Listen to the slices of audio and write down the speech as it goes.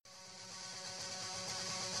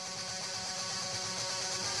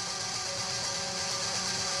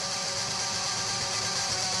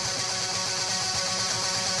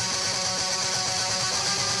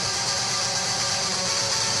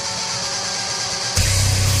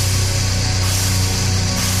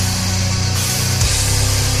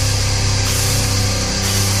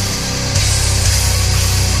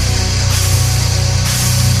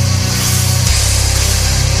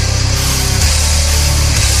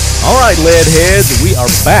All right, lead heads, we are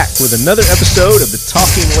back with another episode of the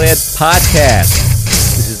Talking Lead podcast.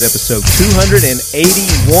 This is episode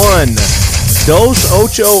 281, Dos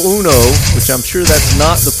Ocho Uno, which I'm sure that's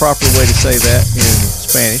not the proper way to say that in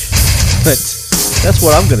Spanish, but that's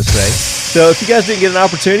what I'm going to say. So if you guys didn't get an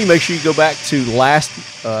opportunity, make sure you go back to last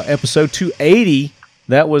episode 280.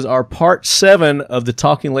 That was our part 7 of the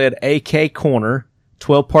Talking Lead AK Corner,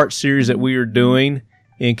 12-part series that we are doing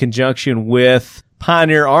in conjunction with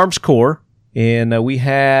Pioneer Arms Corps, and we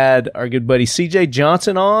had our good buddy CJ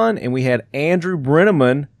Johnson on, and we had Andrew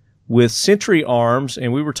Brenneman with Century Arms,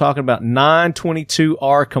 and we were talking about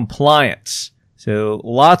 922R compliance. So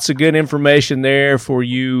lots of good information there for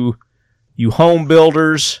you home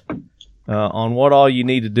builders on what all you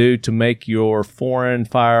need to do to make your foreign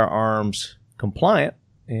firearms compliant,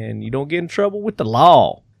 and you don't get in trouble with the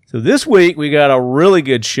law. So this week we got a really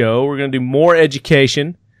good show. We're going to do more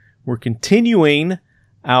education. We're continuing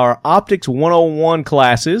our Optics 101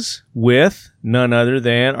 classes with none other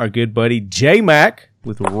than our good buddy J-Mac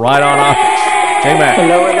with Right On Optics. J-Mac.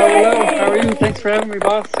 Hello. How are you? Thanks for having me,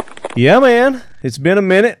 boss. Yeah, man. It's been a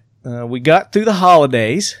minute. We got through the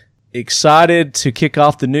holidays. Excited to kick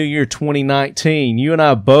off the new year 2019. You and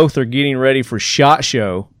I both are getting ready for SHOT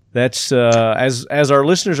Show. That's as our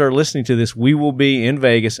listeners are listening to this, we will be in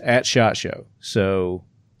Vegas at SHOT Show. So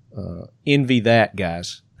envy that,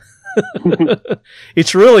 guys.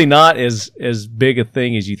 It's really not as big a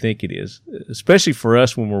thing as you think it is, especially for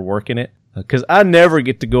us when we're working it, because I never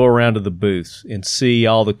get to go around to the booths and see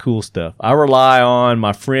all the cool stuff. I rely on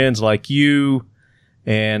my friends like you,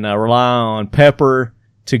 and I rely on Pepper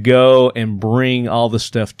to go and bring all the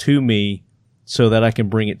stuff to me so that I can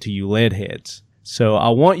bring it to you lead heads. So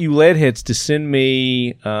I want you lead heads to send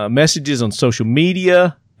me messages on social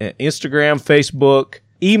media, Instagram, Facebook,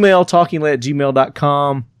 email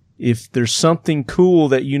talkinglead@gmail.com. If there's something cool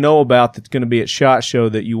that you know about that's going to be at SHOT Show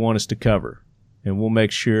that you want us to cover. And we'll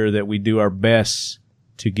make sure that we do our best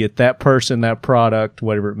to get that person, that product,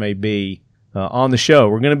 whatever it may be, on the show.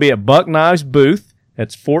 We're going to be at Buck Knives booth.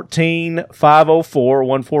 That's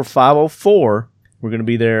 14504. We're going to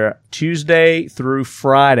be there Tuesday through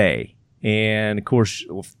Friday. And, of course,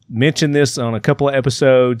 we'll mention this on a couple of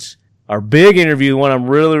episodes. Our big interview, the one I'm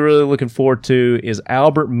really, really looking forward to, is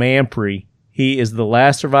Albert Manpry. He is the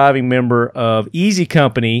last surviving member of Easy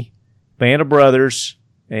Company, Band of Brothers,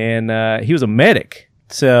 and he was a medic.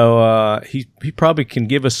 So he probably can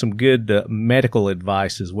give us some good medical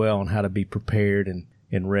advice as well on how to be prepared and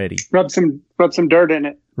ready. Rub some dirt in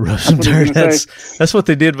it. Rub some dirt. That's what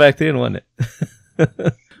they did back then, wasn't it?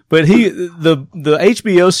 But the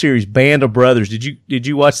HBO series Band of Brothers, did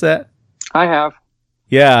you watch that? I have.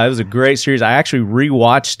 Yeah, it was a great series. I actually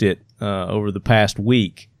rewatched it over the past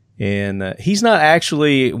week. And he's not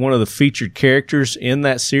actually one of the featured characters in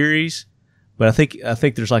that series, but I think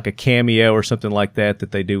there's like a cameo or something like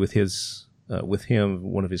that they do with him,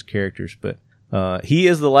 one of his characters. But he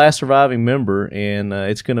is the last surviving member, and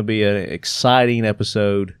it's going to be an exciting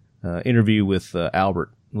episode interview with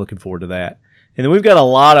Albert. Looking forward to that. And then we've got a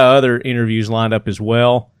lot of other interviews lined up as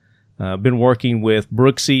well. Been working with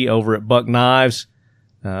Brooksy over at Buck Knives.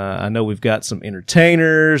 I know we've got some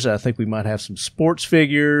entertainers. I think we might have some sports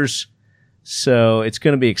figures. So it's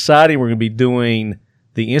going to be exciting. We're going to be doing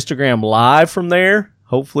the Instagram Live from there.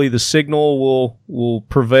 Hopefully the signal will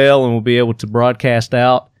prevail and we'll be able to broadcast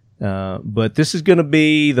out. But this is going to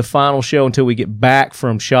be the final show until we get back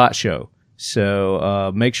from SHOT Show.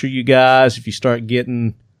 So make sure you guys, if you start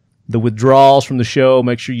getting the withdrawals from the show,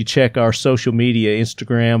 make sure you check our social media,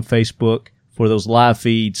 Instagram, Facebook, for those live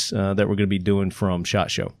feeds that we're going to be doing from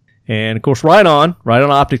SHOT Show. And, of course, Right On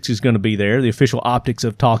Optics is going to be there, the official optics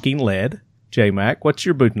of Talking Lead. J-Mac, what's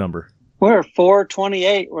your booth number? We're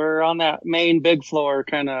 428. We're on that main big floor,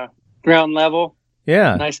 kind of ground level.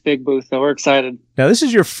 Yeah. Nice big booth, so we're excited. Now, this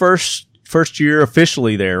is your first year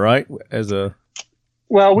officially there, right?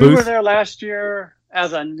 Well, we were there last year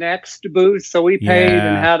as a next booth, so we paid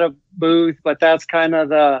and had a booth, but that's kind of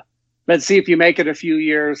the let's see if you make it a few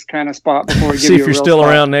years kind of spot before we give see you if you're still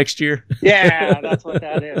around next year. Yeah, that's what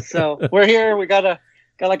that is. So we're here. We got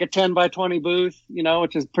like a 10 by 20 booth,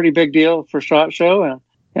 which is a pretty big deal for SHOT Show. And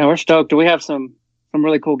yeah, we're stoked. We have some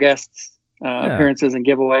really cool guests, appearances and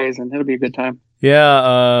giveaways, and it'll be a good time.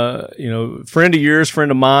 Yeah. Friend of yours,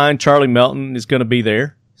 friend of mine, Charlie Melton is going to be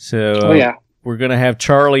there. So we're going to have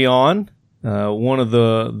Charlie on, one of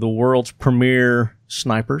the world's premier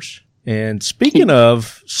snipers. And speaking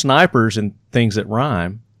of snipers and things that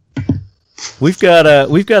rhyme, we've got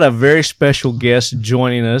a very special guest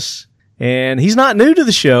joining us, and he's not new to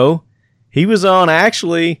the show. He was on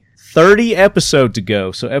actually 30 episodes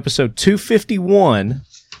ago, so episode 251,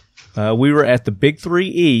 we were at the Big 3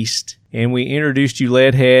 East, and we introduced you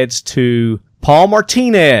lead heads to Paul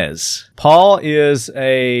Martinez. Paul is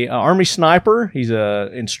a Army sniper. He's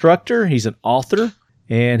an instructor. He's an author,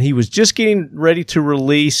 and he was just getting ready to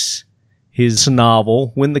release his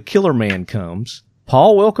novel, When the Killer Man Comes.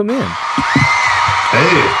 Paul, welcome in. Hey,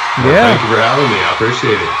 thank you for having me. I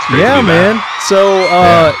appreciate it. It's great to be man. back. So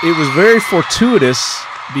it was very fortuitous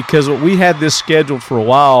because we had this scheduled for a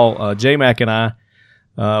while, J-Mac and I.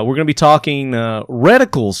 We're going to be talking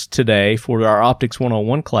reticles today for our Optics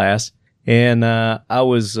 101 class. And I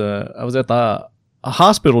was at the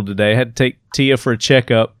hospital today. I had to take Tia for a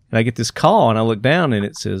checkup, and I get this call, and I look down, and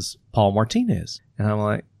it says Paul Martinez. And I'm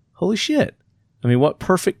like, holy shit. I mean, what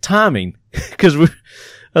perfect timing. Because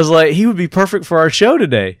I was like, he would be perfect for our show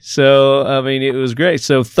today. So, I mean, it was great.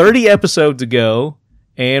 So 30 episodes ago,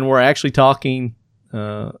 and we're actually talking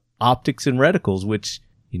optics and reticles, which,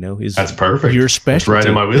 is that's perfect. Your specialty. That's right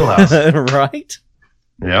in my wheelhouse. Right?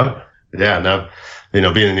 Yeah. Yeah. Now,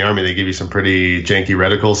 being in the Army, they give you some pretty janky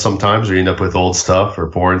reticles sometimes, or you end up with old stuff or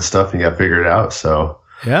boring stuff, and you got to figure it out. So,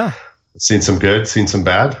 yeah. Seen some good, seen some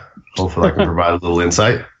bad. Hopefully I can provide a little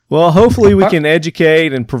insight. Well, hopefully we can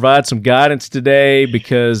educate and provide some guidance today,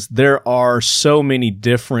 because there are so many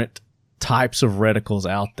different types of reticles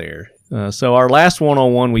out there. So our last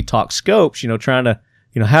one-on-one, we talked scopes, trying to,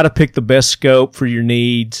 how to pick the best scope for your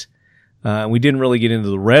needs. We didn't really get into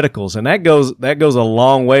the reticles, and that goes a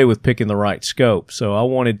long way with picking the right scope. So I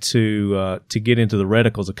wanted to get into the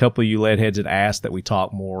reticles. A couple of you lead heads had asked that we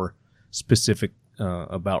talk more specific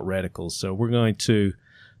about reticles. So we're going to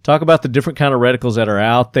talk about the different kind of reticles that are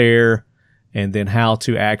out there, and then how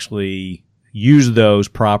to actually use those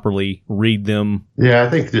properly, read them. Yeah, I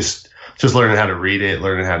think just learning how to read it,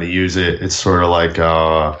 learning how to use it. It's sort of like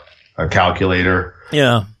a calculator.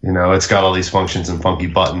 Yeah. It's got all these functions and funky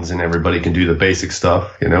buttons, and everybody can do the basic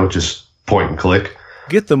stuff, just point and click.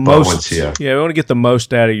 Get the most. We want to get the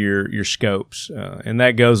most out of your scopes. And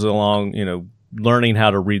that goes along, learning how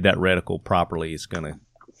to read that reticle properly is going to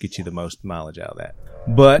get you the most mileage out of that.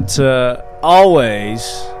 But always,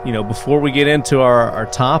 before we get into our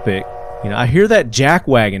topic, I hear that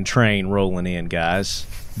jackwagon train rolling in, guys.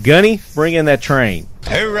 Gunny, bring in that train.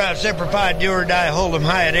 Hoorah, Semper Fi, do or die, hold 'em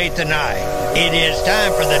high at 8th and I. It is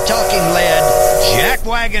time for the Talking Lead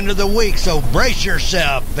Jackwagon of the Week, so brace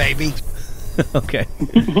yourself, baby. Okay.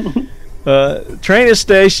 Train is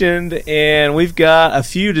stationed, and we've got a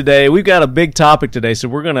few today. We've got a big topic today, so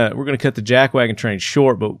we're gonna cut the jackwagon train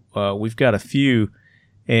short, but we've got a few.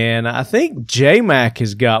 And I think J-Mac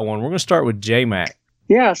has got one. We're going to start with J-Mac.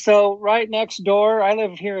 Yeah, so right next door, I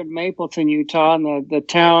live here in Mapleton, Utah, and the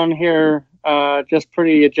town here just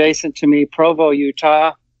pretty adjacent to me, Provo,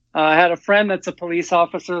 Utah. I had a friend that's a police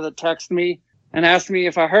officer that texted me and asked me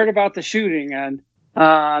if I heard about the shooting. And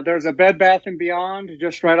there's a Bed Bath & Beyond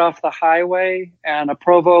just right off the highway, and a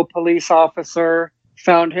Provo police officer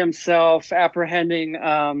found himself apprehending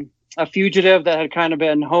a fugitive that had kind of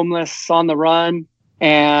been homeless on the run.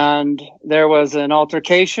 And there was an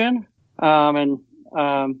altercation, and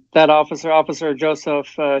that officer Joseph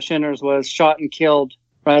Shinners, was shot and killed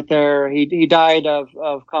right there. He died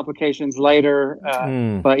of complications later,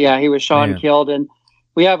 but yeah, he was shot and killed. And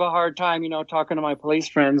we have a hard time, talking to my police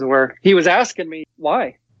friends, where he was asking me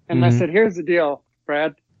why, and I said, "Here's the deal,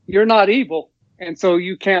 Brad. You're not evil, and so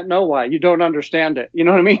you can't know why. You don't understand it. You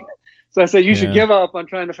know what I mean?" So I said, "You should give up on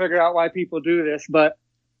trying to figure out why people do this." But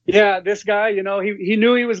yeah, this guy, he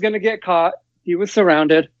knew he was going to get caught. He was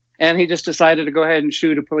surrounded, and he just decided to go ahead and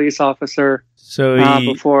shoot a police officer. So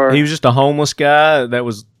he was just a homeless guy that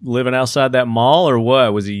was living outside that mall, or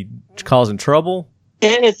what? Was he causing trouble?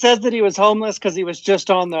 It says that he was homeless because he was just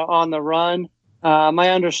on the run. My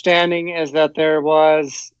understanding is that there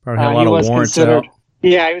was probably had a lot of warrants out.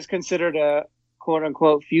 Yeah, he was considered a quote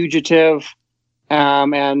unquote fugitive,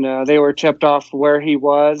 and they were tipped off where he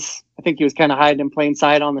was. I think he was kind of hiding in plain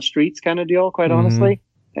sight on the streets, kind of deal, quite honestly.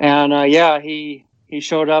 And he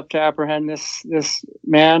showed up to apprehend this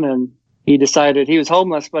man, and he decided he was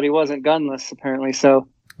homeless, but he wasn't gunless apparently. So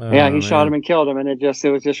he shot him and killed him, and it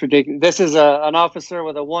was just ridiculous. This is an officer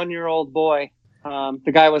with a 1-year-old boy.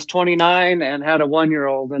 The guy was 29 and had a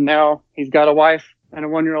 1-year-old, and now he's got a wife and a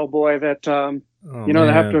 1-year-old boy that they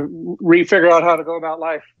have to figure out how to go about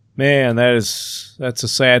life. Man, that's a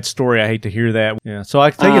sad story. I hate to hear that. Yeah. So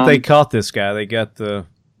I think they caught this guy. They got the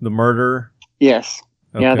murderer. Yes.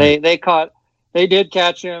 Okay. Yeah. They did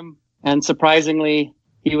catch him, and surprisingly,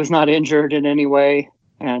 he was not injured in any way.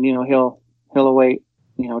 And he'll await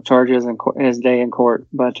charges and his day in court.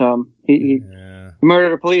 But he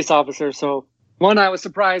murdered a police officer. So one, I was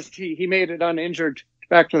surprised he made it uninjured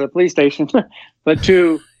back to the police station. But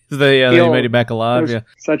two, They made it back alive. Yeah,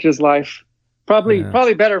 such is life.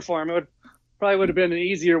 Probably better for him. It would have been an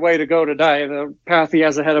easier way to go to die. The path he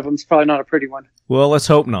has ahead of him is probably not a pretty one. Well, let's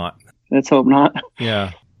hope not. Let's hope not.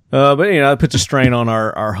 Yeah. But, it puts a strain on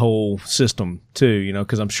our whole system, too,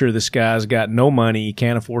 because I'm sure this guy's got no money. He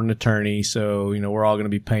can't afford an attorney. So, we're all going to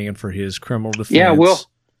be paying for his criminal defense. Yeah,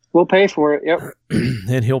 we'll pay for it. Yep.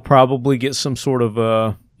 And he'll probably get some sort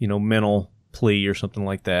of, mental plea or something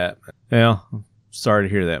like that. Yeah. Sorry to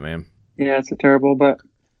hear that, man. Yeah, it's terrible, but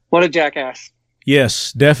what a jackass.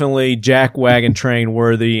 Yes, definitely jack wagon train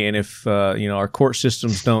worthy. And if, our court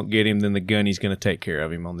systems don't get him, then the gunny's going to take care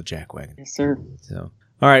of him on the jack wagon. Yes, sir. So.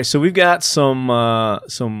 All right, so we've got some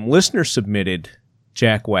listener-submitted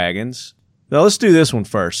jack wagons. Now, let's do this one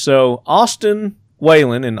first. So, Austin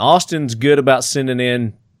Whalen, and Austin's good about sending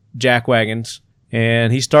in jack wagons,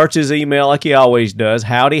 and he starts his email like he always does.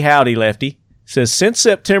 Howdy, Lefty. Says, since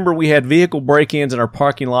September, we had vehicle break-ins in our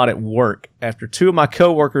parking lot at work. After 2 of my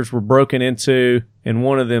coworkers were broken into, and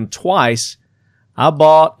one of them twice, I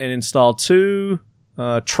bought and installed 2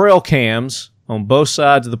 trail cams on both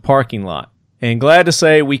sides of the parking lot. And glad to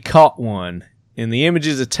say we caught one. And the image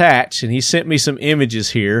is attached, and he sent me some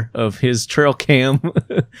images here of his trail cam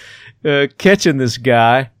catching this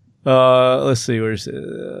guy. Let's see where it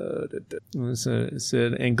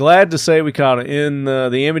said. And glad to say we caught it. In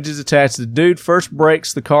the images attached, the dude first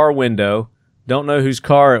breaks the car window. Don't know whose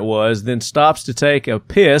car it was. Then stops to take a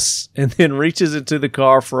piss, and then reaches into the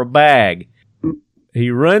car for a bag. He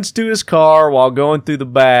runs to his car while going through the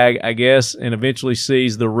bag, I guess, and eventually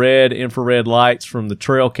sees the red infrared lights from the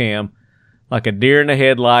trail cam, like a deer in the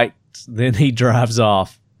headlights. Then he drives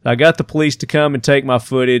off. I got the police to come and take my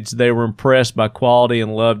footage. They were impressed by quality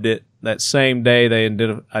and loved it. That same day, they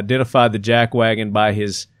identified the jackwagon by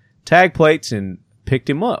his tag plates and picked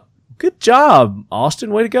him up. Good job,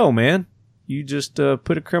 Austin. Way to go, man. You just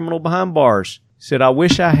put a criminal behind bars. He said, I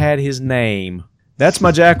wish I had his name. That's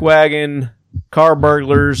my jackwagon. Car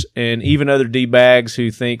burglars, and even other D-bags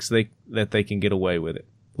who thinks that they can get away with it.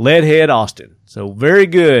 Leadhead Austin. So very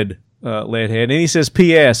good, Leadhead. And he says,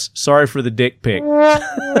 P.S. Sorry for the dick pic.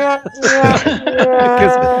 Because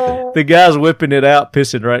the guy's whipping it out,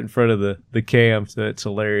 pissing right in front of the cam, so it's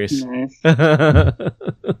hilarious. Nice.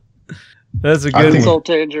 That's a good insult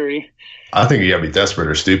to injury. I think you gotta be desperate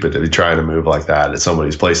or stupid to be trying to move like that at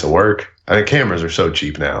somebody's place of work. I mean, cameras are so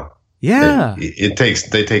cheap now. Yeah. They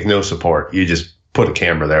take no support. You just put a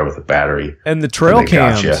camera there with a battery. And the trail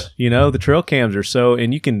cams, the trail cams are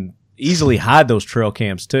and you can easily hide those trail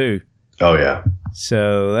cams too. Oh yeah.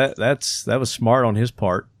 So that was smart on his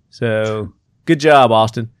part. So good job,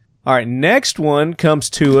 Austin. All right. Next one comes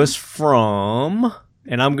to us from,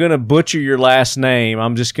 and I'm going to butcher your last name.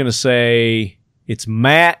 I'm just going to say it's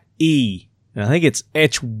Matt E. And I think it's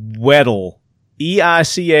Eichwedel.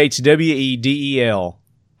 Eichwedel.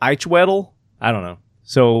 Eichwedel? I don't know.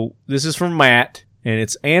 So this is from Matt, and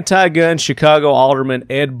it's anti-gun Chicago Alderman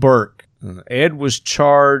Ed Burke. Ed was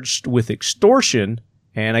charged with extortion,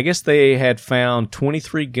 and I guess they had found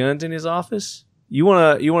 23 guns in his office. You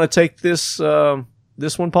wanna take this one,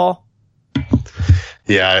 Paul?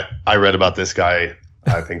 Yeah, I read about this guy.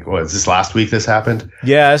 I think was this last week this happened.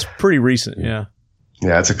 Yeah, it's pretty recent. Yeah,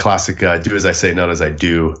 it's a classic do as I say, not as I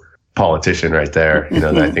do politician right there.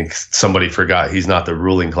 I think somebody forgot he's not the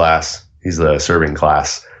ruling class, he's the serving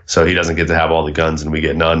class, so he doesn't get to have all the guns and we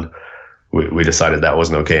get none. We decided that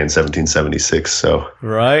wasn't okay in 1776. So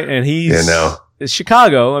right, and it's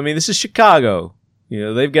Chicago. I mean, this is Chicago.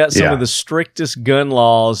 They've got some of the strictest gun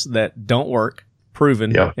laws that don't work,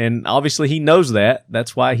 proven. Yep. And obviously he knows that.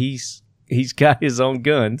 That's why he's got his own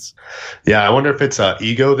guns. Yeah, I wonder if it's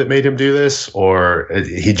ego that made him do this, or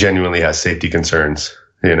he genuinely has safety concerns.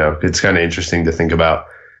 It's kind of interesting to think about,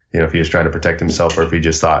 if he was trying to protect himself or if he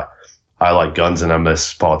just thought, I like guns and I'm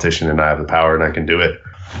this politician and I have the power and I can do it.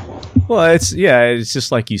 Well, it's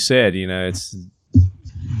just like you said, it's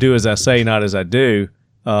do as I say, not as I do.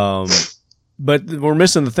 But we're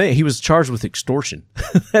missing the thing. He was charged with extortion.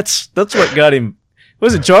 That's what got him. He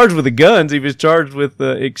wasn't charged with the guns. He was charged with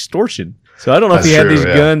extortion. So I don't know if he had these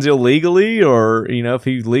guns illegally or, if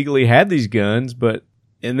he legally had these guns,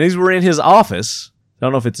 and these were in his office. I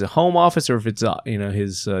don't know if it's a home office or if it's,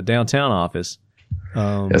 his downtown office.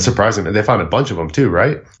 It's surprising. They found a bunch of them too,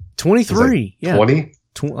 right? 23. Like 20?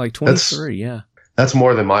 Like 23, yeah. That's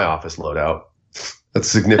more than my office loadout. That's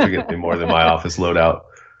significantly more than my office loadout.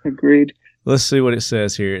 Agreed. Let's see what it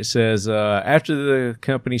says here. It says, after the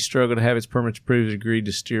company struggled to have its permits approved, it agreed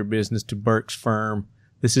to steer business to Burke's firm.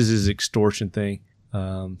 This is his extortion thing.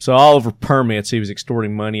 So all over permits, he was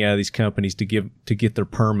extorting money out of these companies to get their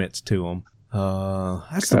permits to them.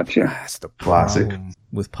 That's Gotcha. that's the Classic. problem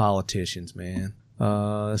with politicians, man.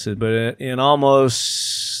 This is, but in an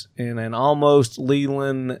almost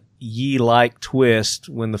Leland Yee-like twist,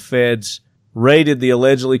 when the feds raided the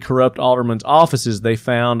allegedly corrupt alderman's offices, they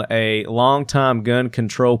found a longtime gun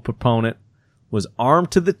control proponent was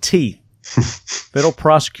armed to the teeth. Federal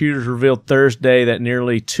prosecutors revealed Thursday that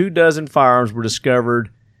nearly 24 firearms were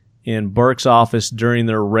discovered in Burke's office during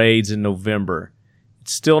their raids in November.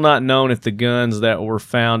 It's still not known if the guns that were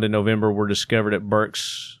found in November were discovered at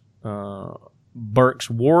Burke's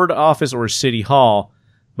ward office or City Hall,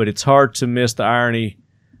 but it's hard to miss the irony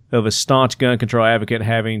of a staunch gun control advocate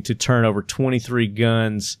having to turn over 23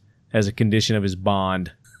 guns as a condition of his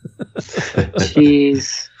bond.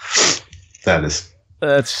 Jeez.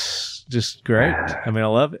 That's just great. I mean, I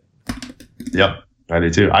love it. Yep, I do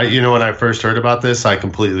too. When I first heard about this, I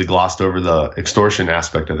completely glossed over the extortion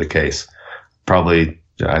aspect of the case. Probably,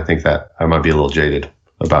 I think that I might be a little jaded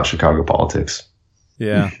about Chicago politics.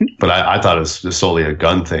 Yeah. But I thought it was just solely a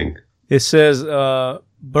gun thing. It says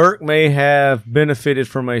Burke may have benefited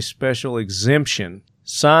from a special exemption.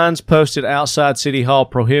 Signs posted outside City Hall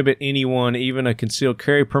prohibit anyone, even a concealed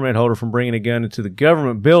carry permit holder, from bringing a gun into the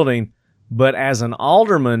government building. But as an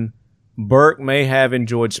alderman, Burke may have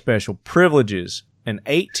enjoyed special privileges. An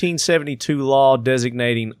 1872 law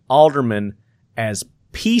designating aldermen as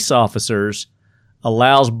peace officers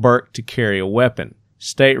allows Burke to carry a weapon.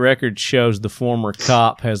 State record shows the former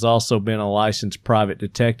cop has also been a licensed private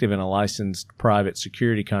detective and a licensed private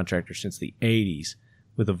security contractor since the 80s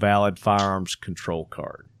with a valid firearms control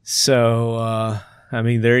card. So,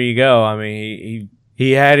 there you go. I mean,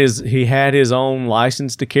 he had his own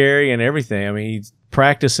license to carry and everything. I mean, he's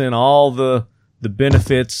practicing all the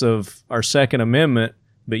benefits of our Second Amendment,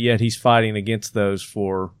 but yet he's fighting against those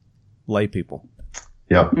for lay people.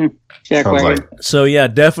 Yep. Jackwagon. So, yeah,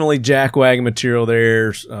 definitely jackwagon material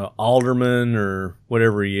there. Alderman or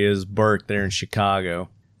whatever he is, Burke there in Chicago.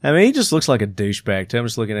 I mean, he just looks like a douchebag, too. I'm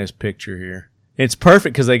just looking at his picture here. It's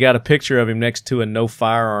perfect because they got a picture of him next to a no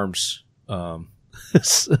firearms sign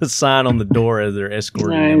on the door as they're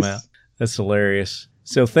escorting him out. That's hilarious.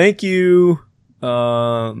 So thank you,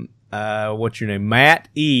 what's your name? Matt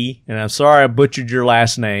E. And I'm sorry I butchered your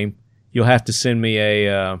last name. You'll have to send me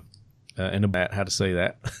how to say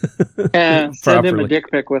that. Yeah, send him a dick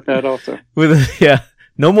pic with that also.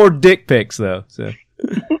 No more dick pics though. So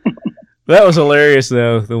that was hilarious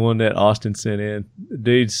though. The one that Austin sent in,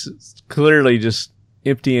 dude's clearly just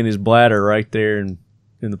emptying his bladder right there in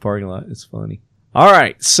the parking lot. It's funny. All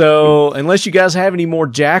right, so unless you guys have any more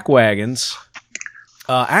jackwagons,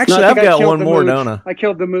 actually I've got one more, don't I? I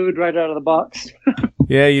killed the mood right out of the box.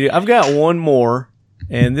 Yeah, you do. I've got one more,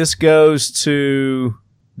 and this goes to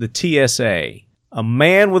the TSA. A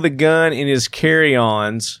man with a gun in his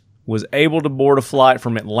carry-ons was able to board a flight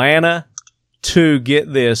from Atlanta to,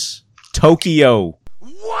 get this, Tokyo.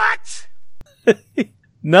 What?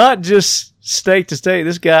 Not just state to state.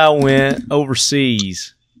 This guy went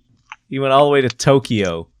overseas. He went all the way to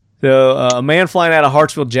Tokyo. So a man flying out of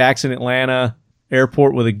Hartsfield-Jackson, Atlanta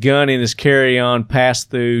airport with a gun in his carry-on passed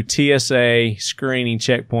through TSA screening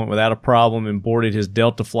checkpoint without a problem and boarded his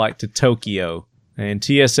Delta flight to Tokyo. And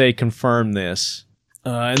TSA confirmed this.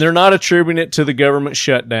 And they're not attributing it to the government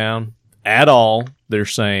shutdown at all, they're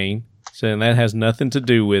saying that has nothing to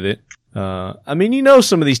do with it.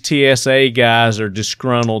 Some of these TSA guys are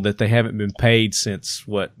disgruntled that they haven't been paid since,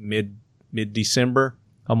 mid-December?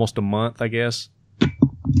 Almost a month, I guess.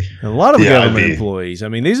 A lot of government employees. I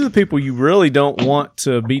mean, these are the people you really don't want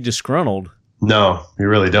to be disgruntled. No, you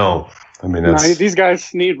really don't. I mean, these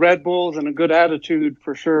guys need Red Bulls and a good attitude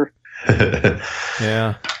for sure.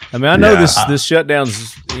 Yeah. I mean, I know this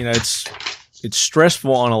shutdown's, it's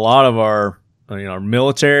stressful on a lot of our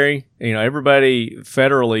military. Everybody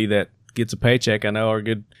federally that gets a paycheck, I know are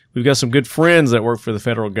good. We've got some good friends that work for the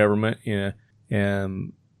federal government,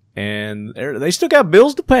 and they still got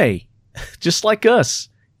bills to pay, just like us.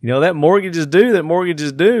 That mortgage is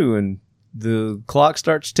due, and the clock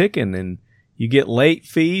starts ticking, and you get late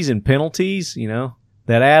fees and penalties,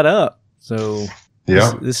 that add up. So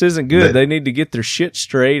this isn't good. They need to get their shit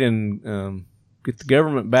straight and get the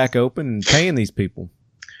government back open and paying these people.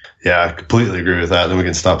 Yeah, I completely agree with that. Then we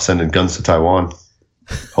can stop sending guns to Taiwan.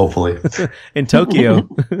 Hopefully. In Tokyo.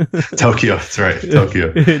 Tokyo, that's right.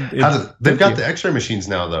 Tokyo. They've got the x-ray machines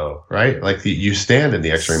now, though, right? Like you stand in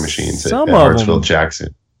the x-ray machines at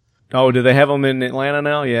Hartsfield-Jackson. Oh, do they have them in Atlanta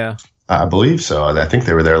now? Yeah. I believe so. I think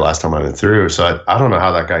they were there last time I went through. So I don't know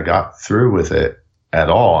how that guy got through with it at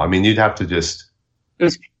all. I mean, you'd have to just... I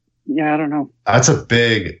don't know. That's a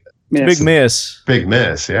big Big miss. Big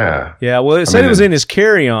miss, yeah. Yeah, well, it said it was in his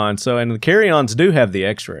carry-on, and the carry-ons do have the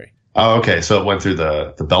X-ray. Oh, okay, so it went through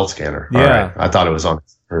the belt scanner. Yeah. All right. I thought it was on the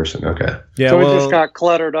person. Okay. Yeah, so it just got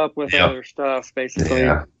cluttered up with other stuff, basically.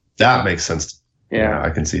 Yeah, that makes sense. Yeah, I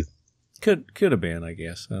can see. Could have been, I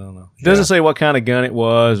guess. I don't know. It doesn't say what kind of gun it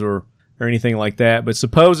was or anything like that, but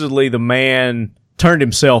supposedly the man turned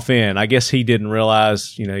himself in. I guess he didn't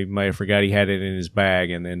realize, he may have forgot he had it in his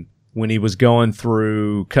bag, and then when he was going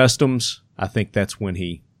through customs, I think that's when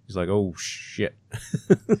he's like, oh, shit.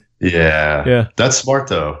 Yeah. That's smart,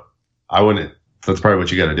 though. I wouldn't. That's probably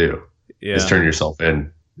what you got to do. Yeah. Is turn yourself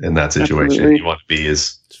in that situation. Absolutely. You want to be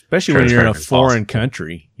especially when you're in a foreign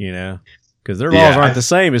country, because their laws aren't the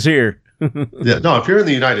same as here. No, if you're in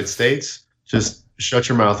the United States, just shut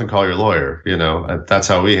your mouth and call your lawyer. That's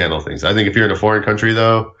how we handle things. I think if you're in a foreign country,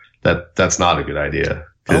 though, that's not a good idea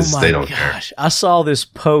because they don't care. I saw this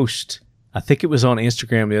post. I think it was on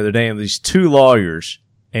Instagram the other day, and these two lawyers.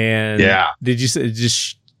 And did you say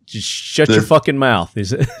just shut your fucking mouth?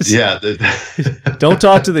 Don't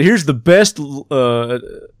talk to here's the best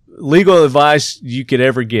legal advice you could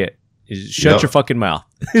ever get. Is shut your fucking mouth.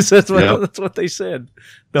 That's what they said.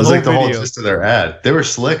 It was like the whole gist of their ad. They were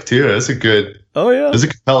slick too. It was a good. Oh yeah. It was a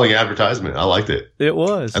compelling advertisement. I liked it. It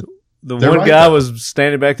was. The one guy was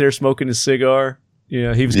standing back there smoking his cigar. He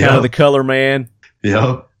was kind of the color man.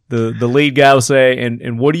 Yeah. The lead guy would say,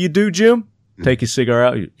 and what do you do, Jim? Take his cigar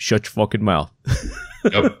out. Shut your fucking mouth.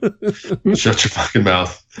 Yep. Shut your fucking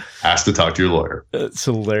mouth. Ask to talk to your lawyer. It's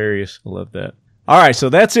hilarious. I love that. All right, so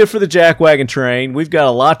that's it for the jackwagon train. We've got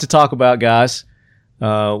a lot to talk about, guys.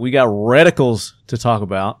 We got reticles to talk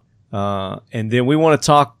about. And then we want to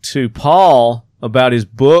talk to Paul about his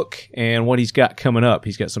book and what he's got coming up.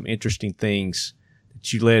 He's got some interesting things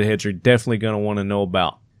that you leadheads are definitely going to want to know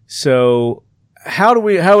about. So how are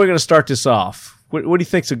we going to start this off? What do you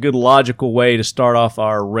think is a good logical way to start off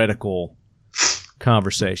our reticle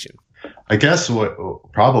conversation? I guess what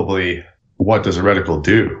does a reticle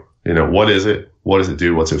do? What is it? What does it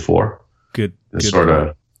do? What's it for? Good sort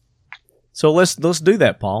of. So let's do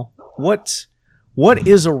that, Paul. What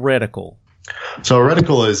is a reticle? So a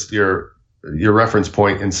reticle is your reference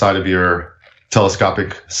point inside of your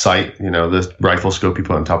telescopic sight. The rifle scope you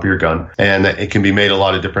put on top of your gun, and it can be made a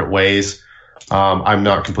lot of different ways. I'm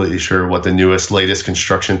not completely sure what the latest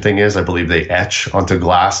construction thing is. I believe they etch onto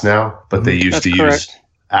glass now, but they used to use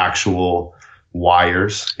actual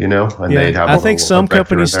wires, and they'd have. I think some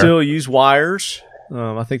companies still use wires.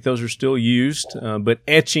 I think those are still used, but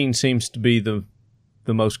etching seems to be the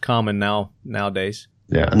most common nowadays.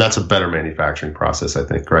 Yeah, and that's a better manufacturing process, I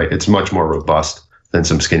think. Right? It's much more robust than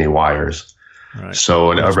some skinny wires. Right.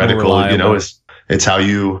 So a reticle, it's how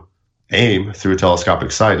you aim through a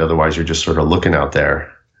telescopic sight. Otherwise, you're just sort of looking out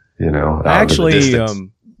there, Actually,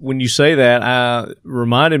 when you say that,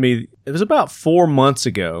 reminded me, it was about 4 months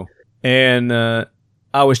ago, and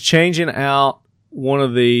I was changing out one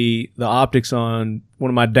of the optics on one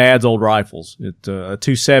of my dad's old rifles. It's a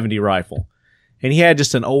 270 rifle, and he had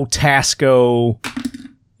just an old Tasco,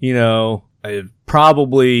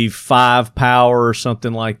 probably 5 power or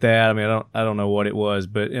something like that. I mean, I don't know what it was,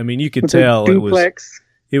 but I mean, you could tell it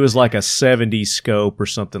was like a 70 scope or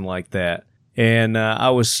something like that. And I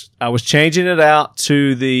was changing it out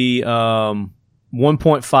to the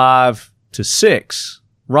 1.5 to 6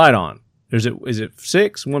 right on. Is it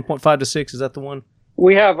 6? 1.5 to 6? Is that the one?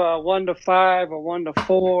 We have a 1 to 5, a 1 to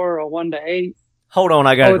 4, a 1 to 8. Hold on,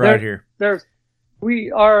 I got it right here.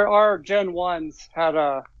 Our Gen 1s had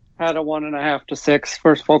a 1.5 to 6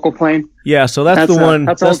 first focal plane. Yeah, so that's the one.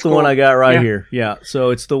 That's the one I got right here. Yeah,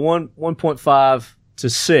 so it's the 1.5 to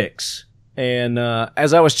 6, and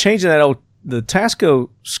as I was changing the Tasco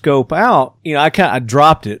scope out, I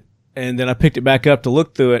dropped it, and then I picked it back up to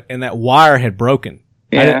look through it, and that wire had broken.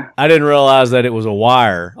 Yeah. I didn't realize that it was a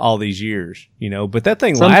wire all these years, but that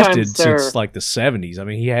thing lasted since like the 70s. I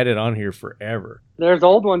mean, he had it on here forever. There's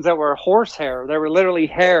old ones that were horsehair. They were literally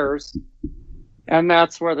hairs, and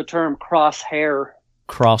that's where the term crosshairs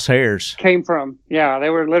came from. Yeah, they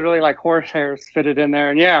were literally like horsehairs fitted in there.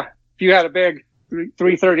 And yeah, if you had a big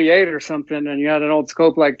 338 or something and you had an old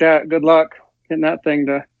scope like that, good luck getting that thing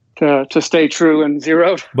to stay true and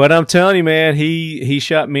zeroed. But I'm telling you, man, he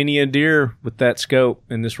shot many a deer with that scope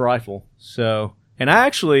in this rifle. So, and I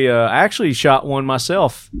actually shot one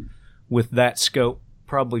myself with that scope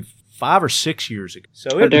probably 5 or 6 years ago.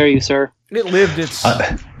 So how dare you, sir? It lived its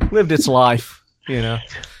life, Yeah,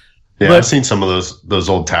 but I've seen some of those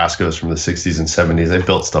old Tascos from the 60s and 70s. They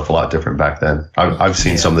built stuff a lot different back then. I've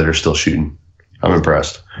seen some that are still shooting. I'm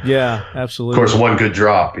impressed. Yeah, absolutely. Of course, one good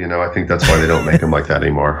drop, I think that's why they don't make them like that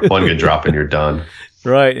anymore. One good drop and you're done.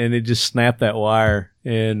 Right, and it just snapped that wire,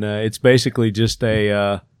 and it's basically just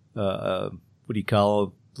a what do you call it?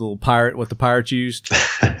 Little pirate? What the pirates used?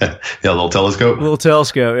 Yeah, a little telescope. A little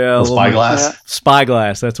telescope. Yeah, a little spyglass. Yeah.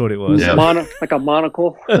 Spyglass. That's what it was. Yeah. Like a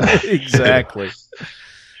monocle. Exactly.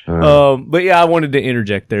 But yeah, I wanted to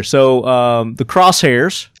interject there. So the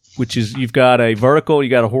crosshairs, which is you've got a vertical, you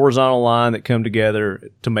got a horizontal line that come together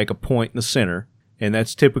to make a point in the center, and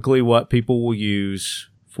that's typically what people will use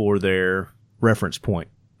for their reference point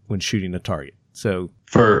when shooting a target. So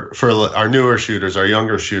for our newer shooters, our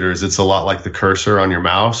younger shooters, it's a lot like the cursor on your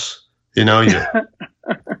mouse. You know,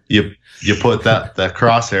 you put that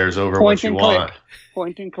crosshairs over what you want,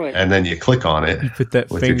 point and click, and then you click on it. You put that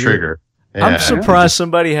with finger. your trigger. Yeah. I'm surprised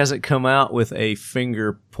somebody hasn't come out with a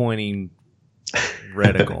finger pointing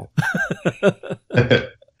reticle.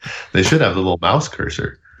 They should have the little mouse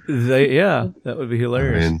cursor. That would be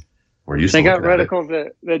hilarious. I mean, we're used they to got reticles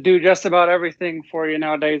that do just about everything for you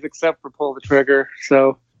nowadays except for pull the trigger.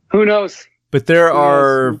 So who knows? But there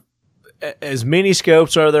are as many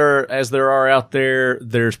scopes as there are out there.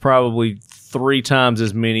 There's probably 3 times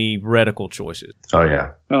as many reticle choices. Oh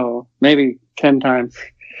yeah. Oh, maybe 10 times.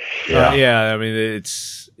 Yeah. I mean,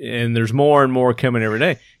 and there's more and more coming every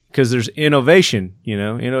day because there's innovation.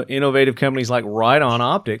 Innovative companies like Right On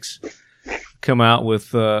Optics come out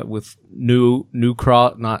with new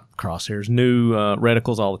reticles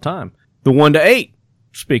all the time. The 1-8,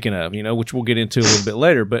 speaking of, which we'll get into a little bit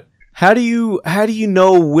later. But how do you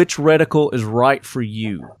know which reticle is right for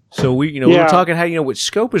you? So we're talking how you know which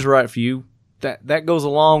scope is right for you. That goes a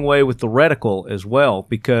long way with the reticle as well,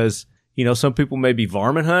 because some people may be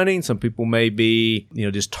varmint hunting, some people may be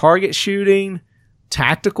just target shooting,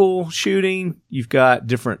 tactical shooting. You've got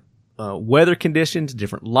different weather conditions,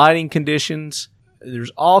 different lighting conditions. There's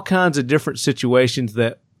all kinds of different situations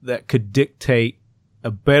that could dictate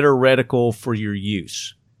a better reticle for your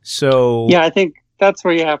use. So yeah, I think that's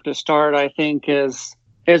where you have to start. I think is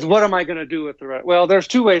what am I going to do with the reticle? Well, there's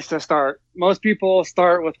 2 ways to start. Most people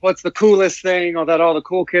start with what's the coolest thing or that all the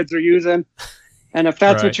cool kids are using, and if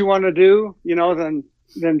that's what you want to do, then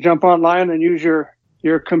jump online and use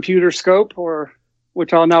your computer scope, or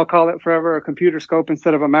which I'll now call it forever, a computer scope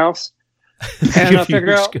instead of a mouse. And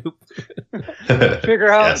figure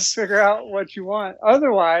out what you want.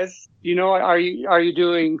 Otherwise, are you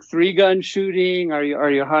doing 3-gun shooting? Are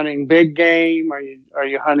you hunting big game? Are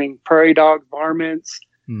you hunting prairie dogs, varmints?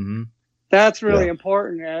 Mm-hmm. That's really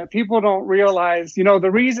important. People don't realize,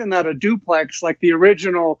 the reason that a duplex, like the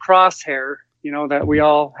original crosshair, that we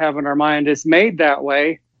all have in our mind, is made that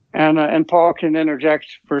way. And Paul can interject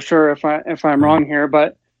for sure if I'm wrong here,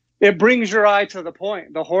 but it brings your eye to the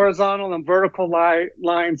point. The horizontal and vertical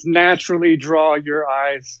lines naturally draw your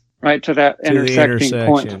eyes right to that intersecting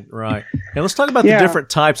point. Right. And let's talk about the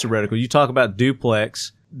different types of reticle. You talk about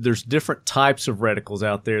duplex. There's different types of reticles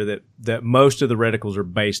out there that most of the reticles are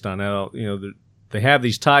based on. Now, they have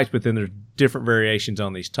these types, but then there's different variations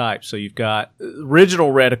on these types. So you've got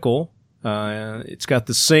original reticle. It's got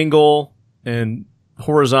the single and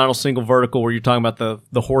horizontal, single vertical, where you're talking about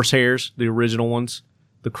the horsehairs, the original ones.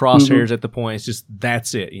 The crosshairs at the point, it's just,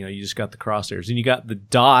 that's it. You just got the crosshairs. And you got the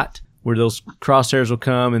dot where those crosshairs will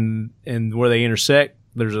come and where they intersect,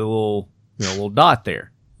 there's a little dot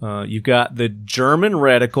there. You've got the German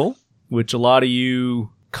reticle, which a lot of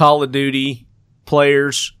you Call of Duty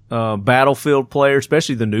players, Battlefield players,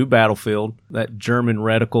 especially the new Battlefield, that German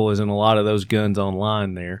reticle is in a lot of those guns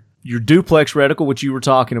online there. Your duplex reticle, which you were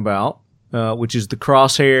talking about, which is the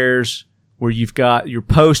crosshairs where you've got your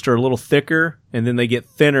posts are a little thicker, and then they get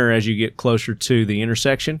thinner as you get closer to the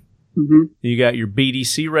intersection. Mm-hmm. You got your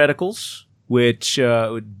BDC reticles, which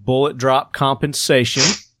bullet drop compensation.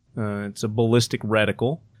 It's a ballistic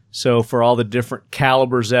reticle. So for all the different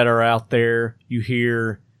calibers that are out there, you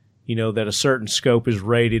hear, that a certain scope is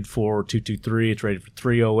rated for .223, it's rated for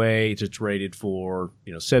 .308, it's rated for,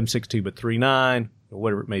 7.62 but 3.9, or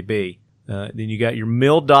whatever it may be. Then you got your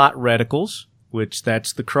mil dot reticles, which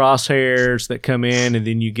that's the crosshairs that come in, and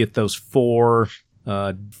then you get those four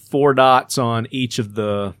dots on each of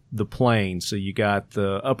the planes. So you got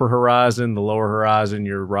the upper horizon, the lower horizon,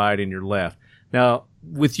 your right and your left. Now,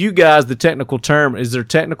 with you guys, the technical term, is there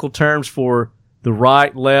technical terms for the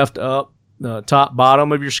right, left, up, top,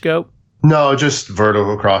 bottom of your scope? No, just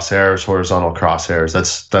vertical crosshairs, horizontal crosshairs.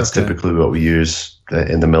 That's okay. Typically what we use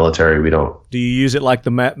in the military. We don't. Do you use it like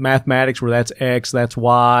the mathematics where that's X, that's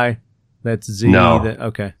Y, that's Z? No.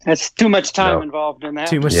 Okay. That's too much time involved in that.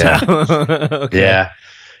 Too much time. Okay.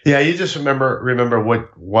 Yeah. You just remember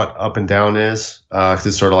what up and down is. 'Cause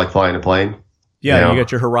it's sort of like flying a plane. Yeah, you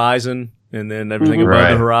got your horizon, and then everything above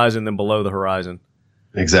the horizon, then below the horizon.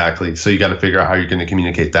 Exactly. So you got to figure out how you're going to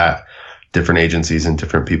communicate that. Different agencies and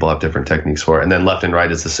different people have different techniques for it. And then left and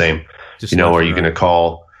right is the same. Just are you going to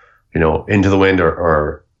call, into the wind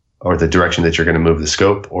or the direction that you're going to move the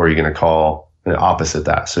scope, or are you going to call opposite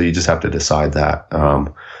that? So you just have to decide that.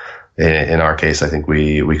 In our case, I think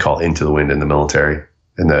we call into the wind in the military,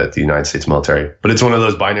 in the United States military. But it's one of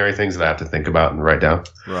those binary things that I have to think about and write down.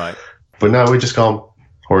 Right. But no, we just call them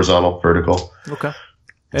horizontal, vertical. Okay.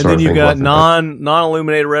 And then you got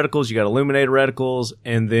non-illuminated reticles, you got illuminated reticles,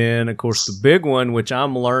 and then, of course, the big one, which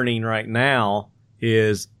I'm learning right now,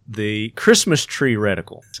 is the Christmas tree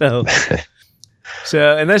reticle.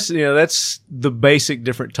 And that's the basic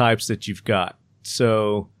different types that you've got.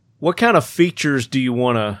 So what kind of features do you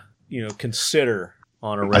want to, consider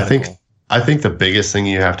on a reticle? I think the biggest thing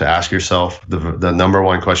you have to ask yourself, the number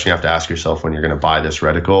one question you have to ask yourself when you're going to buy this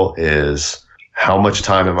reticle is, how much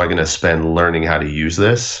time am I going to spend learning how to use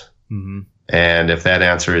this? Mm-hmm. And if that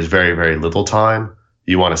answer is very, very little time,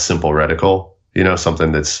 you want a simple reticle,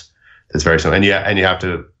 something that's very simple. And you have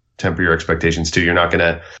to temper your expectations too. You're not going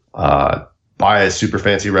to buy a super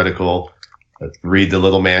fancy reticle, read the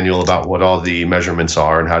little manual about what all the measurements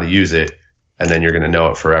are and how to use it, and then you're going to know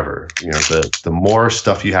it forever. The more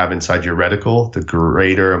stuff you have inside your reticle, the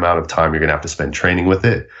greater amount of time you're going to have to spend training with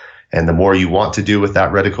it. And the more you want to do with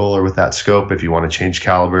that reticle or with that scope, if you want to change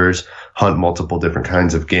calibers, hunt multiple different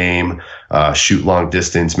kinds of game, shoot long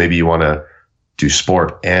distance, maybe you want to do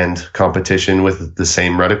sport and competition with the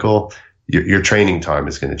same reticle, your training time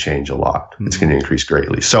is going to change a lot. Mm-hmm. It's going to increase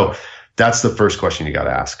greatly. So that's the first question you got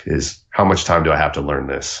to ask is, how much time do I have to learn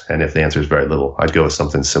this? And if the answer is very little, I'd go with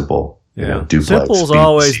something simple. Duplex. Simple is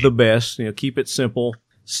always the best. Keep it simple.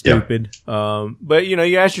 Stupid. Yeah. But you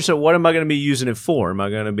ask yourself, what am I going to be using it for? Am I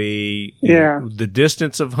going to be the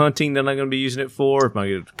distance of hunting that I'm going to be using it for? Am I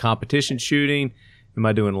going to competition shooting? Am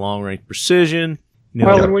I doing long range precision?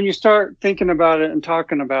 And when you start thinking about it and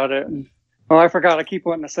talking about it, I forgot, I keep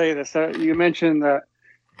wanting to say this. You mentioned that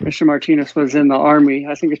Mr. Martinez was in the Army.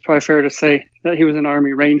 I think it's probably fair to say that he was an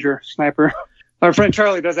Army Ranger sniper. Our friend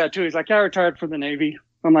Charlie does that too. He's like, I retired from the Navy.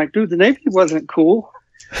 I'm like, dude, the Navy wasn't cool.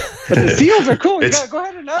 But the SEALs are cool. You got to go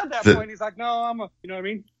ahead and add that point. He's like, no, you know what I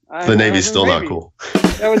mean? The Navy's still not cool.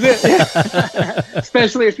 That was it. Yeah.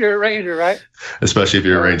 Especially if you're a Ranger, right? Especially if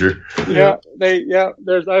you're a Ranger.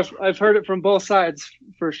 I've heard it from both sides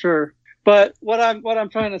for sure. But what I'm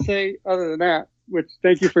trying to say, other than that, which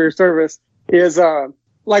thank you for your service, is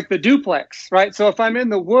like the duplex, right? So if I'm in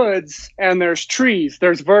the woods and there's trees,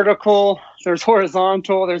 there's vertical, there's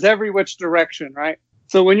horizontal, there's every which direction, right?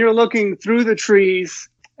 So when you're looking through the trees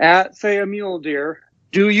at, say, a mule deer,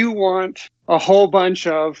 do you want a whole bunch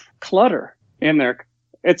of clutter in there?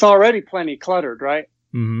 It's already plenty cluttered, right?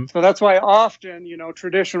 Mm-hmm. So that's why often,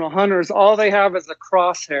 traditional hunters, all they have is a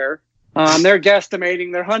crosshair. They're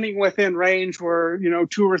guesstimating. They're hunting within range where, 2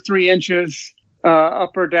 or 3 inches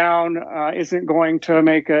up or down isn't going to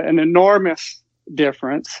make an enormous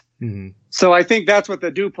difference. Mm-hmm. So I think that's what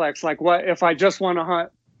the duplex, like what if I just want to hunt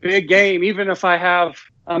big game, even if I have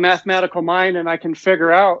a mathematical mind and I can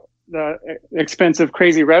figure out the expensive,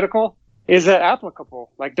 crazy reticle, is it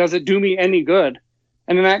applicable? Like, does it do me any good?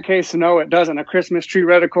 And in that case, no, it doesn't. A Christmas tree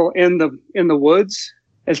reticle in the woods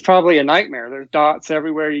is probably a nightmare. There's dots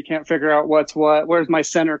everywhere. You can't figure out what's what. Where's my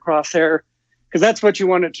center crosshair? Because that's what you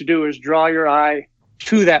want it to do, is draw your eye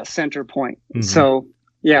to that center point. Mm-hmm. So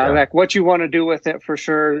like what you want to do with it for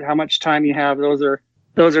sure, how much time you have, those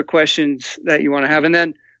are questions that you want to have. And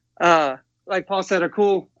then like Paul said, a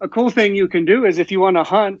cool thing you can do is if you want to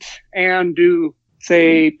hunt and do,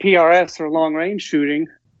 say, PRS or long range shooting,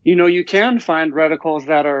 you can find reticles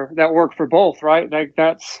that work for both, right? Like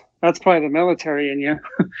that's probably the military in you.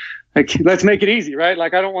 Like, let's make it easy, right?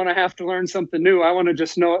 Like, I don't want to have to learn something new. I want to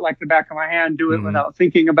just know it like the back of my hand, do it without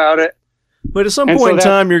thinking about it. But at some point in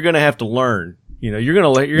time, you're going to have to learn. You're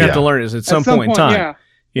going to have to learn it at some point in time.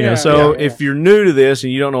 Yeah. If you're new to this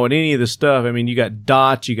and you don't know what any of this stuff, I mean, you got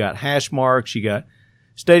dots, you got hash marks, you got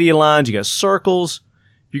stadia lines, you got circles.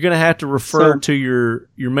 You're going to have to refer to your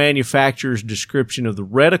manufacturer's description of the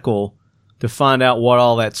reticle to find out what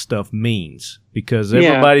all that stuff means, because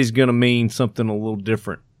everybody's going to mean something a little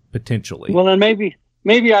different potentially. Well, then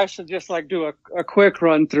maybe I should just like do a quick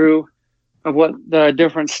run through of what the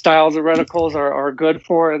different styles of reticles are good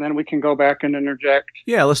for, and then we can go back and interject.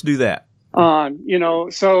 Yeah, let's do that.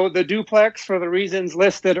 So the duplex, for the reasons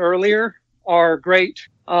listed earlier, are great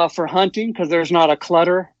for hunting because there's not a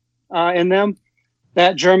clutter in them.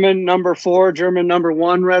 That German number 4, German number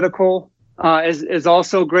 1 reticle is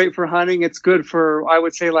also great for hunting. It's good for, I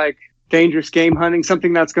would say, like dangerous game hunting,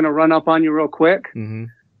 something that's going to run up on you real quick. Mm-hmm.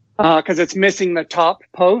 Because it's missing the top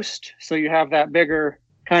post, so you have that bigger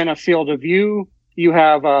kind of field of view. You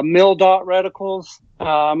have mil dot reticles.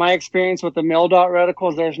 My experience with the mil dot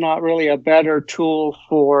reticles, there's not really a better tool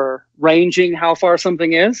for ranging how far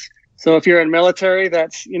something is. So if you're in military,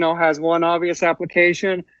 that's, has one obvious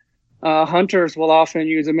application. Hunters will often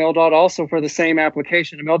use a mil dot also for the same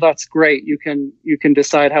application. A mil dot's great. You can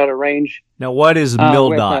decide how to range. Now, what is mil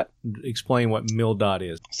dot? Explain what mil dot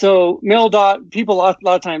is. So mil dot, people a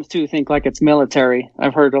lot of times too think like it's military.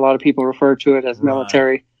 I've heard a lot of people refer to it as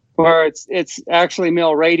military, where it's actually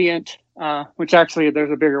mil radiant, which actually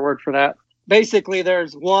there's a bigger word for that. Basically,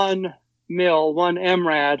 there's one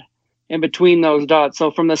MRAD in between those dots.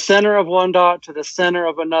 So from the center of one dot to the center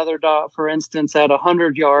of another dot, for instance, at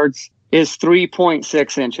 100 yards is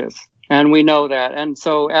 3.6 inches. And we know that. And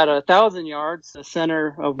so at 1,000 yards, the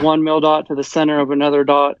center of one mil dot to the center of another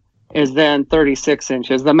dot is then 36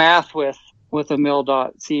 inches. The math with a mil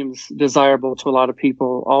dot seems desirable to a lot of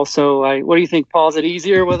people. Also, what do you think, Paul? Is it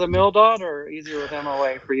easier with a mil dot or easier with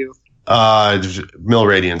MOA for you? Mil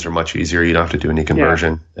radians are much easier. You don't have to do any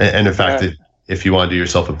conversion. Yeah. And in fact, if you want to do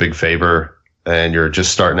yourself a big favor and you're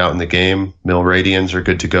just starting out in the game, mil radians are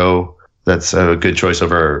good to go. That's a good choice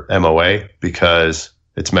over MOA because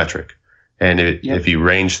it's metric. And if you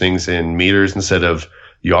range things in meters instead of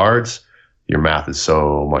yards, your math is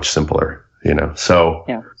so much simpler, So,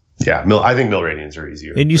 I think mil radians are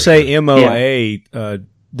easier. And you say MOA,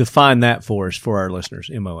 define that for us, for our listeners,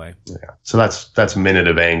 MOA. Yeah. So that's minute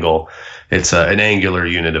of angle. It's an angular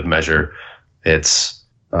unit of measure. It's,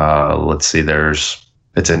 let's see,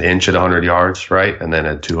 it's an inch at 100 yards, right? And then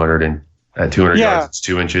at 200 yards, it's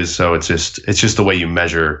 2 inches. So it's just the way you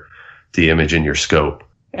measure the image in your scope.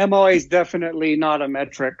 MOA is definitely not a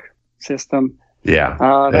metric system. Yeah.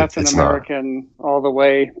 That's an American all the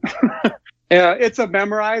way. Yeah, it's a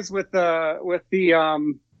memorize with the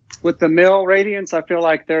mil radians. I feel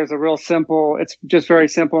like there's a real simple, it's just very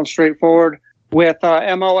simple and straightforward. With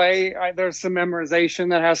MOA, there's some memorization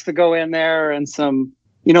that has to go in there and some,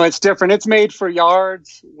 it's different. It's made for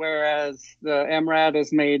yards, whereas the MRAD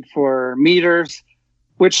is made for meters,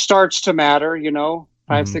 which starts to matter,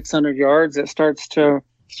 500-600 yards. It starts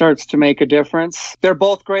to make a difference. They're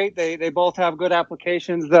both great. They both have good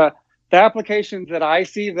applications. The applications that I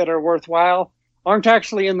see that are worthwhile aren't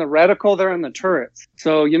actually in the reticle, they're in the turrets.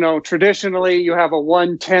 So, traditionally you have a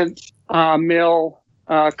 1/10 mil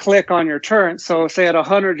click on your turret. So say at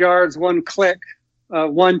 100 yards, one click,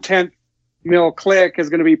 1/10 mil click is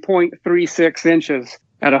going to be 0.36 inches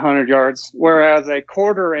at 100 yards. Whereas a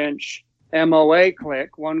 1/4 inch MOA click,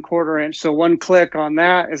 1/4 inch. So one click on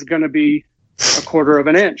that is going to be 1/4 of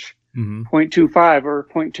an inch, 0.25 or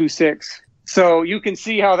 0.26. So you can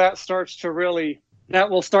see how that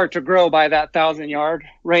will start to grow by that 1,000-yard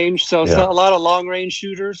range. So a lot of long-range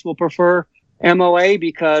shooters will prefer MOA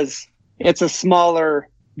because it's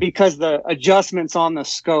because the adjustments on the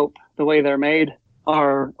scope, the way they're made,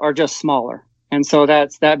 are just smaller. And so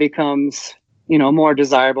that becomes, more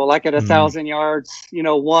desirable. Like at 1,000 yards,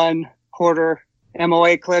 1/4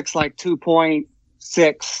 MOA clicks like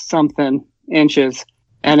 2.6 something inches,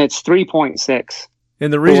 and it's 3.6.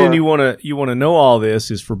 And the reason you want to know all this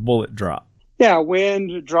is for bullet drop. Yeah,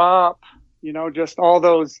 wind, drop, just all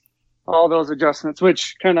those adjustments,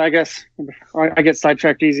 which kind of, I guess, I get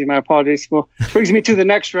sidetracked easy. My apologies. Well, brings me to the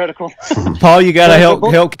next reticle. Paul, you got to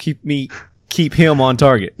help keep him on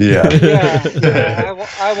target. Yeah.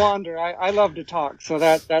 I wander. I love to talk, so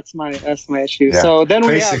that's my issue. Yeah. So then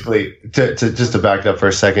basically, to back it up for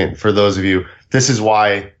a second, for those of you, this is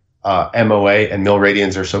why MOA and mil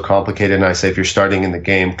radians are so complicated. And I say if you're starting in the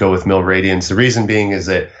game, go with mil radians. The reason being is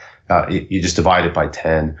that you just divide it by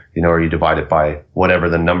 10, or you divide it by whatever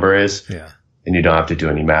the number is, and you don't have to do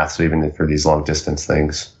any math. So even for these long distance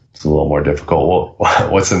things, it's a little more difficult.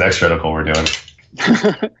 Well, what's the next reticle we're doing?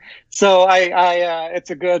 So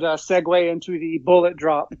it's a good segue into the bullet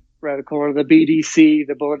drop reticle, or the BDC,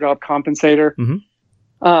 the bullet drop compensator.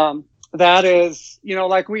 Mm-hmm. That is,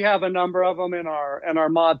 like we have a number of them in our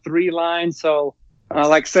mod 3 line. So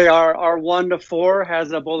like say our 1 to 4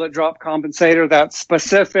 has a bullet drop compensator that's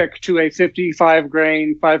specific to a 55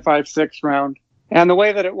 grain 5.56 round. And the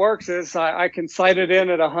way that it works is I can sight it in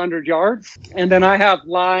at 100 yards, and then I have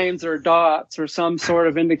lines or dots or some sort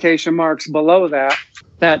of indication marks below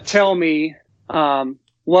that tell me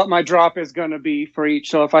what my drop is going to be for each.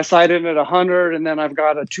 So if I sight in at 100, and then I've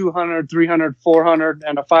got a 200, 300, 400,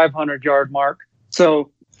 and a 500 yard mark.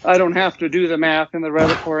 So I don't have to do the math in the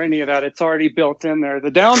reticle or any of that. It's already built in there.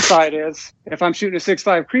 The downside is if I'm shooting a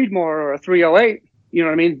 6.5 Creedmoor or a 308, you know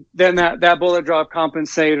what I mean? Then that bullet drop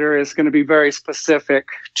compensator is going to be very specific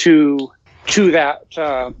to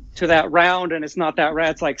that round, and it's not that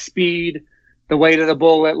round. It's like speed, the weight of the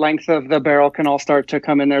bullet, length of the barrel can all start to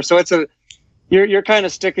come in there. So you're kind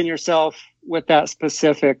of sticking yourself with that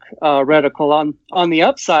specific reticle. On the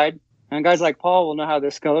upside, and guys like Paul will know how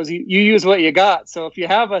this goes. You use what you got. So if you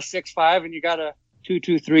have a 6.5 and you got a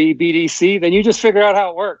 223 BDC, then you just figure out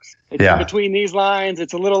how it works. It's in between these lines.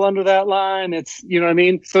 It's a little under that line. It's, you know what I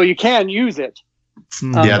mean? So you can use it.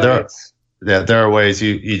 There are ways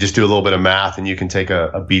you just do a little bit of math and you can take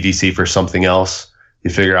a BDC for something else. You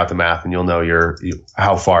figure out the math and you'll know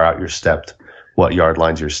how far out you're stepped, what yard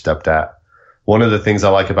lines you're stepped at. One of the things I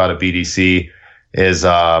like about a BDC is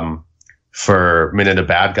for minute a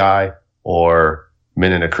bad guy or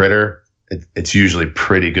minute a critter, it's usually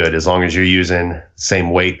pretty good as long as you're using same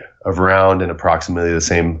weight of round and approximately the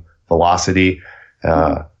same velocity.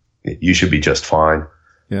 You should be just fine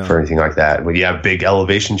for anything like that. When you have big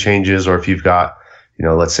elevation changes, or if you've got,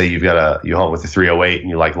 let's say you hunt with a 308 and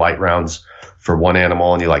you like light rounds for one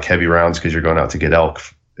animal and you like heavy rounds because you're going out to get elk,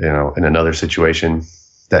 in another situation,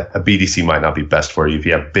 that a BDC might not be best for you. If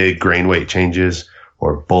you have big grain weight changes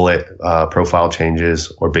or bullet profile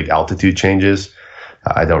changes or big altitude changes,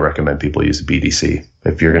 I don't recommend people use a BDC.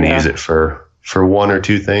 If you're going to use it for one or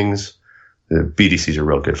two things, the BDCs are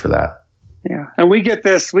real good for that. Yeah, and we get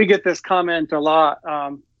this comment a lot.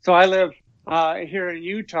 So I live here in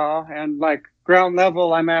Utah, and like ground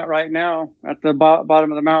level I'm at right now at the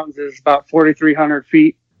bottom of the mountains is about 4,300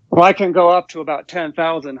 feet. Well, I can go up to about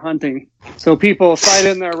 10,000 hunting. So people sight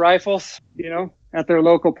in their rifles, at their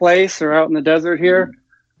local place or out in the desert here,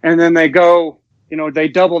 and then they go, they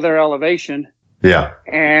double their elevation. Yeah.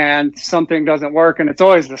 And something doesn't work, and it's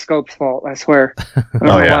always the scope's fault, I swear. I don't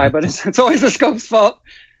know why, but it's always the scope's fault.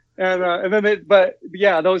 And then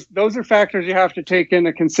those are factors you have to take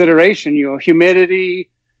into consideration,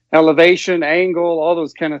 humidity, elevation, angle, all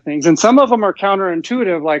those kind of things. And some of them are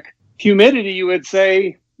counterintuitive, like humidity, you would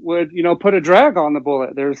say would, put a drag on the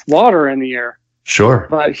bullet. There's water in the air. Sure.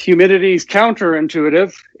 But humidity is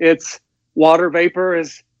counterintuitive. It's water vapor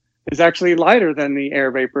is actually lighter than the air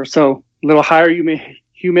vapor. So a little higher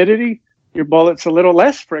humidity, your bullet's a little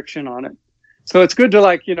less friction on it. So it's good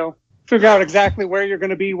to figure out exactly where you're going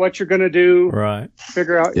to be, what you're going to do. Right.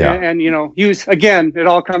 Figure out and use, again, it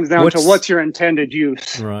all comes down to what's your intended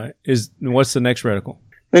use. Right. What's the next reticle?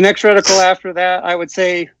 The next reticle after that, I would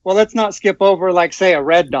say, well, let's not skip over, like, say, a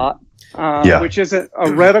red dot, which isn't a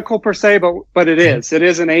reticle per se, but it is. It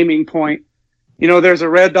is an aiming point. There's a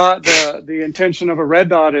red dot. The intention of a red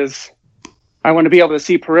dot is I want to be able to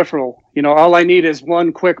see peripheral. All I need is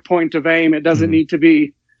one quick point of aim. It doesn't need to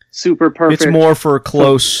be super perfect. It's more for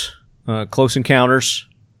close encounters.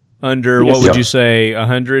 Under, what would you say,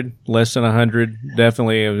 100? Less than 100?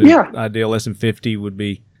 Definitely ideal. Less than 50 would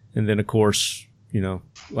be. And then, of course,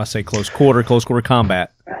 I say close quarter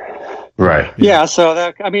combat. Right. Yeah. So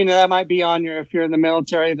that might be on if you're in the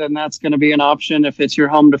military, then that's going to be an option. If it's your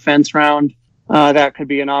home defense round, that could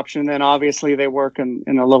be an option. Then obviously they work in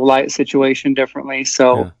a low light situation differently.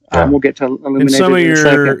 So we'll get to illuminate. And some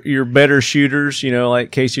of your better shooters,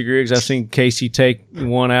 like Casey Griggs, I've seen Casey take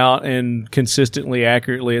one out and consistently,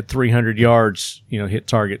 accurately at 300 yards, hit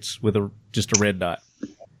targets with just a red dot.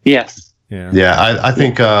 Yes. Yeah. I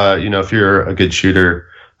think, if you're a good shooter,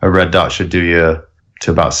 a red dot should do you to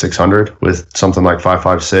about 600 with something like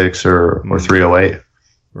 5.56 or 308.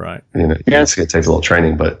 Right. It's going to take a little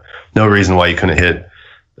training, but no reason why you couldn't hit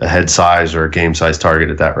a head size or a game size target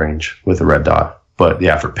at that range with a red dot. But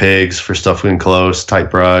yeah, for pigs, for stuff in close, tight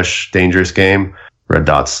brush, dangerous game, red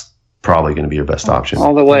dot's probably going to be your best option.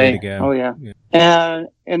 All the way. Oh yeah.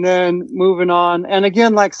 And then moving on, and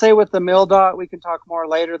again, like say with the mil dot, we can talk more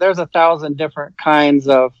later. There's 1,000 different kinds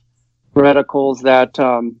of reticles that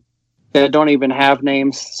don't even have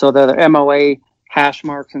names, so they're MOA hash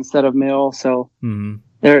marks instead of mil. So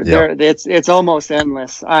it's almost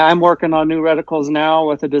endless. I'm working on new reticles now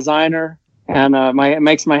with a designer, and it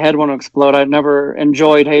makes my head want to explode. I've never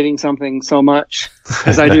enjoyed hating something so much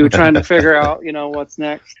as I do trying to figure out, what's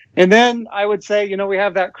next. And then I would say, we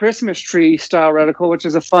have that Christmas tree style reticle, which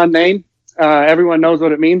is a fun name. Everyone knows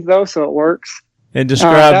what it means though, so it works. And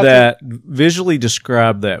visually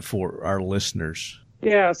describe that for our listeners.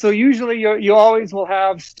 Yeah, so usually you always will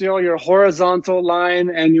have still your horizontal line,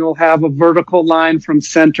 and you'll have a vertical line from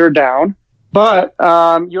center down. But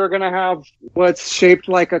you're going to have what's shaped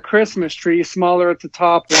like a Christmas tree, smaller at the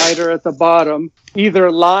top, wider at the bottom,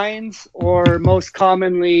 either lines or most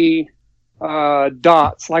commonly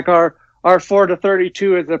dots. Like our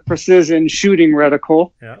 4-32 is a precision shooting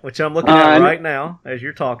reticle. Yeah, which I'm looking at right now as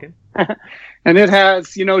you're talking. And it has,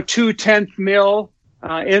 2/10 mil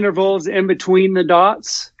intervals in between the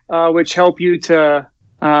dots, which help you to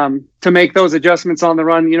to make those adjustments on the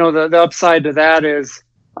run. The upside to that is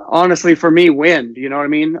honestly for me, wind, you know what I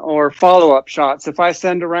mean? Or follow-up shots. If I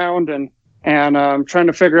send around and trying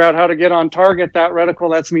to figure out how to get on target, that reticle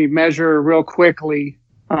lets me measure real quickly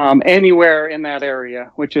anywhere in that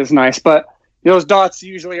area, which is nice. But those dots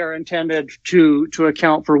usually are intended to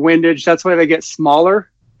account for windage. That's why they get smaller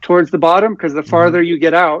towards the bottom, because the farther you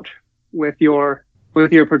get out with your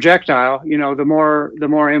projectile, the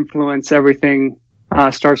more influence everything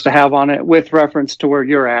starts to have on it with reference to where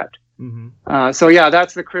you're at. So yeah,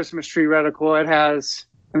 that's the Christmas tree reticle. It has,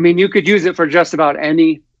 you could use it for just about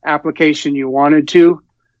any application you wanted to.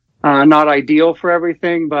 Not ideal for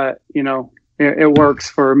everything, but it works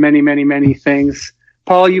for many, many, many things.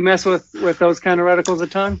 Paul, you mess with those kind of reticles a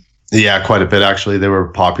ton? Yeah, quite a bit actually. They were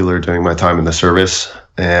popular during my time in the service,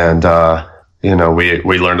 and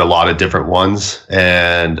we learned a lot of different ones,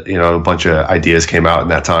 and a bunch of ideas came out in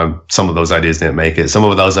that time. Some of those ideas didn't make it. Some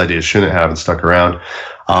of those ideas shouldn't have and stuck around.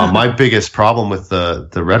 My biggest problem with the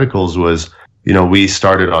reticles was, we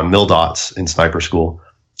started on mill dots in sniper school,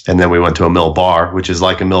 and then we went to a mill bar, which is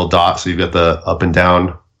like a mill dot. So you've got the up and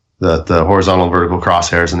down, the horizontal and vertical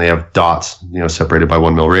crosshairs, and they have dots, separated by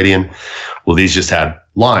 1 mil radian. Well, these just had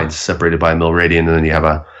lines separated by a mil radian, and then you have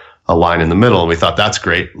a line in the middle. And we thought, that's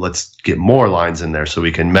great. Let's get more lines in there so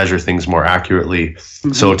we can measure things more accurately.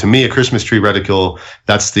 So to me, a Christmas tree reticle,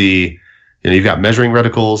 that's you've got measuring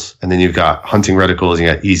reticles, and then you've got hunting reticles, and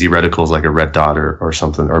you got easy reticles like a red dot or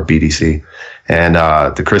something, or BDC. And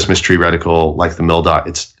the Christmas tree reticle, like the mill dot,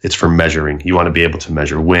 it's for measuring. You want to be able to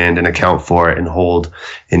measure wind and account for it and hold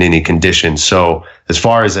in any condition. So as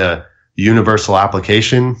far as a universal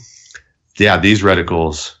application, yeah, these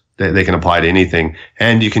reticles, they can apply to anything.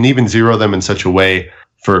 And you can even zero them in such a way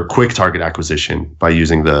for quick target acquisition by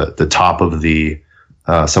using the top of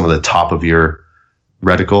some of the top of your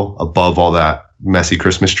reticle above all that messy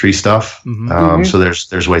Christmas tree stuff. So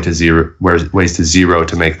there's ways to zero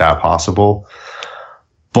to make that possible.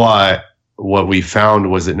 But what we found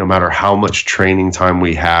was that no matter how much training time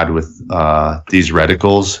we had with these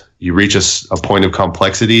reticles, you reach a point of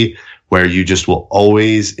complexity where you just will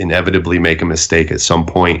always inevitably make a mistake at some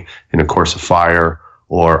point in a course of fire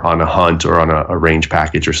or on a hunt or on a range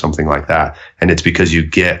package or something like that. And it's because you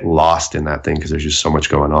get lost in that thing because there's just so much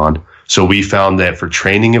going on. So we found that for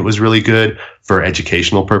training, it was really good. For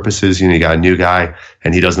educational purposes, you got a new guy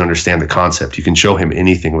and he doesn't understand the concept. You can show him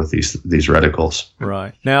anything with these reticles.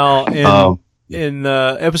 Right. Now, in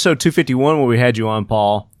episode 251, where we had you on,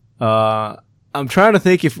 Paul, I'm trying to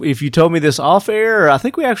think if you told me this off air, or I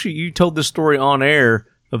think you told this story on air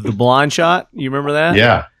of the blind shot. You remember that?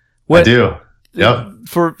 Yeah, I do. Yep.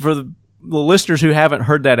 For the listeners who haven't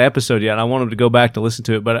heard that episode yet, I want them to go back to listen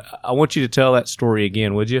to it, but I want you to tell that story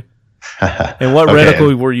again, would you? And what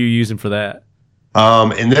reticle were you using for that?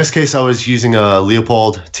 In this case, I was using a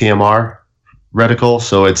Leopold TMR reticle.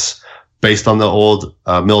 So it's based on the old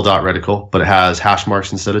mil dot reticle, but it has hash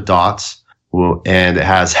marks instead of dots, and it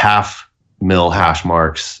has half mil hash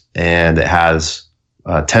marks, and it has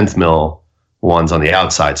 10th mil ones on the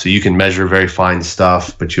outside. So you can measure very fine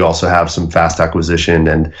stuff, but you also have some fast acquisition,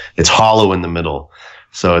 and it's hollow in the middle.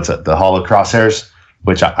 So it's the hollow crosshairs,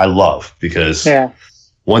 which I love, because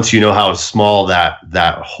once you know how small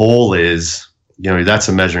that hole is, that's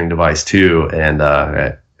a measuring device too. And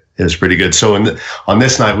it was pretty good. So on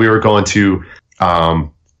this night, we were going to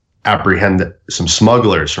apprehend some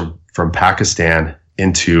smugglers from Pakistan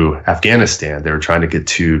into Afghanistan. They were trying to get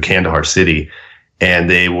to Kandahar city, and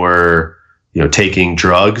they were taking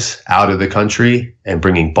drugs out of the country and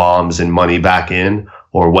bringing bombs and money back in,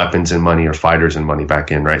 or weapons and money, or fighters and money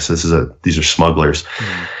back in, right? So these are smugglers.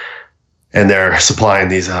 And they're supplying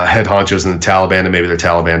these head honchos in the Taliban, and maybe they're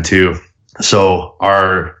Taliban too. So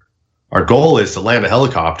our goal is to land a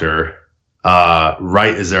helicopter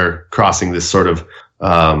right as they're crossing this sort of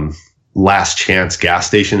last chance gas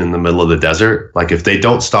station in the middle of the desert. Like if they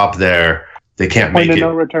don't stop there, they can't make it.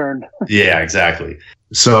 No return. Yeah, exactly.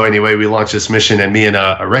 So anyway, we launched this mission, and me and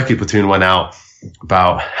a recce platoon went out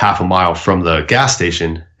about half a mile from the gas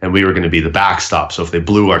station, and we were going to be the backstop. So if they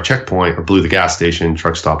blew our checkpoint or blew the gas station,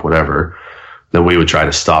 truck stop, whatever, then we would try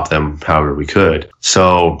to stop them however we could.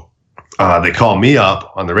 So they called me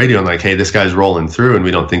up on the radio and like, hey, this guy's rolling through and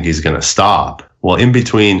we don't think he's going to stop. Well, in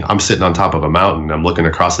between, I'm sitting on top of a mountain. I'm looking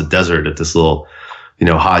across the desert at this little,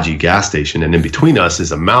 Haji gas station. And in between us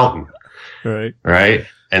is a mountain. Right.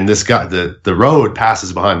 And this guy, the road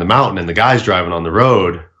passes behind the mountain, and the guy's driving on the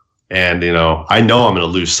road. And, I know I'm going to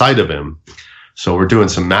lose sight of him. So we're doing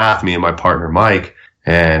some math, me and my partner, Mike,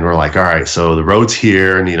 And we're like, all right, so the road's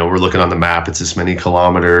here, and we're looking on the map. It's this many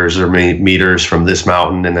kilometers or many meters from this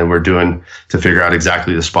mountain, and then we're doing to figure out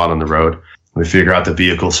exactly the spot on the road. We figure out the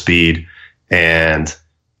vehicle speed and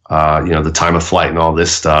the time of flight and all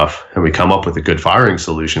this stuff, and we come up with a good firing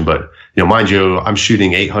solution. But mind you, I'm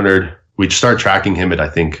shooting 800. We'd start tracking him at I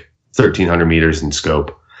think 1,300 meters in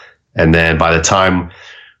scope, and then by the time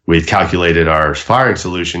we'd calculated our firing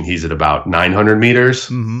solution, he's at about 900 meters,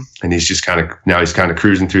 and he's just kind of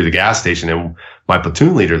cruising through the gas station. And my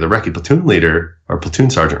platoon leader, the recce platoon leader, or platoon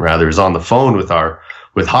sergeant rather, is on the phone with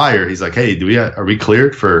higher. He's like, "Hey, are we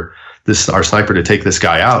cleared for our sniper to take this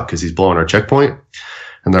guy out because he's blowing our checkpoint?"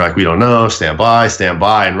 And they're like, "We don't know. Stand by."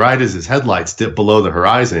 And right as his headlights dip below the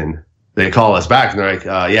horizon, they call us back, and they're like,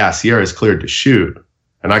 "Yeah, Sierra is cleared to shoot."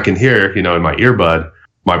 And I can hear, in my earbud,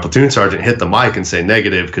 my platoon sergeant hit the mic and say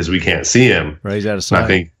negative because we can't see him. Right, he's out of sight. And I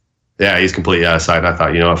think, yeah, he's completely out of sight. I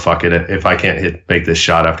thought, what, fuck it. If I can't make this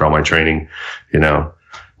shot after all my training,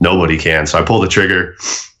 nobody can. So I pull the trigger,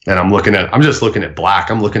 and I'm just looking at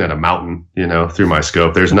black. I'm looking at a mountain, through my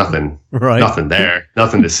scope. There's nothing, nothing there,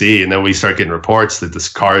 nothing to see. And then we start getting reports that this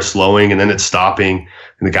car is slowing, and then it's stopping,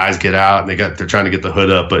 and the guys get out, and they're trying to get the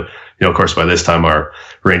hood up. But, of course, by this time, our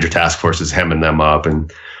Ranger task force is hemming them up,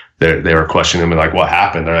 and they were questioning him and like, what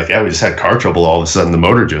happened? They're like, yeah, we just had car trouble. All of a sudden the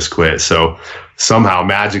motor just quit. So somehow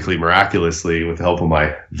magically, miraculously, with the help of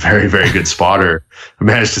my very, very good spotter, I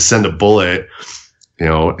managed to send a bullet,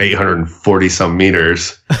 840 some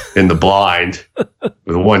meters in the blind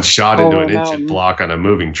with one shot into an engine block on a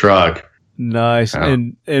moving truck. Nice.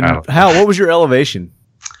 And Hal, what was your elevation?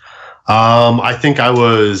 I think I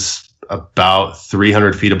was about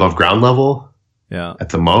 300 feet above ground level. Yeah. At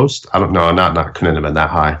the most. I don't know. Couldn't have been that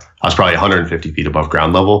high. I was probably 150 feet above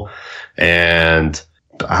ground level, and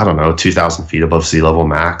I don't know, 2,000 feet above sea level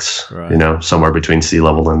max, somewhere between sea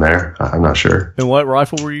level and there. I'm not sure. And what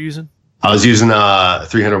rifle were you using? I was using a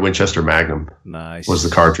 300 Winchester Magnum. Nice. Was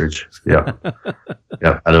the cartridge. Yeah.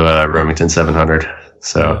 Yeah. Out of a Remington 700.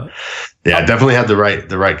 So yeah, definitely had the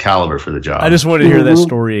right caliber for the job. I just wanted to hear that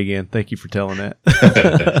story again. Thank you for telling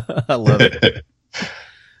that. I love it.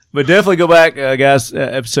 But definitely go back, guys,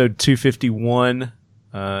 episode 251.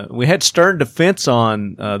 We had Stern Defense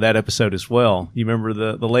on that episode as well. You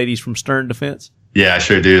remember the ladies from Stern Defense? Yeah, I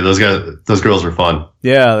sure do. Those girls were fun.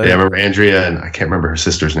 Yeah. I remember Andrea, and I can't remember her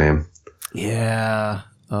sister's name. Yeah.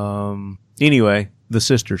 Anyway, the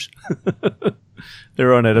sisters. They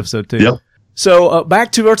were on that episode too. Yep. So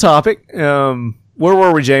back to our topic. Where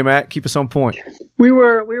were we, J-Mac? Keep us on point. We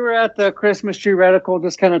were at the Christmas tree reticle,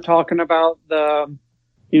 just kind of talking about the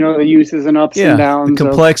uses and ups and downs. The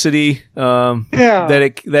complexity that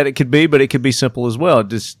it could be, but it could be simple as well. It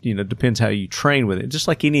just, depends how you train with it. Just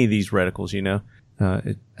like any of these reticles,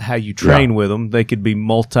 how you train with them. They could be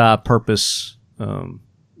multi-purpose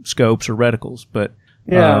scopes or reticles. But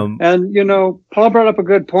and, Paul brought up a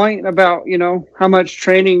good point about, how much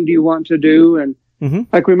training do you want to do? And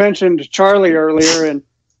like we mentioned Charlie earlier, and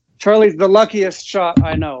Charlie's the luckiest shot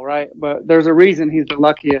I know, right? But there's a reason he's the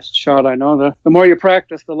luckiest shot I know. The more you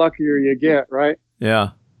practice, the luckier you get, right? Yeah.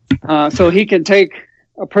 So he can take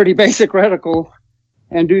a pretty basic reticle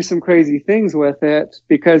and do some crazy things with it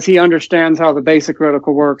because he understands how the basic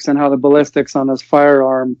reticle works and how the ballistics on his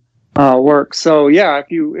firearm works. So yeah,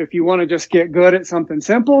 if you want to just get good at something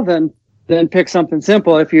simple, then pick something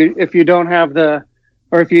simple. If you don't have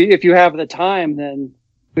if you have the time,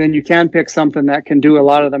 then you can pick something that can do a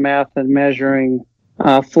lot of the math and measuring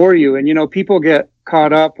for you. And people get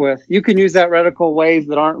caught up with, you can use that reticle ways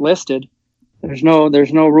that aren't listed. There's no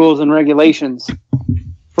rules and regulations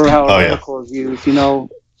for how a reticle is used.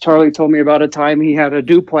 Charlie told me about a time he had a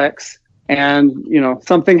duplex, and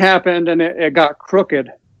something happened and it got crooked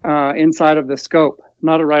inside of the scope.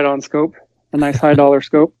 Not a right-on scope, a nice high dollar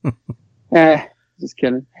scope. Just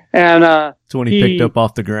kidding. And it's when he picked up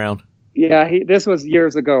off the ground. Yeah, this was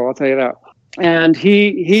years ago, I'll tell you that. And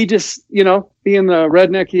he just, being the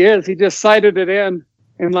redneck he is, he just sighted it in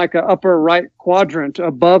like a upper right quadrant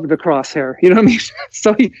above the crosshair. You know what I mean?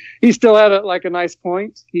 So he still had it like a nice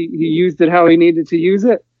point. He used it how he needed to use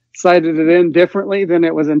it, sighted it in differently than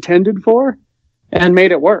it was intended for, and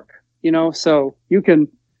made it work. So you can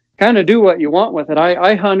kind of do what you want with it.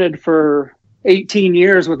 I hunted for 18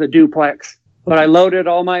 years with a duplex, but I loaded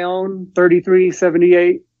all my own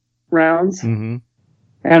 33-78 rounds, and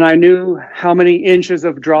I knew how many inches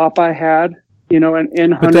of drop I had, in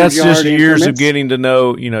 100-yard But that's just years increments. of getting to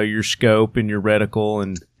know, your scope and your reticle,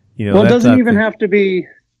 and well, it doesn't even have to be,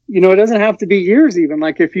 it doesn't have to be years even.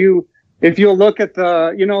 Like if you'll look at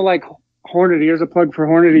the, like Hornady, here's a plug for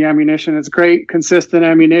Hornady ammunition. It's great, consistent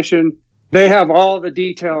ammunition. they have all the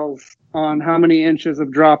details on how many inches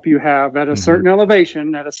of drop you have at a certain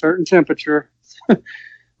elevation, at a certain temperature.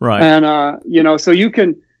 Right. And, so you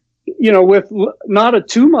can, with not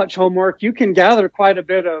too much homework, you can gather quite a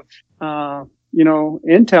bit of,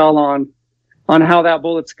 intel on how that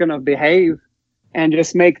bullet's going to behave and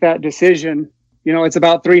just make that decision. It's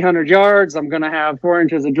about 300 yards. I'm going to have 4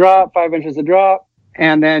 inches of drop, 5 inches of drop,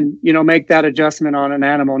 and then, make that adjustment on an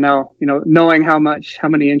animal. Now, knowing how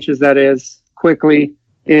many inches that is quickly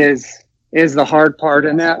is the hard part.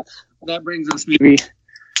 And that brings us maybe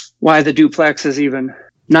why the duplex is even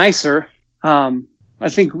nicer. I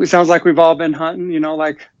think it sounds like we've all been hunting,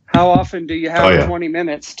 like how often do you have 20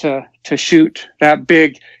 minutes to shoot that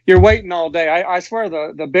big? You're waiting all day. I swear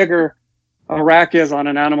the bigger a rack is on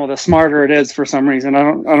an animal, the smarter it is for some reason. I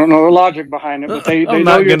don't know the logic behind it, but they I'm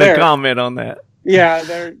know not you're going to there. comment on that.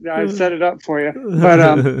 Yeah, I set it up for you.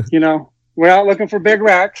 But, we're out looking for big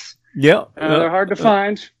racks. Yeah. They're hard to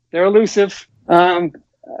find. They're elusive.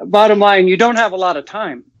 Bottom line, you don't have a lot of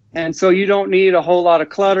time. And so you don't need a whole lot of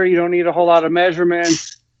clutter. You don't need a whole lot of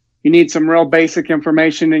measurements. You need some real basic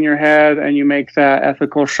information in your head, and you make that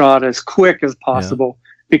ethical shot as quick as possible. Yeah.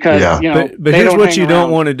 Because, but here's what you don't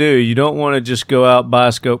want to do. You don't want to just go out, buy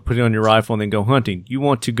a scope, put it on your rifle, and then go hunting. You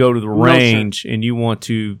want to go to the range, and you want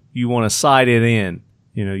to sight it in.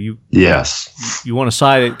 Yes. You want to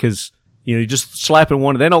sight it because, you just slapping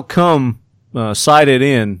one. They don't come sighted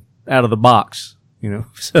in out of the box.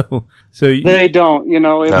 So they don't. If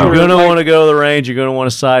you're going to want to go to the range, you're going to want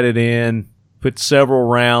to sight it in, put several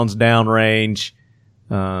rounds down range.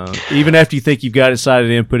 Even after you think you've got it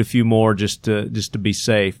sighted in, put a few more just to be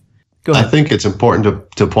safe. Go ahead. I think it's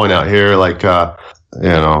important to point out here, like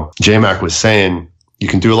J-Mac was saying, you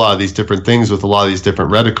can do a lot of these different things with a lot of these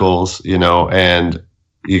different reticles, and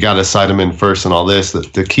you got to sight them in first and all this.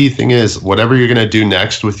 The key thing is whatever you're going to do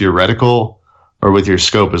next with your reticle or with your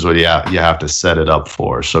scope is what you have to set it up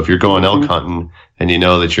for. So if you're going elk hunting and you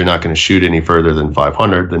know that you're not going to shoot any further than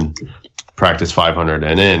 500, then practice 500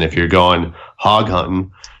 and in. If you're going hog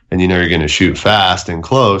hunting and you know you're going to shoot fast and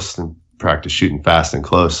close, then practice shooting fast and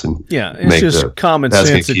close. And it's just common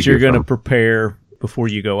sense that you're going to prepare before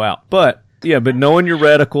you go out. But knowing your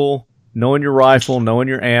reticle, knowing your rifle, knowing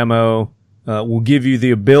your ammo will give you the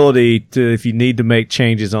ability to, if you need to make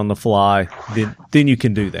changes on the fly, then you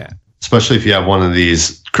can do that. Especially if you have one of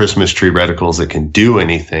these Christmas tree reticles that can do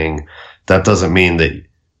anything, that doesn't mean that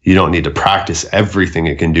you don't need to practice everything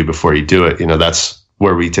it can do before you do it. That's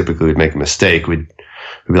where we typically would make a mistake. We'd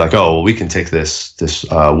be like, oh, well, we can take this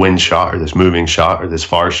wind shot or this moving shot or this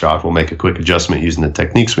far shot. We'll make a quick adjustment using the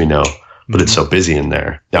techniques we know, but it's so busy in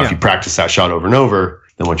there. Now, if you practice that shot over and over,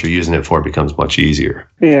 then what you're using it for becomes much easier.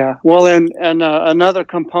 Yeah. Well, and another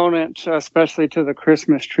component, especially to the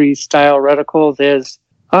Christmas tree style reticles is,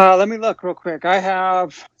 let me look real quick.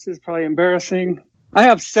 This is probably embarrassing. I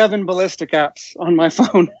have 7 ballistic apps on my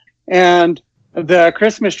phone, and the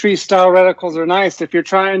Christmas tree style reticles are nice. If you're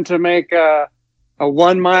trying to make a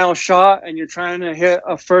 1 mile shot and you're trying to hit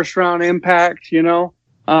a first round impact, you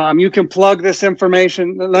can plug this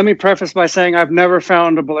information. Let me preface by saying I've never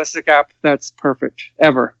found a ballistic app that's perfect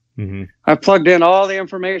ever. Mm-hmm. I've plugged in all the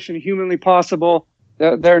information humanly possible.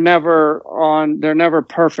 They're never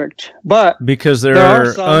perfect, but because there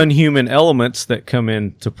are unhuman elements that come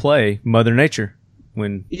into play, Mother Nature.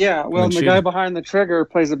 The guy behind the trigger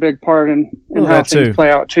plays a big part in how things play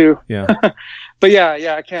out too. Yeah, but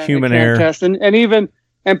I can't human error test,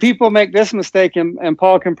 and people make this mistake, and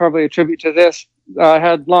Paul can probably attribute to this. I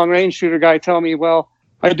had long range shooter guy tell me, well,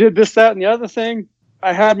 I did this, that, and the other thing.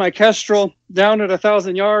 I had my Kestrel down at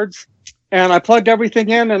 1,000 yards. And I plugged everything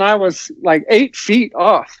in, and I was like 8 feet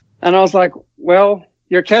off. And I was like, well,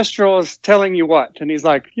 your Kestrel is telling you what? And he's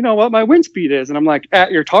like, you know what my wind speed is? And I'm like,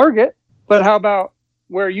 at your target. But how about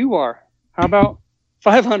where you are? How about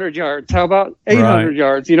 500 yards? How about 800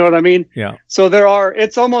 yards? You know what I mean? Yeah. So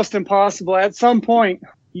it's almost impossible. At some point,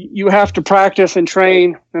 you have to practice and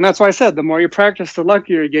train. And that's why I said, the more you practice, the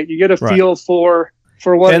luckier you get. You get a feel for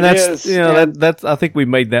what it is. That's I think we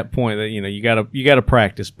made that point that, you gotta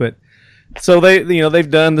practice, but so they've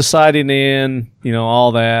done the sighting in,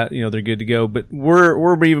 all that, they're good to go. But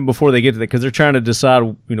we're even before they get to that, because they're trying to decide,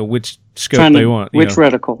 which scope they want, which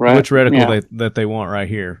reticle, right? Which reticle that they want right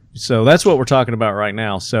here. So that's what we're talking about right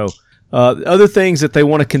now. So other things that they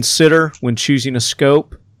want to consider when choosing a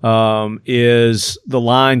scope is the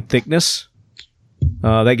line thickness.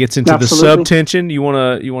 That gets into the subtension. You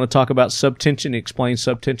want to talk about subtension? Explain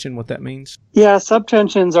subtension, what that means. Yeah,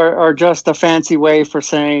 subtensions are just a fancy way for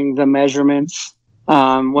saying the measurements,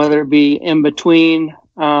 whether it be in between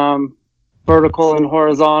vertical and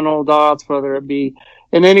horizontal dots, whether it be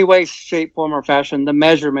in any way, shape, form, or fashion, the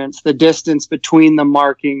measurements, the distance between the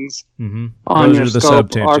markings on your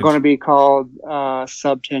scope are going to be called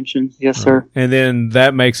subtensions. Yes, sir. And then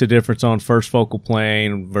that makes a difference on first focal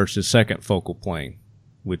plane versus second focal plane,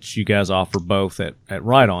 which you guys offer both at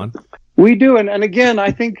Right On. We do. And again,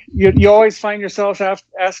 I think you always find yourself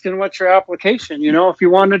asking what's your application. If you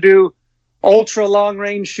want to do ultra long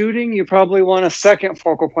range shooting, you probably want a second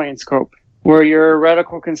focal plane scope where your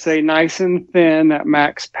reticle can stay nice and thin at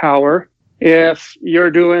max power. If you're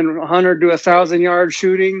doing 100 to 1,000 yard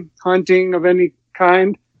shooting, hunting of any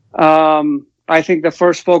kind, I think the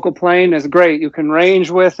first focal plane is great. You can range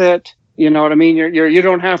with it. You know what I mean? You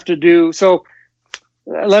don't have to do. So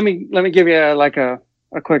let me give you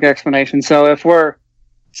a quick explanation. So if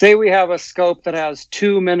say we have a scope that has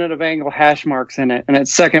 2 minute of angle hash marks in it and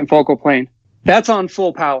it's second focal plane, that's on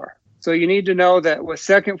full power. So you need to know that with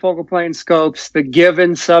second focal plane scopes, the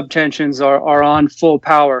given subtensions are on full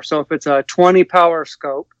power. So if it's a 20 power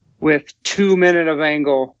scope with 2 minute of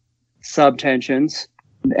angle subtensions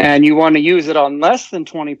and you want to use it on less than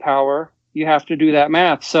 20 power, you have to do that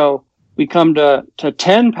math. So we come to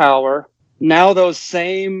 10 power. Now those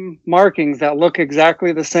same markings that look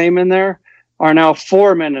exactly the same in there are now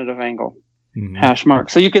 4 minute of angle hash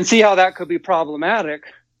marks. So you can see how that could be problematic.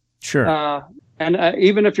 Sure. And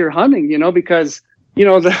even if you're hunting, because,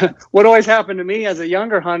 what always happened to me as a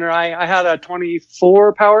younger hunter, I had a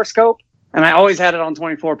 24 power scope and I always had it on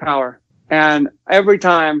 24 power. And every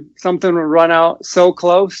time something would run out so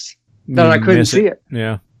close that I couldn't see it.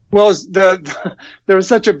 Yeah. Well, there was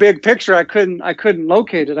such a big picture, I couldn't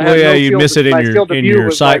locate it. You miss it in your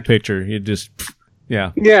sight picture. You just,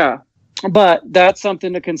 yeah. Yeah. But that's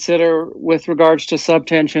something to consider with regards to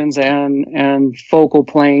subtensions and focal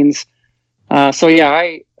planes. I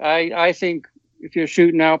think if you're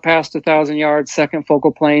shooting out past 1,000 yards, second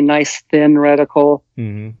focal plane, nice thin reticle,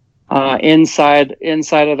 inside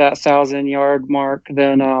of that 1,000 yard mark,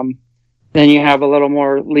 then you have a little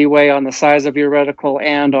more leeway on the size of your reticle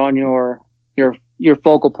and on your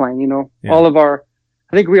focal plane.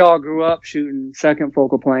 I think we all grew up shooting second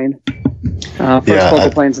focal plane. First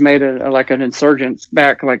focal planes made it like an insurgent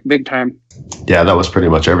back, like big time. Yeah, that was pretty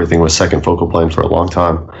much everything was second focal plane for a long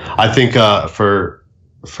time. I think for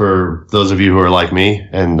those of you who are like me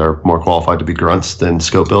and are more qualified to be grunts than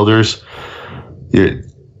scope builders,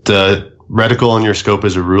 the reticle on your scope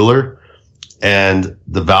is a ruler, and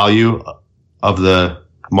the value of the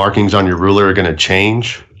markings on your ruler are going to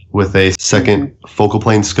change with a second focal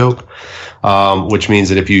plane scope, which means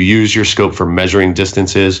that if you use your scope for measuring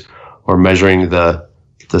distances or measuring the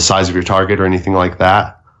size of your target or anything like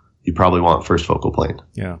that, you probably want first focal plane.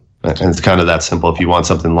 Yeah. And it's kind of that simple. If you want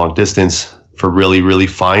something long distance for really, really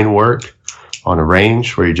fine work on a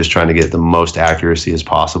range where you're just trying to get the most accuracy as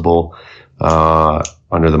possible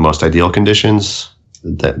under the most ideal conditions,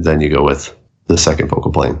 then you go with the second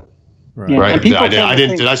focal plane. Right. Yeah. Right.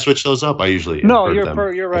 Did I switch those up? I usually no.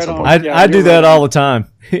 You're right on. I do that all the time,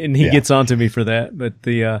 and he gets onto me for that. But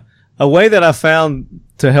a way that I found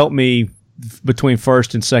to help me between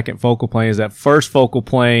first and second focal plane is that first focal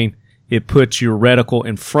plane, it puts your reticle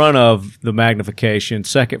in front of the magnification.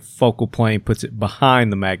 Second focal plane puts it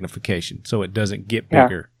behind the magnification, so it doesn't get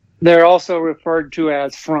bigger. They're also referred to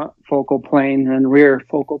as front focal plane and rear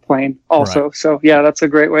focal plane also. Right. So that's a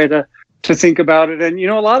great way to think about it. And,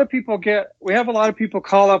 a lot of people we have a lot of people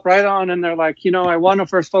call up Right On and they're like, I want a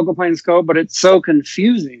first focal plane scope, but it's so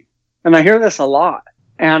confusing. And I hear this a lot.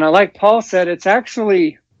 And like Paul said, it's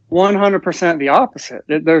actually 100% the opposite.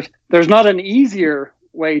 There's not an easier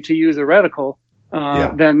way to use a reticle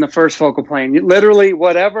than the first focal plane. Literally,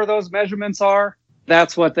 whatever those measurements are,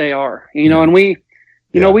 that's what they are. And we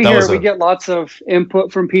get lots of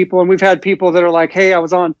input from people, and we've had people that are like, "Hey, I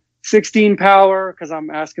was on 16 power," because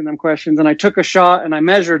I'm asking them questions, and I took a shot and I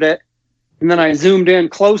measured it, and then I zoomed in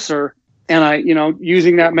closer, and I,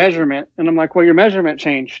 using that measurement, and I'm like, "Well, your measurement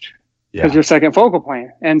changed because your second focal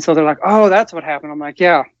plane," and so they're like, "Oh, that's what happened." I'm like,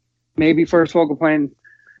 "Yeah, maybe first focal plane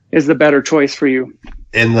is the better choice for you."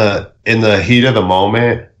 In the heat of the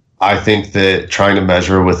moment, I think that trying to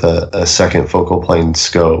measure with a second focal plane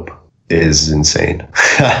scope is insane.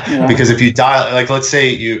 Because if you dial, like, let's say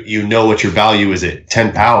you know what your value is at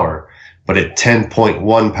 10 power, but at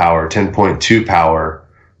 10.1 power, 10.2 power,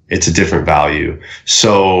 it's a different value.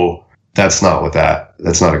 So that's not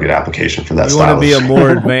a good application for that you style. Want to be a more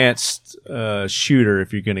advanced shooter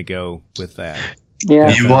if you're going to go with that.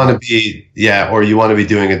 Yeah. You want to be, or you want to be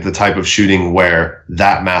doing it the type of shooting where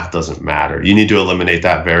that math doesn't matter. You need to eliminate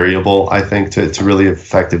that variable, I think, to really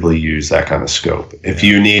effectively use that kind of scope. If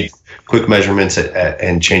you need quick measurements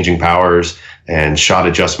and changing powers and shot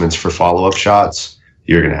adjustments for follow-up shots,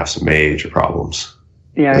 you're going to have some major problems.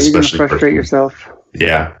 Yeah, you're going to frustrate yourself.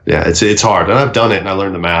 Yeah, it's hard, and I've done it, and I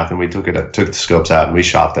learned the math, and we took the scopes out, and we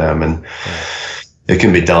shot them, and it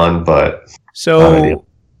can be done, but so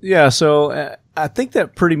I think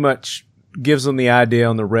that pretty much gives them the idea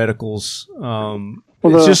on the reticles.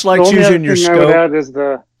 It's just like choosing your scope. I would add is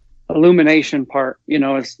the illumination part.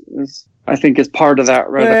 Is I think is part of that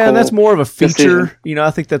reticle. Yeah, and that's more of a feature. Decision.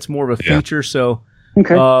 I think that's more of a feature. So.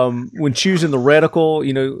 Okay. When choosing the reticle,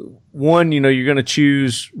 you're going to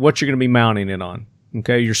choose what you're going to be mounting it on.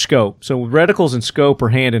 Okay, your scope. So reticles and scope are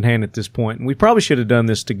hand in hand at this point, and we probably should have done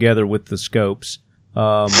this together with the scopes.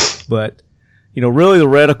 But really the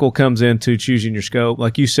reticle comes into choosing your scope.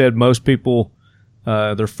 Like you said, most people,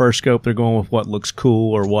 their first scope, they're going with what looks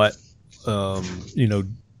cool or what,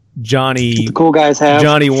 Johnny. The cool guys have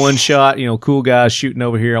Johnny one shot. Cool guys shooting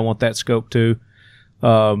over here. I want that scope too.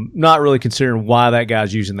 Not really considering why that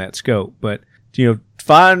guy's using that scope, but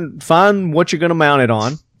find what you're going to mount it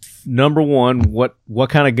on. Number one, what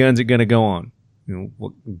kind of gun's it going to go on?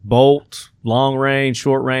 Bolt, long range,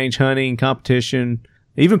 short range, hunting, competition.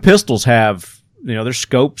 Even pistols have there's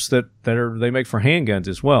scopes that they make for handguns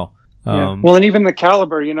as well. Well, and even the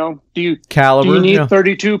caliber. Do you need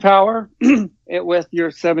 32 power with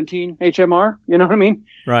your 17 HMR? You know what I mean?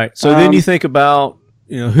 Right. So then you think about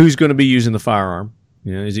who's going to be using the firearm.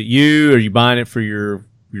 Is it you? Are you buying it for your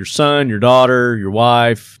son, your daughter, your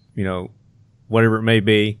wife? Whatever it may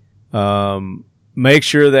be. Make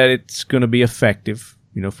sure that it's going to be effective.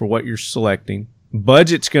 For what you're selecting.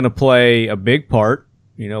 Budget's going to play a big part.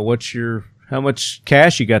 How much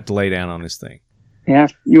cash you got to lay down on this thing? Yeah,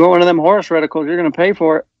 if you want one of them horse reticles, you're going to pay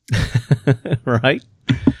for it, right?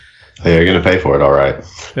 Yeah, you're going to pay for it, all right.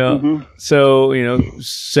 Yeah. Mm-hmm. So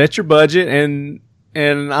set your budget and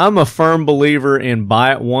I'm a firm believer in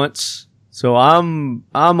buy it once. So I'm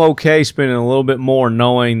okay spending a little bit more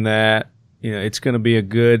knowing that, it's going to be a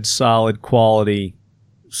good, solid quality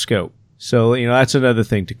scope. So, that's another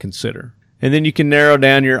thing to consider. And then you can narrow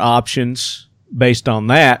down your options based on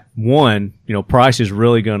that. One, price is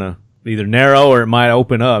really going to either narrow or it might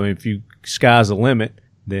open up. If sky's the limit,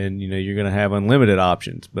 then, you're going to have unlimited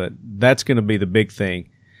options, but that's going to be the big thing.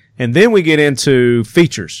 And then we get into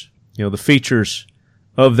features, the features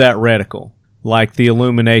of that reticle, like the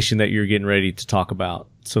illumination that you're getting ready to talk about.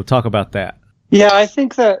 So talk about that. Yeah, I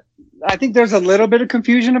think there's a little bit of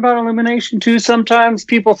confusion about illumination too. Sometimes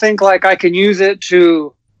people think like I can use it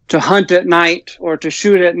to hunt at night or to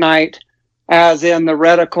shoot at night, as in the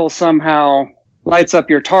reticle somehow lights up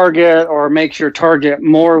your target or makes your target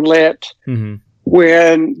more lit. Mm-hmm.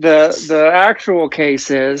 When the actual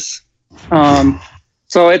case is,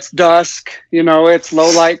 so it's dusk, it's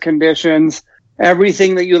low light conditions.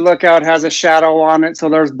 Everything that you look out has a shadow on it, so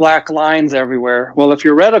there's black lines everywhere. Well, if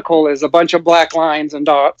your reticle is a bunch of black lines and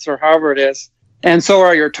dots, or however it is, and so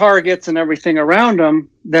are your targets and everything around them,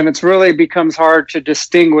 then it's really becomes hard to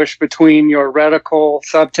distinguish between your reticle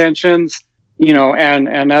subtensions,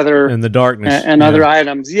 and other and the darkness and other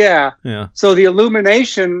items. Yeah. So the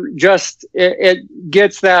illumination just it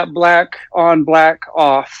gets that black on, black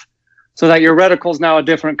off, so that your reticle is now a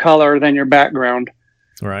different color than your background.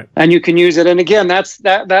 Right. And you can use it. And again, that's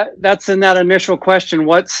in that initial question.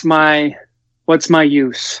 What's my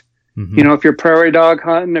use? Mm-hmm. If you're prairie dog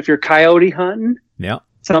hunting, if you're coyote hunting,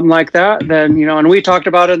 something like that, then, and we talked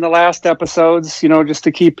about it in the last episodes, just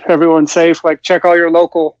to keep everyone safe, like check all your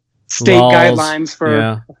local state laws, guidelines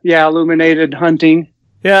for, illuminated hunting.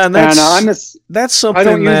 Yeah. And that's something I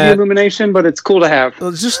don't use the illumination, but it's cool to have.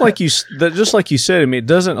 Just like you said, it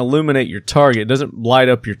doesn't illuminate your target. It doesn't light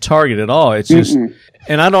up your target at all. It's just,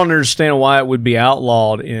 and I don't understand why it would be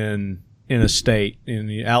outlawed in a state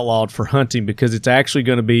and outlawed for hunting, because it's actually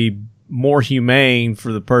going to be more humane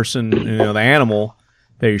for the person, the animal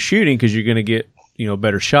that you're shooting, because you're going to get, a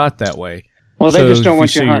better shot that way. Well, they just don't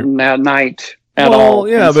want you hunting at night at all.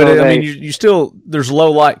 Yeah, but you still, there's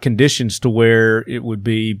low light conditions to where it would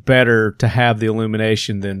be better to have the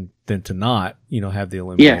illumination than to not, have the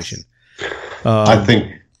illumination. Yes. I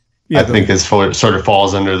think it sort of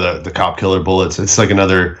falls under the cop killer bullets. It's like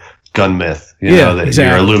another gun myth, that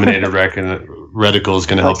exactly. Your illuminated reticle is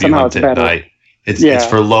going to help you hunt at night. It's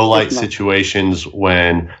for low light situations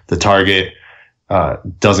when the target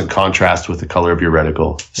doesn't contrast with the color of your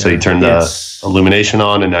reticle. So you turn the illumination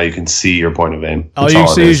on, and now you can see your point of aim. All you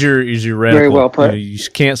see is your reticle. Very well put. You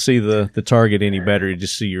can't see the target any better. You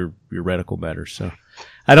just see your reticle better. So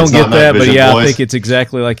I don't get that, but I think it's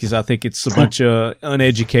exactly like you said. I think it's a bunch of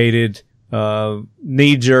uneducated,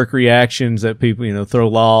 knee-jerk reactions that people, throw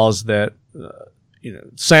laws that,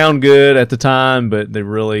 sound good at the time, but they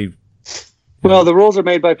really... Well, the rules are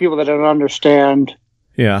made by people that don't understand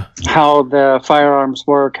how the firearms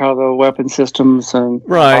work, how the weapon systems and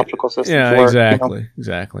optical systems work.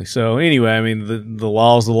 Exactly. So anyway, I mean, the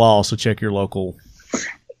law is the law, so check your local.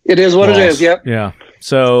 It is what it is. Yep. Yeah.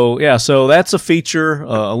 So that's a feature,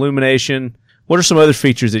 illumination. What are some other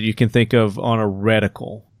features that you can think of on a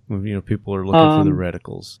reticle? People are looking for the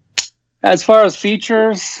reticles. As far as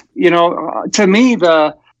features, to me,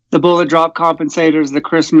 the bullet drop compensators, the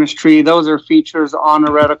Christmas tree, those are features on a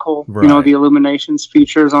reticle. Right. The illuminations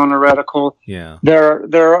features on a reticle. Yeah.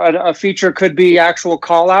 A feature could be actual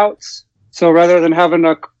call outs. So rather than having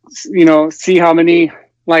to, see how many,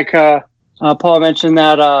 like Paul mentioned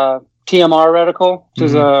that TMR reticle, which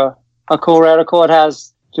is a cool reticle. It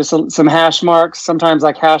has just some hash marks, sometimes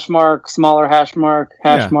like hash mark, smaller hash mark,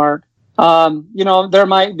 mark. There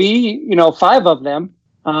might be, 5 of them.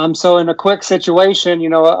 So in a quick situation,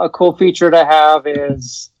 a cool feature to have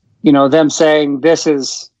is, them saying this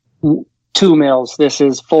is 2 mils, this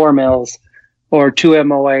is 4 mils, or 2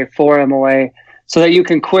 MOA, 4 MOA, so that you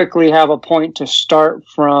can quickly have a point to start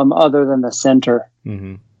from other than the center.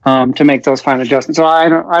 To make those fine adjustments. So I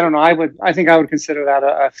don't know. I think I would consider that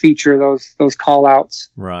a feature. Those call outs,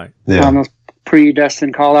 right? Yeah. Those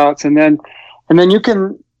predestined call outs, and then you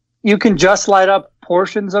can just light up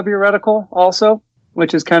portions of your reticle also,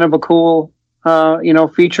 which is kind of a cool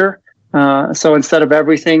feature. So instead of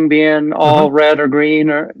everything being all red or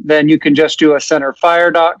green, then you can just do a center fire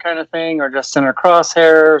dot kind of thing, or just center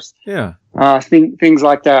crosshairs. Yeah. Things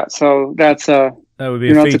like that. So that would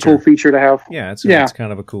be a feature. It's a cool feature to have. Yeah, it's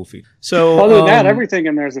kind of a cool feature. So other than that, everything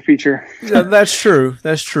in there is a feature. That's true.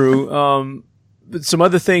 But some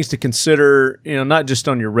other things to consider, not just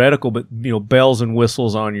on your reticle, but bells and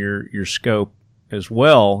whistles on your scope as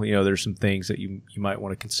well. There's some things that you might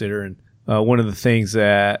want to consider. And one of the things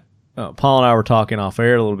that Paul and I were talking off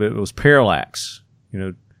air a little bit was parallax.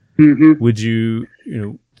 Would you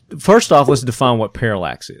first off, let's define what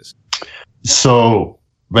parallax is. So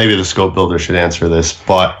maybe the scope builder should answer this,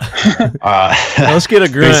 but let's get a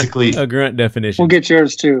grunt definition. We'll get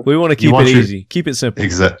yours too. We want to keep it easy, keep it simple.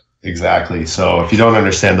 Exactly. So if you don't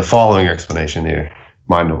understand the following explanation here,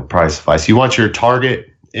 mine will probably suffice. You want your target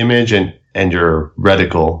image and your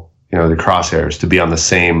reticle, the crosshairs, to be on the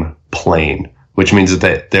same plane, which means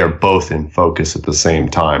that they're both in focus at the same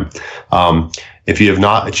time. If you have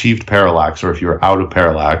not achieved parallax, or if you're out of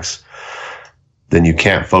parallax, then you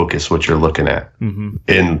can't focus what you're looking at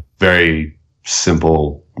in very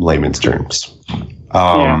simple layman's terms.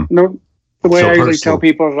 The way I usually tell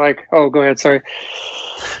people is like, oh, go ahead. Sorry.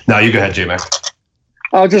 No, you go ahead, J-Mac.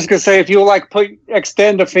 I was just going to say, if you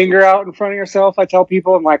extend a finger out in front of yourself, I tell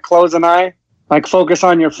people, and close an eye, focus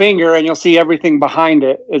on your finger and you'll see everything behind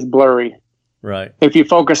it is blurry. Right. If you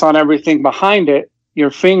focus on everything behind it,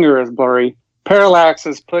 your finger is blurry. Parallax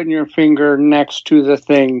is putting your finger next to the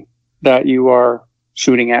thing that you are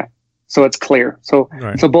shooting at, so it's clear. So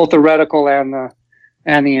both the reticle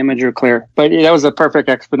and the image are clear. But that was a perfect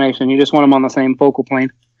explanation. You just want them on the same focal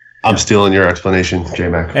plane. I'm stealing your explanation,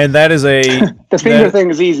 J-Mac. And that is the finger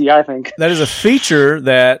thing is easy, I think. That is a feature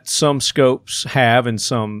that some scopes have and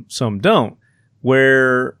some don't.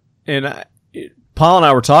 Paul and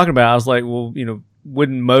I were talking about, I was like, well,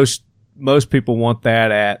 wouldn't most people want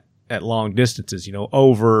that at long distances,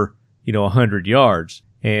 over 100 yards?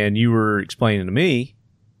 And you were explaining to me,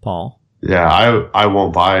 Paul. Yeah, I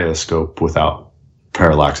won't buy a scope without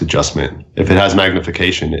parallax adjustment. If it has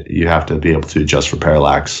magnification, you have to be able to adjust for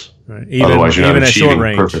parallax. Right. Otherwise, you're not achieving short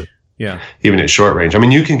range. Perfect. Yeah. Even at short range. I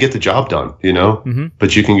mean, you can get the job done,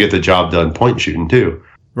 but you can get the job done point shooting too.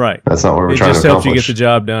 Right. That's not what we're trying to accomplish. It just helps you get the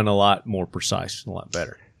job done a lot more precise, a lot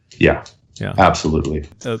better. Yeah. Absolutely.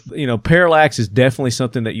 Parallax is definitely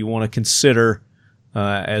something that you want to consider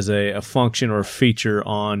as a function or a feature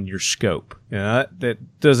on your scope. That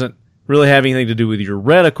doesn't really have anything to do with your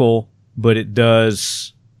reticle, but it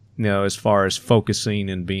does, as far as focusing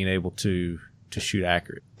and being able to shoot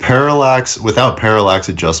accurate. Without parallax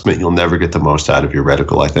adjustment, you'll never get the most out of your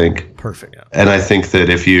reticle, I think. Perfect. Yeah. And I think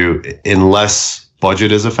that unless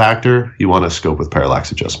budget is a factor, you want a scope with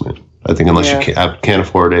parallax adjustment. I think unless you can't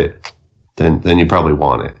afford it, then you probably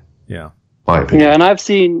want it. Yeah. My opinion. Yeah, and I've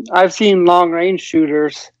seen long range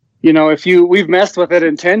shooters. We've messed with it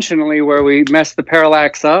intentionally, where we mess the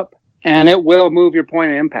parallax up, and it will move your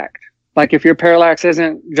point of impact. Like if your parallax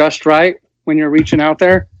isn't just right when you're reaching out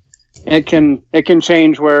there, it can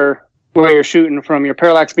change where you're shooting from. Your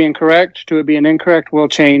parallax being correct to it being incorrect will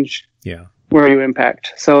change where you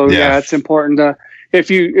impact. So it's important to if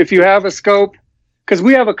you have a scope, because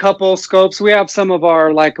we have a couple scopes. We have some of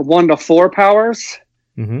our 1 to 4 powers.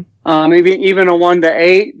 Even a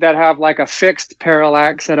 1-8 that have like a fixed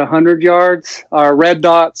parallax at 100 yards. Our red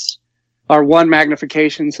dots are 1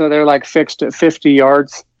 magnification, so they're like fixed at 50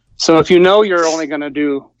 yards. So if you know you're only going to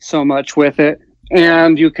do so much with it,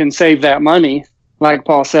 and you can save that money, like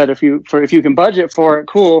Paul said, if you can budget for it,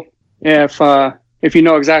 cool. If you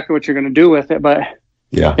know exactly what you're going to do with it, but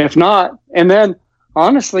if not, and then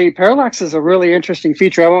honestly, parallax is a really interesting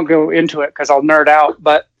feature. I won't go into it because I'll nerd out,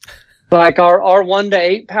 but like our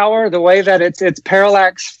 1-8 power, the way that it's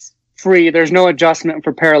parallax free, there's no adjustment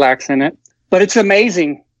for parallax in it, but it's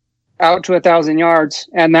amazing out to 1,000 yards,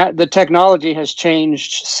 and that the technology has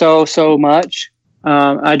changed so much.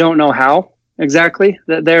 I don't know how exactly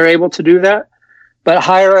that they're able to do that, but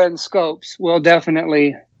higher end scopes will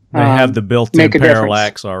definitely they have the built-in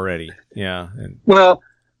parallax difference already. Yeah. Well,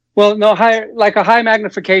 no, a high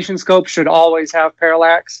magnification scope should always have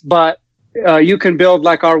parallax, but you can build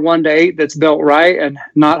like our 1-8 that's built right and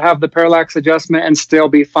not have the parallax adjustment and still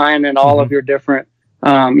be fine in all of your different,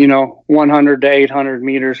 100 to 800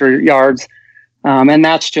 meters or yards. And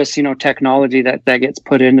that's just, technology that gets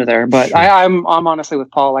put into there. But I'm honestly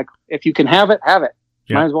with Paul, like if you can have it,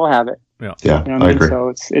 might as well have it. Yeah, I agree.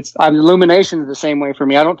 So illumination is the same way for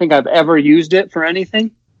me. I don't think I've ever used it for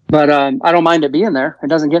anything, but I don't mind it being there. It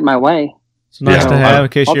doesn't get in my way. It's nice to have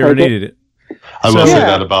in case you ever needed it. I will say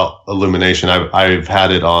that about illumination. I've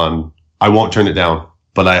had it on. I won't turn it down,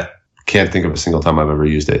 but I can't think of a single time I've ever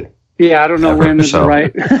used it. Yeah, I don't know when is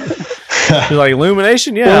right. You're like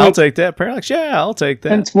illumination? Yeah, I'll take that. Parallax? Yeah, I'll take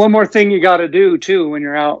that. And it's one more thing you got to do too when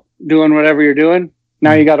you're out doing whatever you're doing.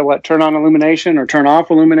 Now you got to turn on illumination or turn off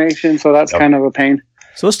illumination. So that's kind of a pain.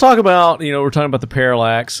 So let's talk about, we're talking about the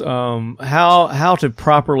parallax, how to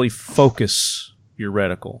properly focus your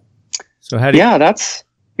reticle. So how do you... I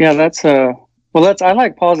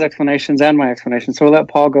like Paul's explanations and my explanation. So we'll let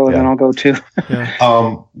Paul go and then I'll go too.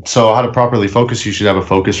 So how to properly focus, you should have a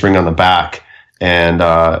focus ring on the back, and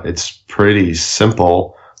it's pretty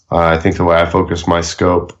simple. I think the way I focus my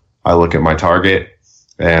scope, I look at my target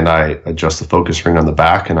and I adjust the focus ring on the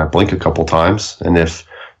back and I blink a couple times. And if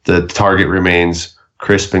the target remains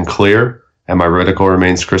crisp and clear and my reticle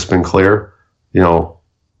remains crisp and clear,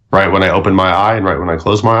 right when I open my eye and right when I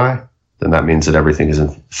close my eye, then that means that everything is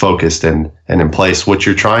focused and in place. What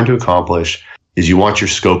you're trying to accomplish is you want your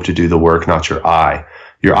scope to do the work, not your eye.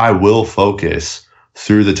 Your eye will focus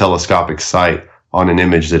through the telescopic sight on an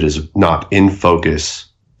image that is not in focus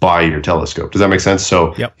by your telescope. Does that make sense?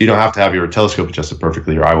 So you don't have to have your telescope adjusted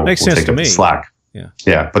perfectly. Your eye will take up the slack.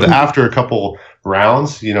 Yeah. But after a couple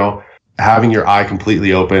rounds, having your eye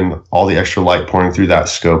completely open, all the extra light pouring through that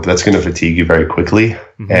scope, that's going to fatigue you very quickly,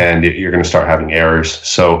 and you're going to start having errors.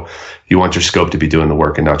 So you want your scope to be doing the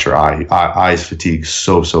work and not your eye. Eyes fatigue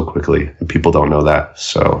so quickly, and people don't know that.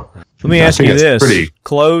 So let me ask you this: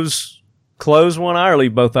 close one eye or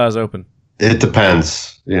leave both eyes open? It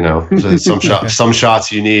depends. So some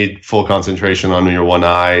shots you need full concentration on your one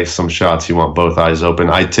eye. Some shots you want both eyes open.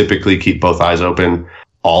 I typically keep both eyes open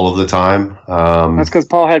all of the time. That's because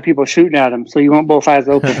Paul had people shooting at him, so you want both eyes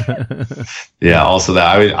open. Yeah, also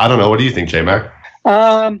that. I don't know. What do you think, J-Mac?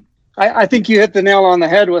 I think you hit the nail on the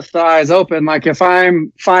head with the eyes open. Like if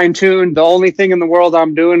I'm fine-tuned, the only thing in the world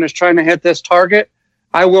I'm doing is trying to hit this target,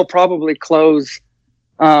 I will probably close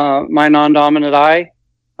my non-dominant eye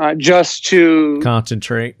just to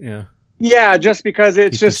concentrate. Yeah, just because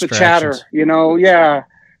it's just the chatter,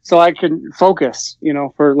 so I can focus,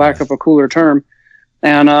 for lack of a cooler term.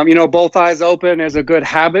 And, both eyes open is a good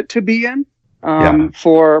habit to be in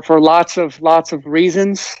for lots of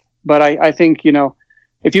reasons. But I think,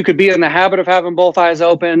 if you could be in the habit of having both eyes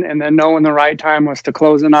open and then knowing the right time was to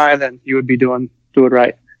close an eye, then you would be do it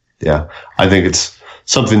right. Yeah. I think it's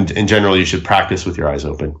something in general you should practice with your eyes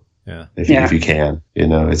open. Yeah. If you can,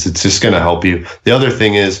 it's just going to help you. The other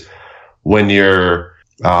thing is when you're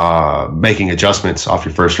making adjustments off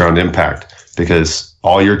your first round impact, because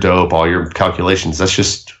all your dope, all your calculations, that's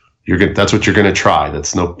what you're going to try.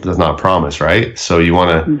 That's not a promise, right? So you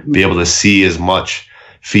want to be able to see as much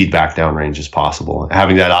feedback downrange as possible.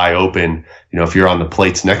 Having that eye open, if you're on the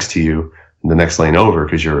plates next to you in the next lane over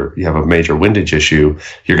because you have a major windage issue,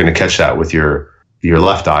 you're going to catch that with your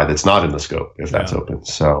left eye that's not in the scope if that's open.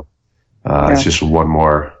 So it's just one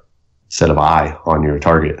more set of eye on your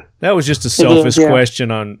target. That was just a selfish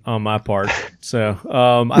question on my part. So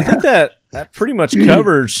I think that pretty much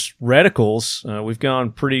covers reticles. We've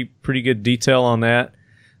gone pretty good detail on that.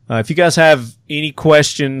 If you guys have any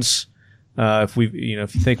questions, if you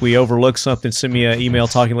think we overlooked something, send me an email,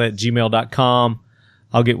 talkinglead@gmail.com.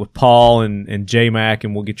 I'll get with Paul and J-Mac,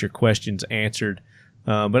 and we'll get your questions answered.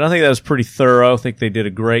 But I think that was pretty thorough. I think they did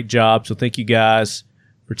a great job. So thank you guys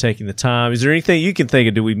for taking the time. Is there anything you can think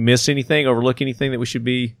of? Do we miss anything, overlook anything that we should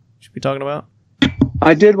be talking about?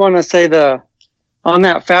 I did want to say on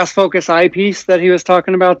that fast focus eyepiece that he was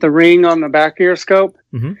talking about, the ring on the back of your scope,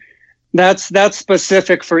 that's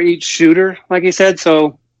specific for each shooter, like he said.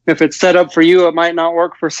 So if it's set up for you, it might not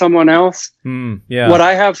work for someone else. What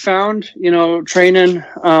I have found, training,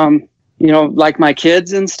 like my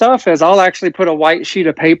kids and stuff, is I'll actually put a white sheet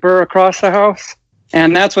of paper across the house.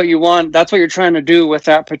 And that's what you want. That's what you're trying to do with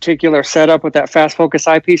that particular setup, with that fast focus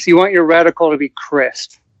eyepiece. You want your reticle to be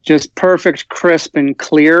crisp, just perfect, crisp, and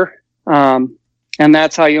clear. And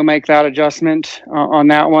that's how you'll make that adjustment on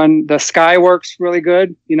that one. The sky works really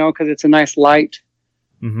good, because it's a nice light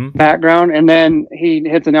background. And then he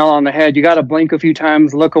hit the nail on the head. You got to blink a few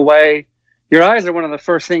times, look away. Your eyes are one of the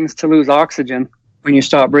first things to lose oxygen when you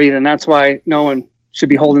stop breathing. That's why no one should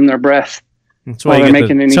be holding their breath. That's why they're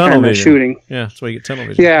making any kind of shooting. Yeah, that's why you get tunnel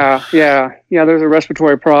vision. Yeah. There's a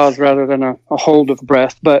respiratory pause rather than a hold of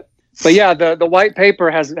breath. But yeah, the white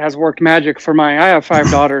paper has worked magic for I have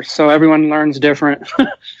 5 daughters, so everyone learns different.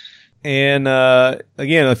 And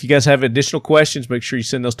again, if you guys have additional questions, make sure you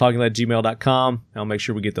send those talkinglead@gmail.com. I'll make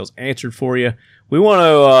sure we get those answered for you. We want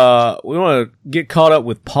to get caught up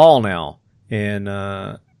with Paul now, and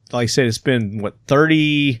like I said, it's been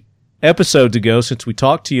 30 episodes ago since we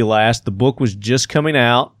talked to you last. The book was just coming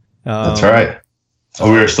out. That's right.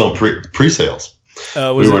 So we were still pre-sales. We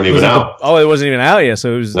weren't even out. It wasn't even out yet.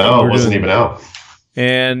 So it wasn't even out.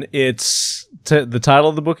 And it's the title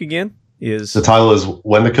of the book again is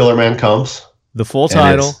When the Killer Man Comes. The full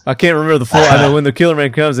title. I can't remember the full. I know When the Killer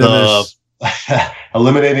Man Comes.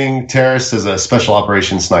 Eliminating terrorists as a special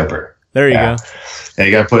operations sniper. There you go. Yeah,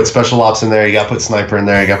 you got to put special ops in there. You got to put sniper in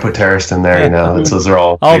there. You got to put terrorist in there. Those are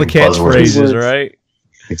all the catchphrases, right?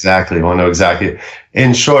 Exactly. You want to know exactly.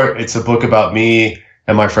 In short, it's a book about me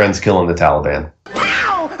and my friends killing the Taliban.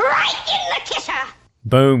 Wow! Right in the kisser.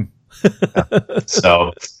 Boom.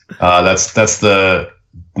 So that's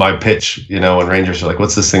my pitch. When Rangers are like,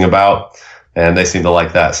 "What's this thing about?" And they seem to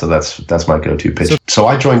like that, so that's my go-to pitch. So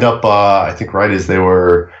I joined up, I think, right as they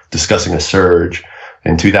were discussing a surge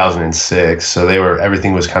in 2006. So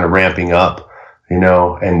everything was kind of ramping up,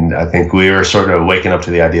 and I think we were sort of waking up to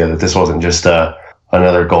the idea that this wasn't just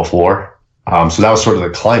another Gulf War. So that was sort of the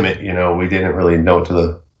climate. We didn't really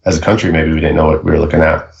know as a country, maybe we didn't know what we were looking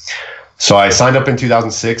at. So I signed up in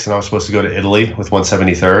 2006, and I was supposed to go to Italy with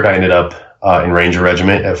 173rd. I ended up in Ranger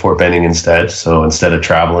Regiment at Fort Benning instead. So instead of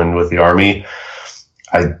traveling with the Army,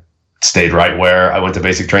 I stayed right where I went to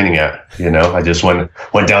basic training at. I just went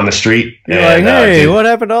down the street. You're and, like, hey, what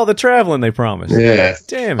happened to all the traveling they promised? Yeah.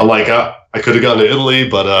 Damn it. I'm like, I could have gone to Italy,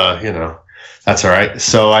 but, that's all right.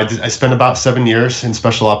 So I spent about 7 years in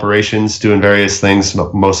special operations doing various things,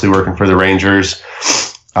 mostly working for the Rangers.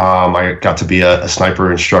 I got to be a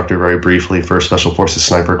sniper instructor very briefly for a Special Forces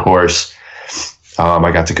sniper course.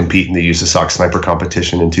 I got to compete in the USASOC sniper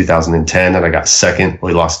competition in 2010, and I got second.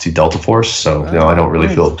 We lost to Delta Force, so I don't really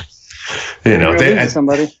feel,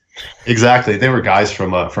 somebody. Exactly, they were guys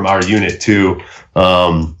from our unit too.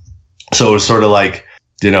 So it was sort of like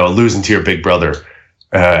losing to your big brother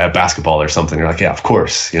at basketball or something. You're like, yeah, of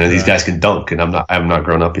course, these guys can dunk, and I'm not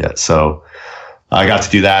grown up yet, so I got to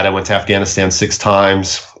do that. I went to Afghanistan 6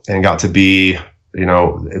 times and got to be.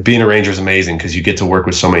 Being a Ranger is amazing because you get to work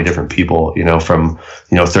with so many different people, from,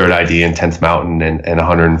 3rd ID and 10th Mountain and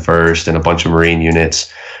 101st and a bunch of Marine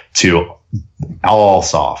units to all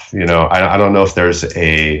SOF. I don't know if there's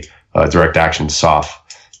a direct action SOF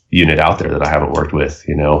unit out there that I haven't worked with,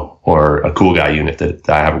 or a cool guy unit that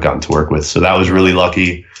I haven't gotten to work with. So that was really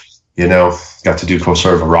lucky. Got to do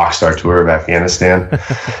sort of a rock star tour of Afghanistan,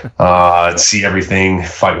 see everything,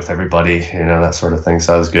 fight with everybody, that sort of thing.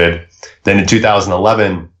 So that was good. Then in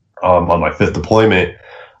 2011, on my 5th deployment,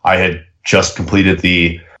 I had just completed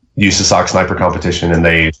the USASOC sniper competition, and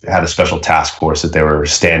they had a special task force that they were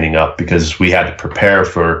standing up because we had to prepare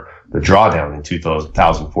for the drawdown in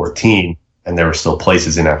 2014, and there were still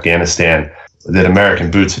places in Afghanistan that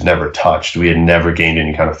American boots had never touched. We had never gained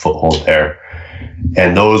any kind of foothold there.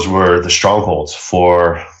 And those were the strongholds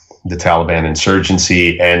for the Taliban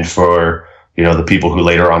insurgency and for, the people who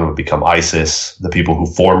later on would become ISIS, the people who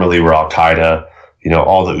formerly were Al-Qaeda,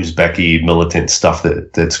 all the Uzbeki militant stuff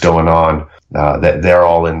that's going on, that they're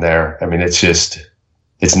all in there. I mean, it's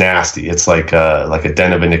nasty. It's like a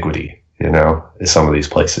den of iniquity, in some of these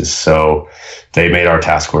places. So they made our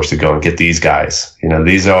task force to go and get these guys.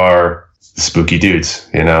 These are spooky dudes,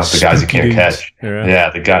 the guys you can't catch.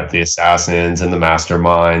 Yeah, the assassins and the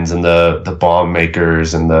masterminds and the bomb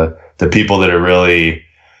makers and the people that are really,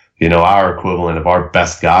 our equivalent of our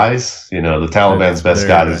best guys. The Taliban's best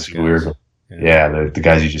guys is weird. Yeah, the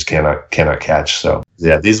guys you just cannot catch. So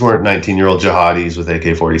yeah, these weren't 19-year-old jihadis with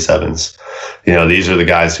AK-47s. These are the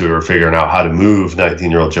guys who were figuring out how to move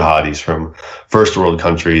 19-year-old jihadis from first world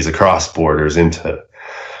countries across borders into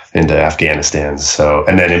Afghanistan. So,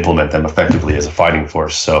 and then implement them effectively as a fighting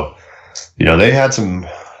force. So, they had some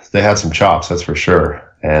chops, that's for sure.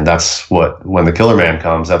 And that's when the Killer Man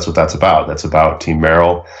comes, that's what that's about. That's about Team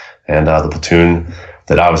Merrill and the platoon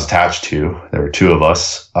that I was attached to. There were two of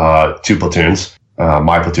us, two platoons,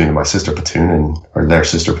 my platoon and my sister platoon, or their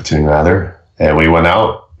sister platoon rather. And we went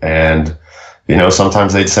out, and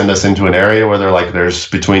sometimes they'd send us into an area where they're like, there's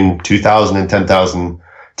between 2,000 and 10,000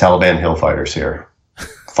 Taliban hill fighters here.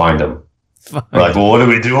 Find them. We're like, well, what do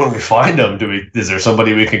we do when we find them? Is there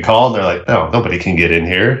somebody we can call? And they're like, no, nobody can get in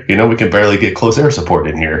here. We can barely get close air support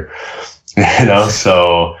in here.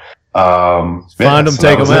 So find them,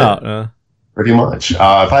 take them out. Pretty much. If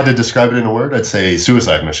I had to describe it in a word, I'd say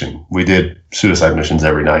suicide mission. We did suicide missions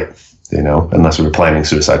every night, unless we were planning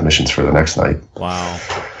suicide missions for the next night. Wow.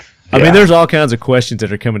 I mean, there's all kinds of questions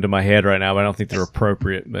that are coming to my head right now, but I don't think they're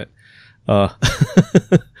appropriate. But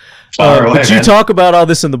but you talk about all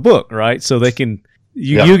this in the book, right? So they can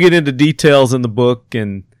you get into details in the book,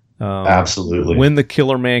 and absolutely when the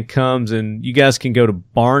Killer Man comes, and you guys can go to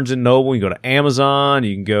Barnes and Noble, you can go to Amazon,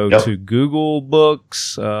 you can go to Google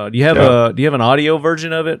Books. Do you have an audio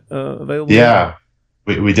version of it available? Yeah.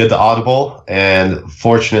 We did the Audible, and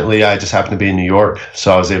fortunately I just happened to be in New York,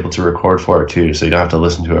 so I was able to record for it too, so you don't have to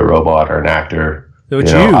listen to a robot or an actor. So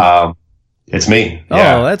it's you. It's me. Oh,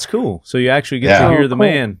 yeah. That's cool. So you actually get to hear the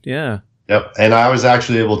man. Yeah. Yep. And I was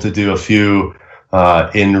actually able to do a few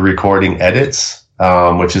in recording edits,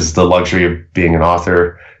 which is the luxury of being an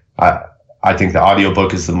author. I think the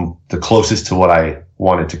audiobook is the closest to what I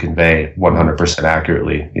wanted to convey 100%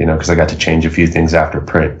 accurately, because I got to change a few things after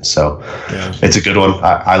print. So it's a good one.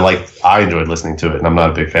 I enjoyed listening to it, and I'm not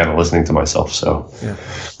a big fan of listening to myself. So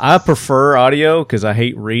I prefer audio because I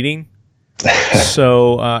hate reading.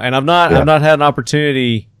 So, and I've not had an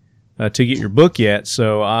opportunity to get your book yet.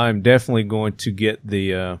 So I'm definitely going to get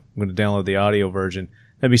I'm going to download the audio version.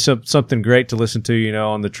 That'd be something great to listen to,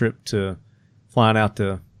 on the trip to flying out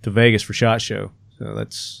to Vegas for SHOT Show. So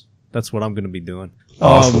that's what I'm going to be doing.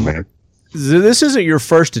 Awesome, man. This isn't your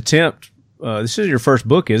first attempt. This is your first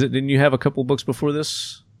book, is it? Didn't you have a couple books before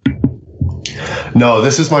this? No,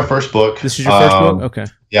 this is my first book. This is your first book? Okay.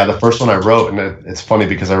 Yeah, the first one I wrote, and it's funny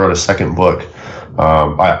because I wrote a second book.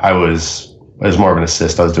 I was more of an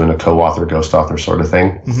assist. I was doing a co-author, ghost author sort of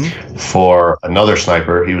thing for another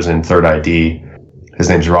sniper. He was in Third ID. His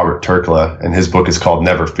name's Robert Turkla, and his book is called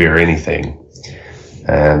Never Fear Anything.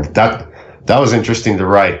 And that was interesting to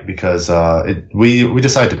write because we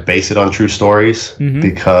decided to base it on true stories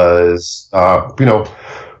because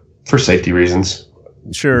for safety reasons.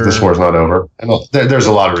 Sure, this war's not over. And there's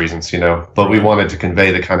a lot of reasons, but we wanted to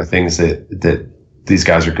convey the kind of things that these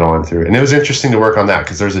guys are going through. And it was interesting to work on that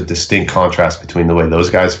because there's a distinct contrast between the way those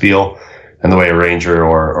guys feel and the way a Ranger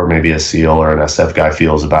or maybe a SEAL or an SF guy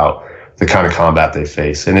feels about the kind of combat they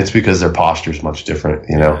face. And it's because their posture is much different.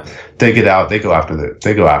 They get out, they go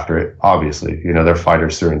after it. Obviously, they're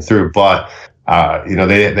fighters through and through, but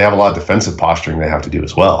they have a lot of defensive posturing they have to do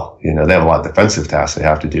as well. They have a lot of defensive tasks they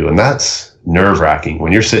have to do. And that's nerve-wracking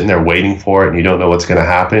when you're sitting there waiting for it and you don't know what's going to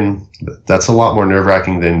happen. That's a lot more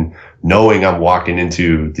nerve-wracking than knowing I'm walking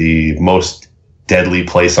into the most deadly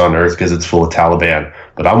place on earth because it's full of Taliban,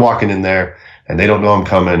 but I'm walking in there and they don't know I'm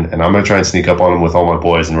coming, and I'm going to try and sneak up on them with all my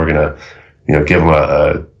boys, and we're going to give them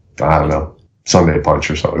a I don't know, Sunday punch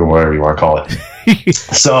or something, or whatever you want to call it.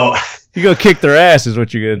 So you go kick their ass is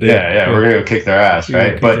what you're going to do. Yeah, we're going to go kick their ass,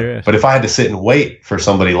 right? But if I had to sit and wait for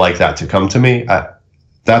somebody like that to come to me,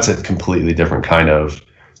 that's a completely different kind of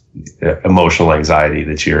emotional anxiety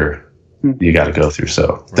that you got to go through.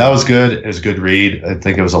 So that was good. It was a good read. I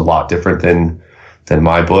think it was a lot different than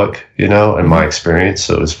my book, and my experience.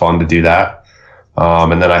 So it was fun to do that.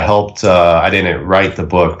 And then I helped, I didn't write the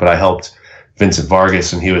book, but I helped Vincent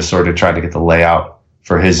Vargas, and he was sort of trying to get the layout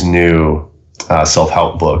for his new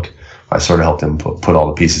self-help book. I sort of helped him put all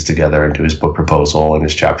the pieces together into his book proposal and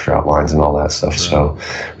his chapter outlines and all that stuff. Right. So,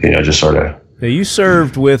 just sort of. Now, you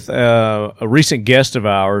served with a recent guest of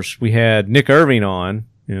ours. We had Nick Irving on.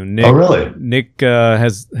 Nick, oh, really? Nick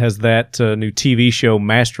has that new TV show,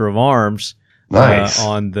 Master of Arms, nice.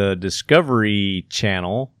 On the Discovery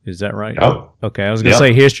Channel. Is that right? Yep. Okay, I was going to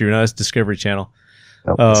say History. No, it's Discovery Channel.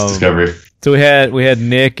 Yep, it's Discovery. So we had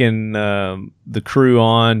Nick and the crew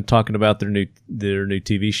on talking about their new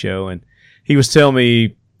TV show, and he was telling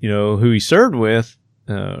me, who he served with,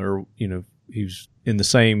 he was in the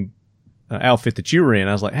same outfit that you were in.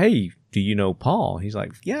 I was like, hey, do you know Paul? He's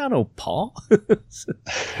like, yeah, I know Paul.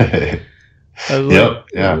 Yep.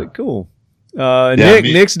 Yeah. Really cool.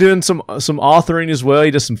 Nick's doing some authoring as well.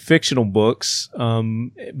 He does some fictional books.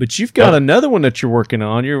 But you've got another one that you're working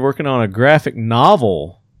on. You're working on a graphic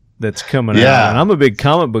novel that's coming out. And I'm a big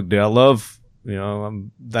comic book dude. I love,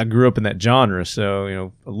 I grew up in that genre,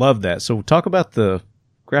 so I love that. So talk about the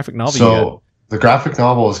graphic novel. So the graphic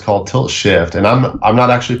novel is called Tilt Shift, and I'm not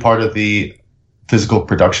actually part of the physical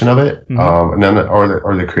production of it, and then or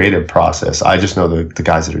the creative process. I just know the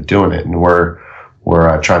guys that are doing it, and we're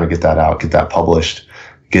trying to get that out, get that published,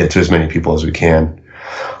 get it to as many people as we can.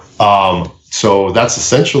 So that's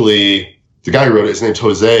essentially the guy who wrote it. His name's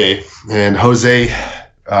Jose, and Jose,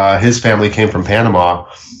 his family came from Panama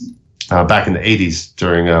back in the 80s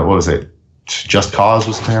during what was it? Just Cause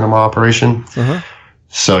was the Panama operation.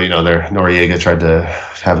 So Noriega tried to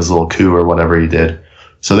have his little coup or whatever he did.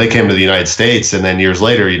 So they came to the United States, and then years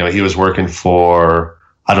later, he was working for,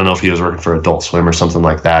 I don't know if he was working for Adult Swim or something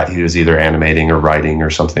like that. He was either animating or writing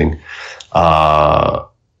or something.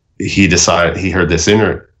 He heard this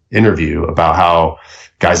interview about how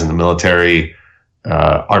guys in the military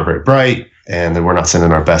aren't very bright, and that we're not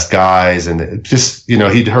sending our best guys. And it just,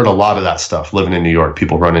 he'd heard a lot of that stuff living in New York,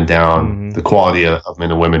 people running down the quality of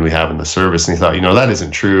men and women we have in the service. And he thought, that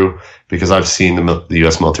isn't true, because I've seen the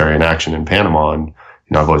U.S. military in action in Panama, and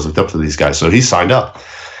I've always looked up to these guys. So he signed up.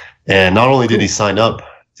 And not only did he sign up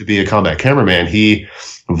to be a combat cameraman, he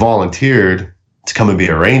volunteered to come and be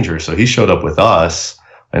a ranger. So he showed up with us.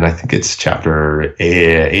 And I think it's chapter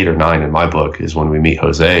 8 or 9 in my book is when we meet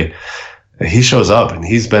Jose. He shows up, and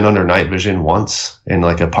he's been under night vision once in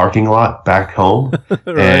like a parking lot back home.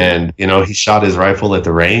 Right. And, he shot his rifle at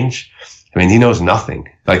the range. I mean, he knows nothing.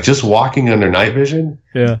 Like, just walking under night vision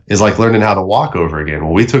is like learning how to walk over again.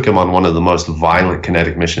 Well, we took him on one of the most violent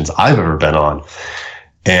kinetic missions I've ever been on.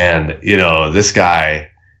 And, this guy,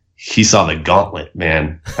 he saw the gauntlet,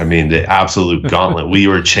 man. I mean, the absolute gauntlet. We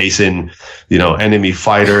were chasing, enemy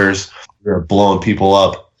fighters. We were blowing people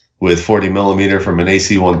up with 40 millimeter from an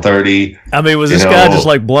AC-130. I mean, was this guy just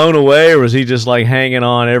like blown away, or was he just like hanging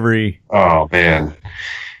on every? Oh man,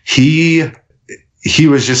 he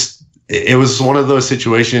was just. It was one of those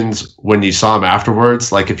situations when you saw him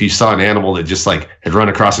afterwards, like if you saw an animal that just like had run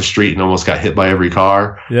across the street and almost got hit by every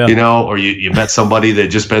car, or you met somebody that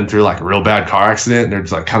had just been through like a real bad car accident, and they're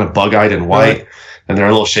just like kind of bug-eyed and white, and they're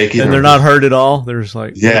a little shaky. And they're not hurt at all. They're just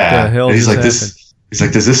like, what the hell and he's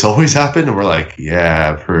like, does this always happen? And we're like,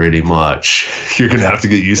 yeah, pretty much. You're going to have to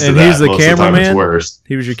get used to that. He's the Most of the time cameraman? it's worse.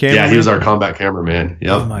 He was your cameraman? Yeah, he was our combat cameraman.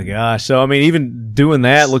 Yep. Oh my gosh. So, I mean, even doing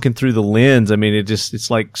that, looking through the lens, I mean, it's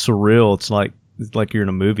like surreal. It's like you're in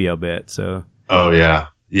a movie, I bet. So. Oh yeah.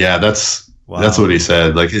 Yeah. That's what he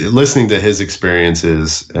said. Like listening to his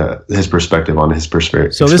experiences, his perspective on his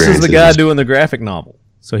perspective. So this is the guy doing the graphic novel.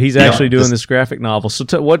 So he's actually doing this graphic novel. So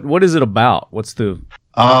what is it about? What's the?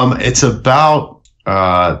 It's about,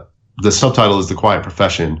 the subtitle is The Quiet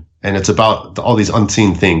Profession, and it's about all these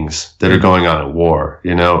unseen things that are going on at war.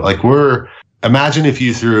 Like imagine if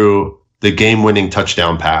you threw the game-winning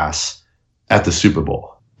touchdown pass at the Super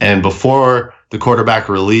Bowl, and before the quarterback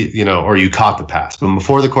or you caught the pass, but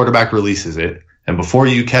before the quarterback releases it, and before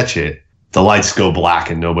you catch it, the lights go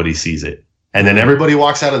black and nobody sees it. And then everybody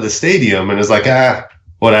walks out of the stadium and is like,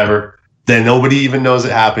 whatever. Then nobody even knows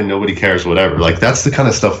it happened. Nobody cares, whatever. Like that's the kind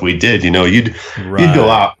of stuff we did. You'd go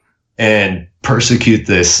out and persecute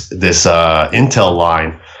this intel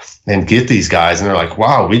line and get these guys. And they're like,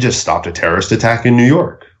 wow, we just stopped a terrorist attack in New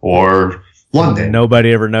York or London.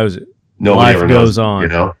 Nobody ever knows it. Nobody ever goes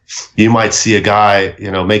on. You might see a guy,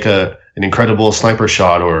 make an incredible sniper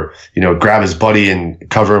shot, or, grab his buddy and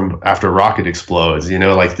cover him after a rocket explodes,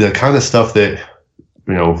 like the kind of stuff that,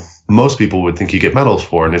 most people would think you get medals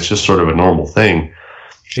for, and it's just sort of a normal thing.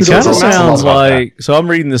 It kind of sounds like, so I'm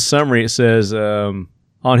reading this summary. It says, on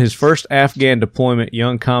his first Afghan deployment,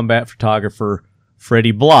 young combat photographer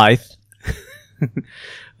Freddie Blythe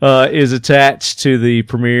is attached to the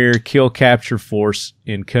premier kill capture force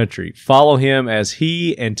in country. Follow him as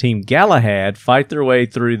he and Team Galahad fight their way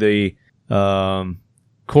through the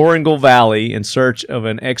Korangal Valley in search of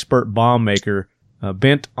an expert bomb maker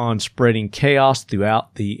bent on spreading chaos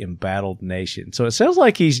throughout the embattled nation. So it sounds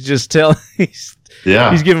like he's just he's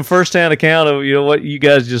giving firsthand account of what you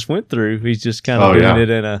guys just went through. He's just kind of doing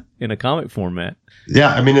it in a comic format. Yeah,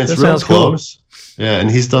 I mean it's real close. Cool. Yeah,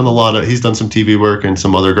 and he's done some TV work and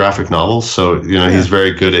some other graphic novels. So he's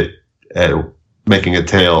very good at making a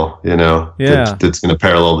tale. That's going to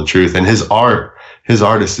parallel the truth. And his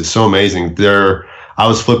artist is so amazing. I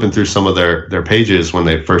was flipping through some of their pages when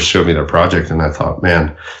they first showed me their project, and I thought,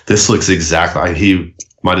 man, this looks exactly. He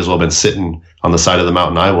might as well have been sitting on the side of the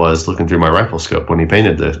mountain I was looking through my rifle scope when he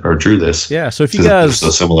painted this or drew this. Yeah, so if you guys so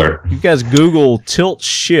similar. You guys Google Tilt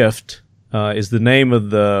Shift is the name of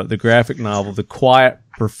the graphic novel, The Quiet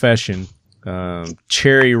Profession,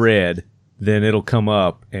 Cherry Red, then it'll come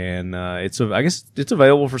up, and I guess it's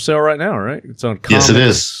available for sale right now, right? It's on Comics. Yes, it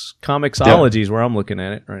is. Comixology is where I'm looking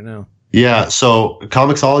at it right now. Yeah, so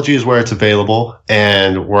Comixology is where it's available,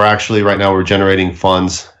 and we're generating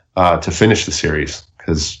funds to finish the series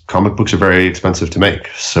because comic books are very expensive to make.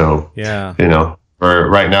 So yeah,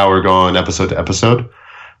 right now we're going episode to episode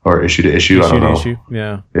or issue to issue. I don't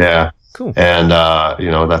know. Yeah. Cool. And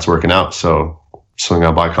that's working out. So swing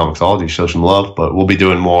out by Comixology, show some love. But we'll be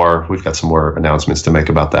doing more. We've got some more announcements to make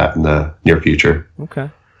about that in the near future. Okay.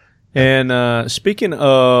 And speaking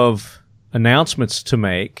of announcements to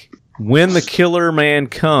make, when the Killer Man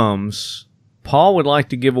comes, Paul would like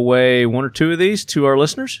to give away one or two of these to our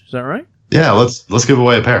listeners. Is that right? Yeah, let's give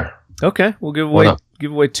away a pair. Okay, we'll give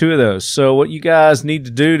away two of those. So what you guys need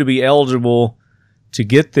to do to be eligible to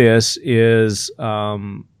get this is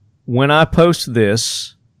when I post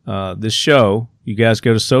this show, you guys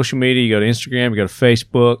go to social media, you go to Instagram, you go to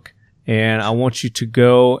Facebook, and I want you to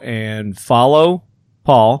go and follow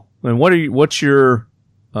Paul. And what's your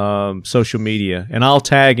social media? And I'll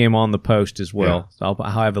tag him on the post as well. Yeah. So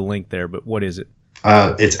I'll have a link there. But what is it?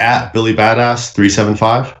 It's at Billy Badass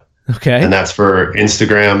 375. Okay. And that's for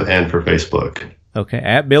Instagram and for Facebook. Okay.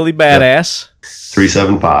 At Billy Badass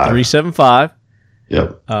 375. 375.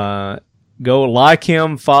 Yep. Go like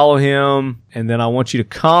him, follow him, and then I want you to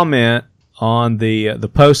comment on the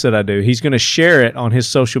post that I do. He's going to share it on his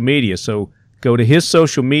social media. So go to his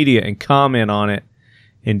social media and comment on it,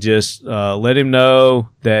 and just let him know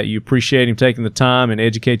that you appreciate him taking the time and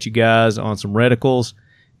educate you guys on some reticles,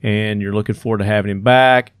 and you're looking forward to having him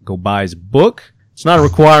back. Go buy his book. It's not a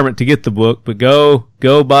requirement to get the book, but go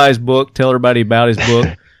buy his book. Tell everybody about his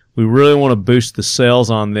book. We really want to boost the sales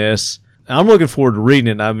on this. I'm looking forward to reading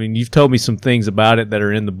it. I mean, you've told me some things about it that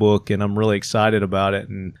are in the book, and I'm really excited about it.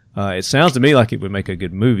 And it sounds to me like it would make a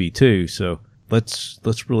good movie too. So let's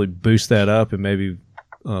really boost that up, and maybe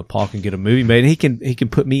Paul can get a movie made. And he can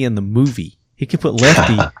put me in the movie. He can put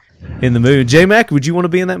Lefty in the movie. J Mac, would you want to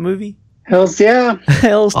be in that movie? Hells yeah.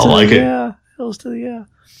 Hells to the yeah. Hells to the yeah.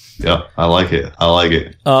 Yeah, I like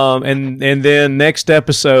it. And then next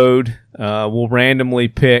episode, we'll randomly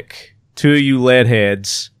pick two of you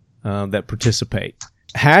leadheads that participate.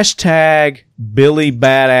 Hashtag Billy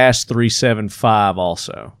Badass 375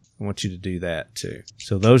 also. I want you to do that too.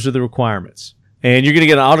 So those are the requirements. And you're going to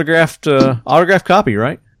get an autographed copy,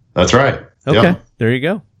 right? That's right. Okay. Yep. There you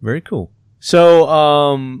go. Very cool.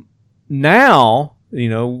 So now,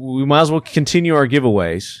 we might as well continue our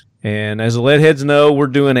giveaways. And as the leadheads know, we're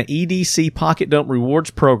doing an EDC Pocket Dump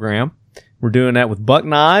Rewards program. We're doing that with Buck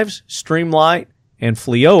Knives, Streamlight, and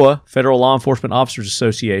FLIOA, Federal Law Enforcement Officers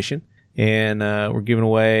Association. And we're giving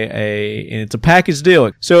away and it's a package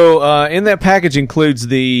deal. So in that package includes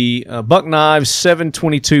the Buck Knives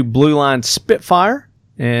 722 Blue Line Spitfire.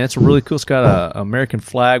 And it's really cool. It's got an American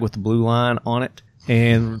flag with the blue line on it.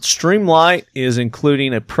 And Streamlight is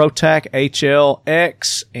including a ProTac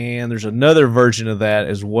HLX, and there's another version of that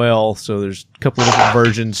as well. So there's a couple of different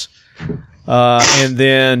versions. And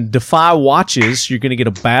then Defy Watches, you're going to get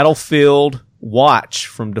a Battlefield watch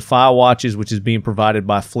from Defy Watches, which is being provided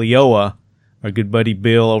by FLIOA. Our good buddy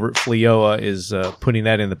Bill over at FLIOA is putting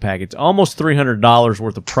that in the package. Almost $300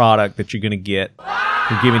 worth of product that you're going to get.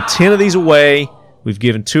 We're giving 10 of these away. We've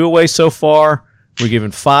given 2 away so far. We're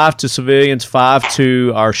giving 5 to civilians, 5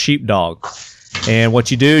 to our sheepdog. And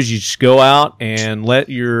what you do is you just go out and let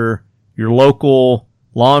your local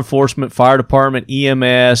law enforcement, fire department,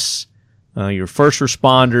 EMS, your first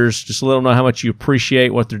responders, just let them know how much you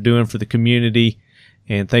appreciate what they're doing for the community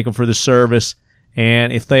and thank them for the service.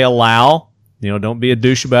 And if they allow, don't be a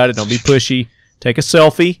douche about it. Don't be pushy. Take a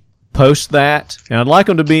selfie. Post that. And I'd like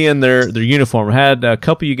them to be in their uniform. I had a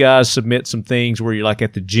couple of you guys submit some things where you're like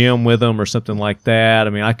at the gym with them or something like that. I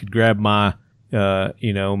mean, I could grab my,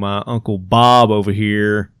 my Uncle Bob over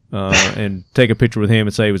here, and take a picture with him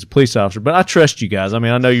and say he was a police officer. But I trust you guys. I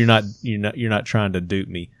mean, I know you're not trying to dupe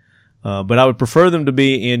me. But I would prefer them to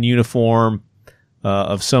be in uniform,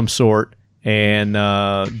 of some sort, and,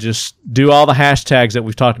 just do all the hashtags that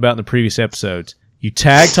we've talked about in the previous episodes. You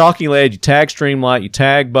tag Talking Lead, you tag Streamlight, you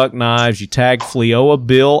tag Buck Knives, you tag FLIOA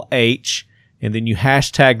Bill H, and then you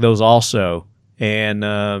hashtag those also.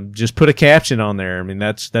 And just put a caption on there. I mean,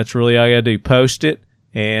 that's really all you gotta do. Post it,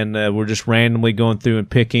 and we're just randomly going through and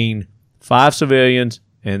picking 5 civilians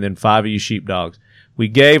and then 5 of you sheepdogs. We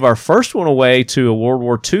gave our first one away to a World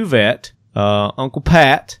War II vet, Uncle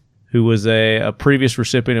Pat, who was a previous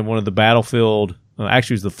recipient of one of the Battlefield,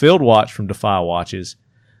 actually it was the Field Watch from Defy Watches.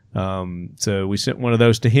 So we sent one of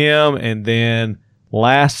those to him, and then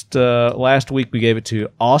last week we gave it to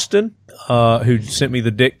Austin, who sent me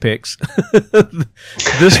the dick pics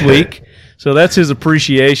this week. So that's his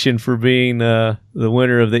appreciation for being the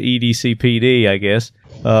winner of the EDCPD, I guess.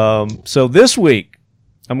 So this week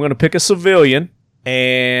I'm going to pick a civilian,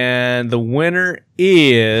 and the winner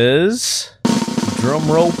is, drum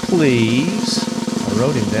roll please, I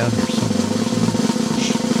wrote him down here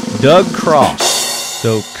somewhere, Doug Cross.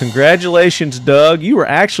 So congratulations, Doug. You were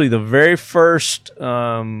actually the very first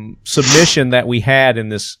submission that we had in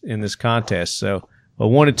this contest. So I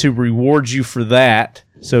wanted to reward you for that.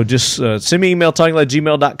 So just send me an email,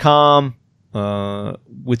 talkinglad@gmail.com,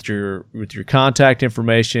 with your contact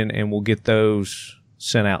information, and we'll get those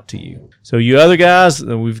sent out to you. So you other guys,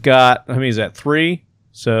 we've got, how many is that, 3?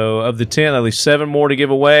 So of the 10, at least 7 more to give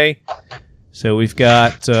away. So we've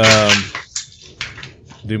got,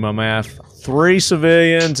 do my math, 3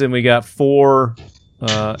 civilians, and we got 4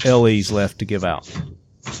 LEs left to give out.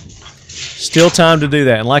 Still time to do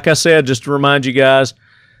that. And like I said, just to remind you guys,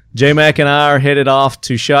 J-Mac and I are headed off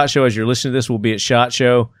to SHOT Show. As you're listening to this, we'll be at SHOT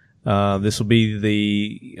Show. This will be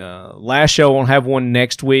the last show. Won't have one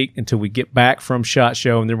next week until we get back from SHOT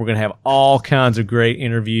Show, and then we're going to have all kinds of great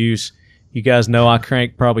interviews. You guys know I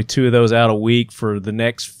crank probably 2 of those out a week for the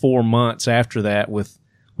next 4 months after that with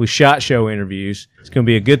SHOT Show interviews. It's going to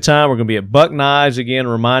be a good time. We're going to be at Buck Knives. Again,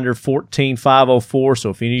 reminder, 14504. So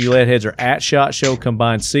if any of you lead heads are at SHOT Show, come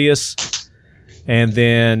by and see us. And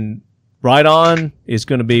then right on is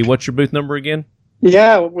going to be, what's your booth number again?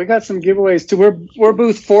 Yeah, we got some giveaways too. We're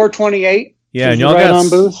booth 428. Yeah, and y'all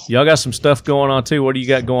got some stuff going on too. What do you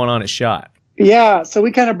got going on at SHOT? Yeah, so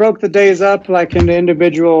we kind of broke the days up like into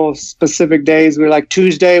individual specific days. We're like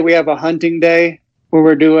Tuesday, we have a hunting day where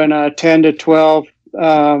we're doing a 10 to 12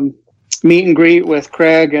 meet and greet with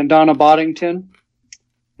Craig and Donna Boddington.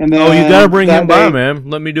 And then you got to bring him by, man.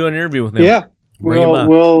 Let me do an interview with him. Yeah,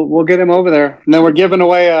 we'll get him over there. And then we're giving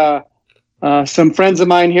away some friends of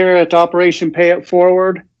mine here at Operation Pay It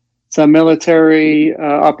Forward. It's a military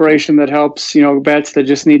operation that helps vets that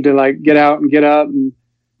just need to like get out and get up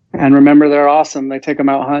and remember they're awesome. They take them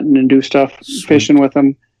out hunting and do stuff, fishing with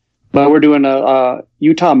them. But we're doing a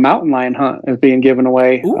Utah mountain lion hunt is being given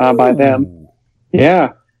away by them.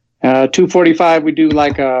 Yeah. 245, we do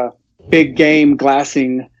like a big game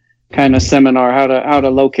glassing kind of seminar, how to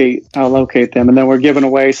locate them. And then we're giving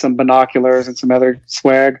away some binoculars and some other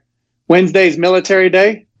swag. Wednesday's military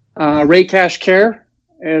day. Ray Cash Care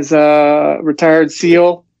is a retired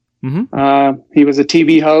SEAL. Mm-hmm. He was a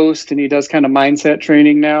TV host, and he does kind of mindset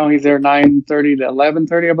training now. He's there 9:30 to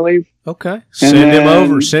 11:30, I believe. Okay. Send him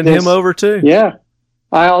over. Send him over too. Yeah.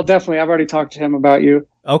 I've already talked to him about you.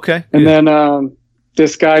 Okay. And then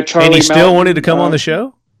this guy, Charlie And he still wanted to come on the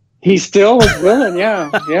show? He still was willing,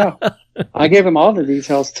 yeah. I gave him all the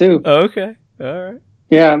details too. Okay. All right.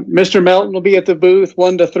 Yeah. Mr. Melton will be at the booth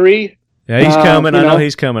 1 to 3. Yeah, he's coming. I know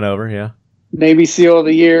he's coming over, yeah. Navy SEAL of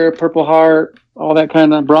the Year, Purple Heart, all that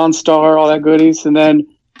kind of Bronze Star, all that goodies. And then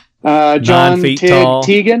John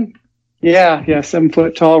Teagan. Yeah, 7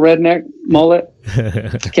 foot tall, redneck, mullet.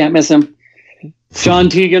 Can't miss him. John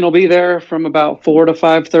Teagan will be there from about 4 to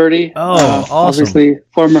 5:30. Oh, awesome! Obviously,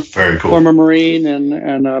 former Marine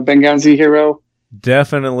and Benghazi hero.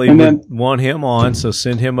 Definitely want him on, so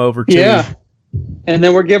send him over too. Yeah, and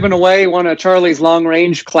then we're giving away one of Charlie's long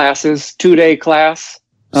range classes, 2-day class.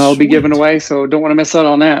 Will be given away, so don't want to miss out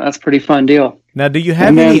on that. That's a pretty fun deal. Now, do you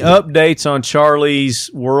have any updates on Charlie's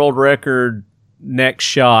world record next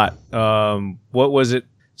shot? What was it?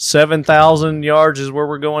 7,000 yards is where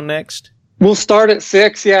we're going next. We'll start at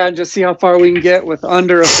 6, and just see how far we can get with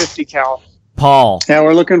under a 50 cal. Paul. Yeah,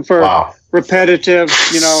 we're looking for repetitive,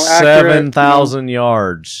 accurate. 7,000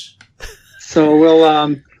 yards. So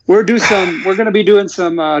we're going to be doing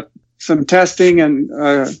some testing and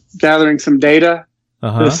gathering some data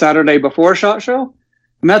the Saturday before SHOT Show,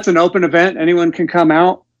 and that's an open event. Anyone can come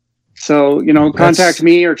out. So contact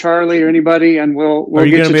me or Charlie or anybody, and we'll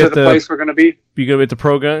get you to the place we're going to be. You going to be at the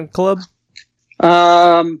Pro Gun Club?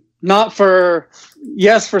 Not for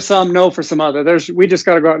yes for some, no for some other. We just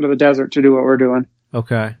got to go out into the desert to do what we're doing.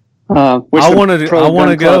 Okay. I want to go. I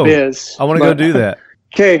want to go do that.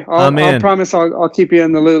 Okay, I'll promise I'll keep you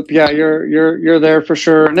in the loop. Yeah, you're there for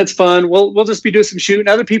sure, and it's fun. We'll just be doing some shooting.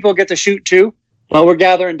 Other people get to shoot too. Well, we're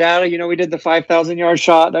gathering data. We did the 5,000 yard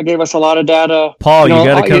shot. That gave us a lot of data. Paul, you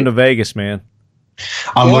got to come to Vegas, man.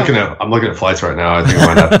 I'm looking at flights right now. I think I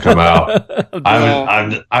might have to come out.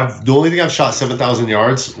 I've the only thing I've shot 7,000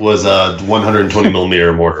 yards was a 120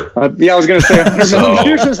 millimeter mortar. I was going to say 100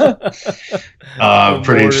 millimeters.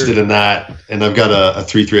 Pretty interested in that, and I've got a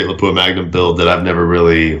 338 Lapua Magnum build that I've never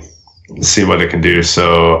really seen what it can do.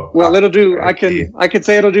 So it'll do. I could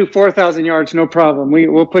say it'll do 4,000 yards, no problem.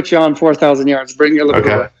 We'll put you on 4,000 yards. Bring your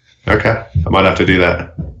Lapua. Okay, I might have to do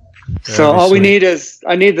that. So all we need is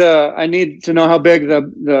I need to know how big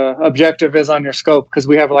the objective is on your scope, because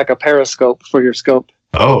we have like a periscope for your scope.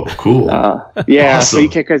 Oh, cool. Yeah.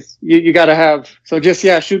 Awesome. So you got to have. So just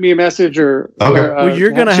shoot me a message or. Okay. Well,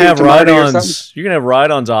 you're gonna have Ride-On's. You're gonna have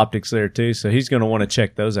Ride-On's optics there too, so he's gonna want to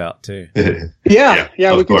check those out too. Yeah.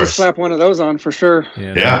 We can just slap one of those on for sure.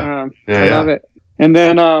 Yeah. I love it. And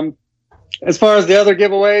then as far as the other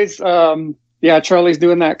giveaways, Charlie's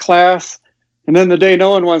doing that class. And then the day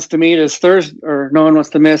no one wants to meet is Thursday, or no one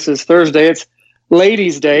wants to miss is Thursday. It's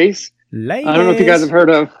Ladies' Days. I don't know if you guys have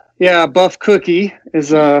heard of. Yeah, Buff Cookie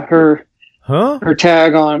is her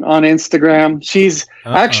tag on Instagram. She's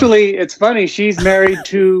actually, it's funny. She's married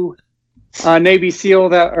to a Navy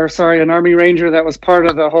SEAL an Army Ranger that was part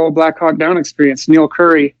of the whole Black Hawk Down experience. Neil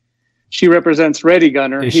Curry. She represents Ready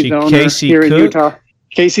Gunner. Is He's she the owner Casey here Cook? in Utah.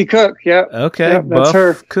 Casey Cook. Yep. Okay. Yep, that's Buff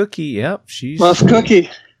her. Cookie. Yep. She's Buff Cookie.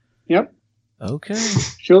 Yep. Okay.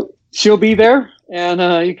 She'll be there,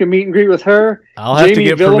 and you can meet and greet with her. I'll have to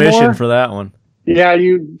get permission for that one. Yeah,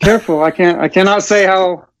 you careful. I cannot say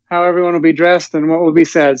how everyone will be dressed and what will be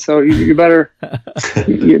said. So you better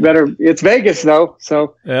It's Vegas though,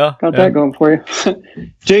 so got that going for you.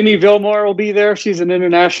 Jamie Vilmore will be there. She's an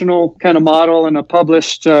international kind of model and a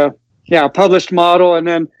published model, and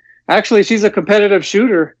then actually she's a competitive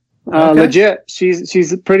shooter. Legit.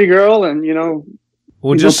 She's a pretty girl, and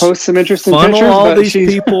we'll just post some interesting funnel pictures. All these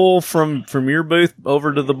people from your booth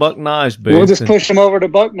over to the Buck Knives booth. We'll just push them over to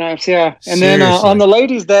Buck Knives, yeah. And then on the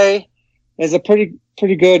Ladies' Day is a pretty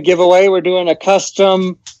good giveaway. We're doing a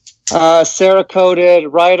custom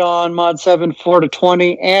Cerakoted Ride-On Mod 7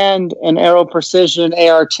 4-20 and an Aero Precision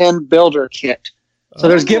AR-10 builder kit. So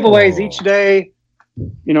there's giveaways each day.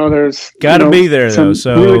 There's got to be there though.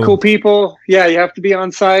 So really cool people. Yeah, you have to be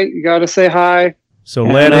on site. You got to say hi. So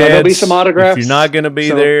leadheads, there'll be some autographs. If you're not going to be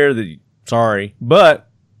there, sorry. But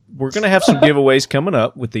we're going to have some giveaways coming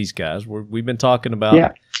up with these guys. We've been talking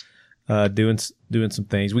about doing some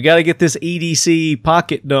things. We got to get this EDC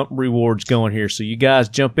pocket dump rewards going here. So you guys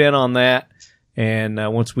jump in on that. And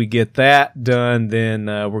once we get that done, then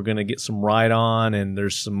we're going to get some Ride-On. And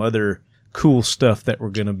there's some other cool stuff that we're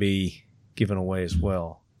going to be giving away as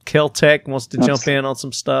well. Kel-Tec wants to jump in on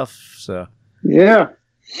some stuff. So yeah.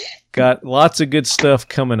 Got lots of good stuff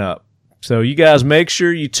coming up. So you guys make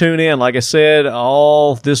sure you tune in. Like I said,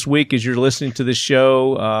 all this week as you're listening to this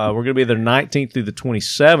show, we're going to be there 19th through the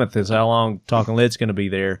 27th is how long Talking Lead's going to be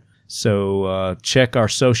there. So check our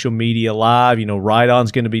social media live.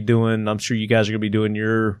 Ride-On's going to be doing, I'm sure you guys are going to be doing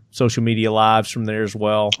your social media lives from there as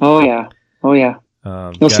well. Oh, yeah.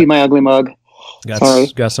 You'll see my ugly mug.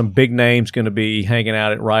 Got some big names going to be hanging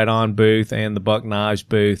out at Ride-On booth and the Buck Knives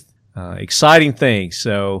booth. Exciting things.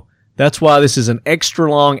 So that's why this is an extra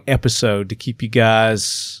long episode to keep you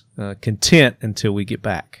guys content until we get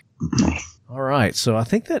back. All right. So I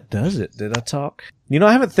think that does it. Did I talk?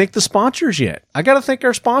 I haven't thanked the sponsors yet. I got to thank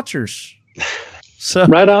our sponsors. So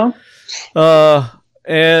right on.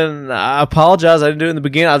 And I apologize. I didn't do it in the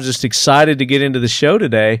beginning. I was just excited to get into the show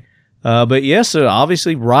today. But yes,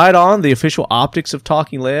 obviously Ride-On, the official optics of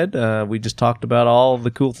Talking Lead. We just talked about all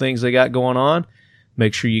the cool things they got going on.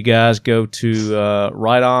 Make sure you guys go to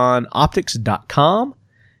rideonoptics.com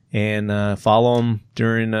and follow them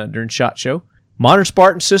during SHOT Show. Modern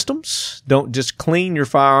Spartan Systems. Don't just clean your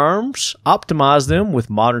firearms. Optimize them with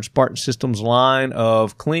Modern Spartan Systems line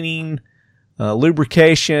of cleaning,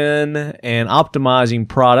 lubrication, and optimizing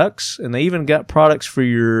products. And they even got products for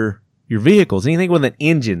your vehicles. Anything with an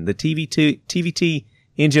engine, the TVT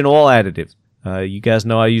engine oil additive. You guys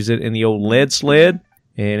know I use it in the old lead sled.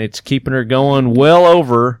 And it's keeping her going well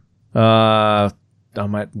over, I'm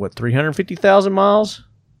at, 350,000 miles?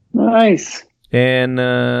 Nice.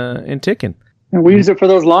 And ticking. And we use it for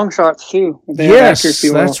those long shots, too. Yes,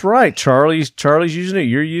 that's right. Charlie's using it.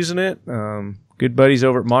 You're using it. Good buddies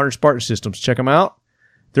over at Modern Spartan Systems. Check them out.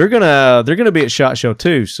 They're gonna be at SHOT Show,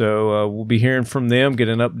 too. So we'll be hearing from them, get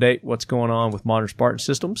an update what's going on with Modern Spartan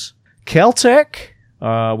Systems. Kel-Tec.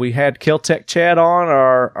 We had Kel-Tec Chad on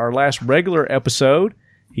our last regular episode.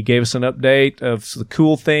 He gave us an update of the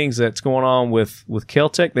cool things that's going on with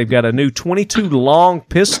Kel-Tec. They've got a new 22 long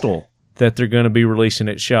pistol that they're going to be releasing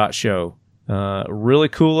at SHOT Show. Really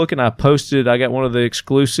cool looking. I got one of the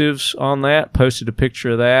exclusives on that, posted a picture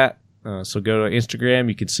of that. So go to Instagram,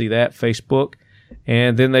 you can see that, Facebook.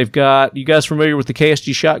 And then they've got, you guys familiar with the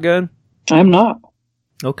KSG shotgun? I'm not.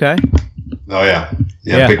 Okay. Oh, yeah.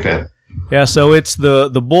 Yeah, big fan. Yeah, so it's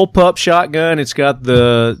the bullpup shotgun. It's got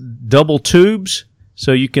the double tubes,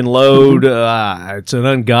 so you can load, it's an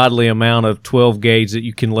ungodly amount of 12 gauge that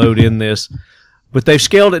you can load in this. But they've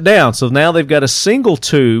scaled it down, so now they've got a single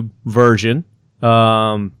tube version,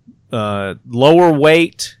 lower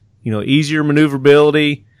weight, easier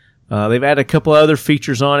maneuverability. They've added a couple other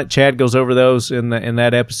features on it. Chad goes over those in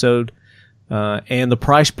that episode, and the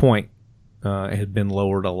price point had been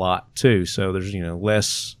lowered a lot too. So there's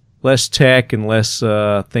less tech and less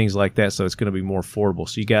things like that. So it's going to be more affordable.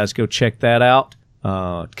 So you guys go check that out.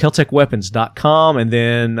 KeltecWeapons.com, and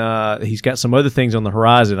then he's got some other things on the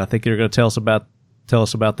horizon. I think they're going to tell us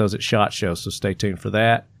about those at SHOT Show, so stay tuned for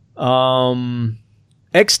that.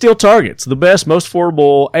 X Steel targets. The best, most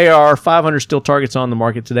affordable AR 500 steel targets on the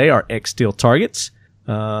market today are X Steel targets.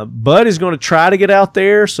 Bud is going to try to get out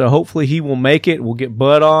there, so hopefully he will make it. We'll get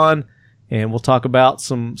Bud on, and we'll talk about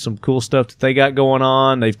some cool stuff that they got going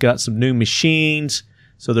on. They've got some new machines,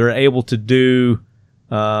 so they're able to do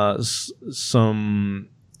some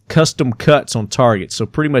custom cuts on targets. So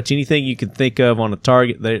pretty much anything you can think of on a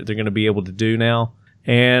target, they're going to be able to do now.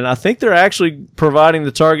 And I think they're actually providing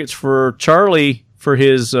the targets for Charlie for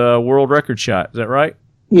his world record shot. Is that right?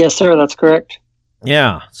 Yes, sir. That's correct.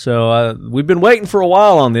 Yeah. So we've been waiting for a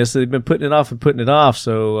while on this. They've been putting it off.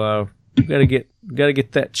 So we got to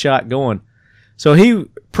get that shot going. So he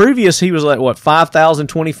was like what,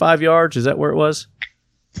 5,025 yards? Is that where it was?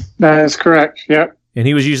 That is correct. Yep. And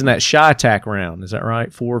he was using that Shy Attack round. Is that right?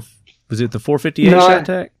 Was it the 458 Shy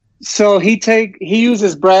Attack? So he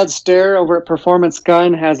uses Brad Stair over at Performance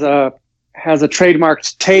Gun, has a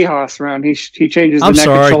trademarked Tejas round. He changes the neck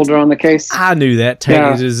and shoulder on the case. I knew that.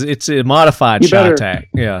 It's a modified Shy Attack.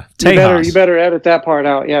 Yeah. Tejas. You better edit that part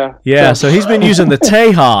out. Yeah. Yeah. So he's been using the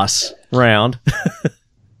Tejas round.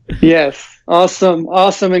 Yes.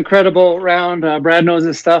 Awesome, incredible round. Brad knows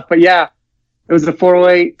his stuff, but yeah, it was a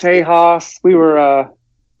 408 Tejas. We were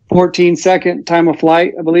 14-second time of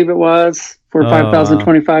flight, I believe it was, for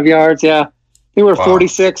 5,025 yards. Yeah, we were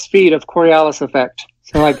 46 feet of Coriolis effect.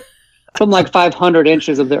 So something like 500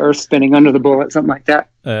 inches of the earth spinning under the bullet, something like that.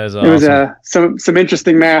 That's awesome. It was some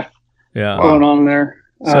interesting math going on there.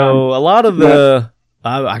 So a lot of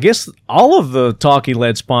I guess all of the Talking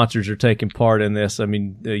Lead sponsors are taking part in this. I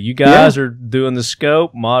mean, you guys are doing the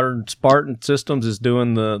scope. Modern Spartan Systems is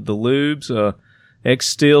doing the lubes. X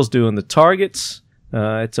Steel's doing the targets.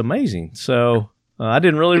 It's amazing. So I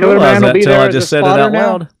didn't really realize that until I just said it out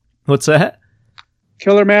loud. What's that?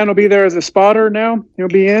 Killer Man will be there as a spotter now. He'll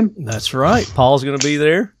be in. That's right. Paul's going to be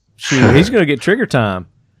there. Shoot, he's going to get trigger time.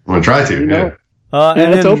 I'm going to try to, yeah.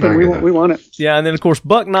 And it's open. We want it. Yeah, and then, of course,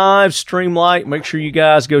 Buck Knives, Streamlight. Make sure you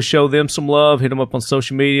guys go show them some love. Hit them up on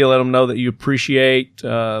social media. Let them know that you appreciate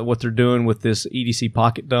what they're doing with this EDC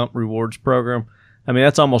Pocket Dump rewards program. I mean,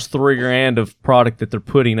 that's almost $3,000 of product that they're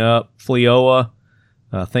putting up. Fleoa.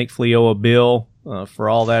 Thank Fleoa Bill for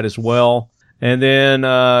all that as well. And then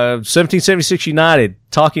 1776 United,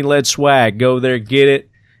 Talking Lead swag. Go there, get it.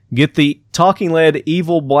 Get the Talking Lead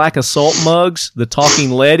Evil Black Assault mugs, the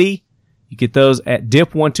Talking Leady. You get those at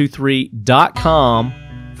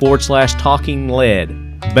dip123.com/Talking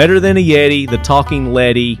Lead. Better than a Yeti, the Talking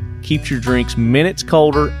Leady keeps your drinks minutes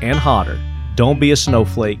colder and hotter. Don't be a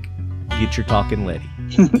snowflake. Get your Talking Leady.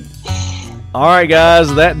 All right,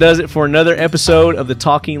 guys, that does it for another episode of the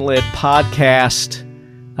Talking Lead podcast.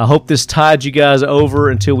 I hope this tied you guys over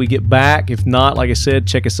until we get back. If not, like I said,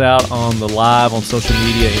 check us out on the live on social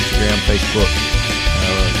media, Instagram, Facebook.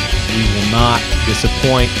 We will not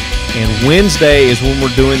disappoint. And Wednesday is when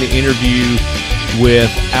we're doing the interview with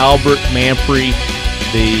Albert Manfrey,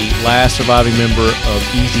 the last surviving member of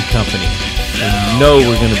Easy Company. And you know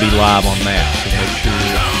we're going to be live on that, so make sure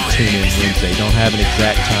you tune in Wednesday. Don't have an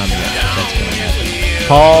exact time yet, but that's going to happen.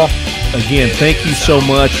 Paul, again, thank you so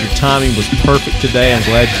much. Your timing was perfect today. I'm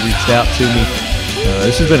glad you reached out to me.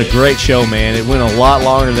 This has been a great show, man. It went a lot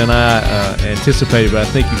longer than I anticipated, but I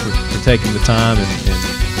thank you for taking the time and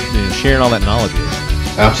sharing all that knowledge with us.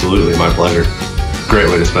 Absolutely, my pleasure.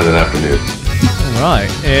 Great way to spend an afternoon. All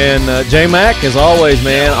right, and J-Mac, as always,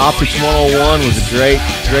 man, Optics 101 was a great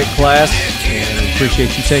class, and we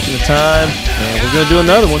appreciate you taking the time. We're going to do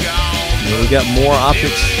another one. We got more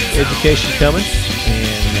optics education coming.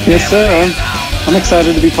 And, yes, sir. I'm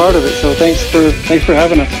excited to be part of it. So thanks for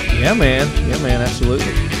having us. Yeah, man,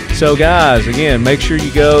 absolutely. So, guys, again, make sure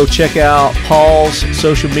you go check out Paul's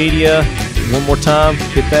social media. One more time,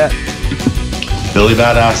 hit that. Billy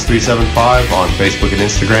Badass 375 on Facebook and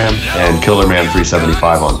Instagram, and Killerman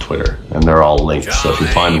 375 on Twitter, and they're all linked. So if you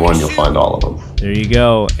find one, you'll find all of them. There you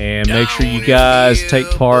go, and make sure you guys take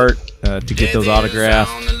part to get those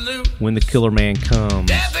autographed when the Killerman comes.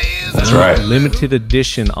 That's right. Limited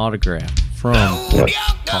edition autograph from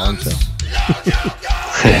Colin Self.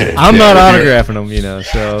 I'm not autographing them, you know,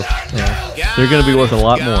 so they're going to be worth a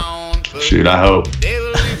lot more. Shoot, I hope.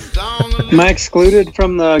 Am I excluded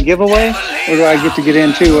from the giveaway, or do I get to get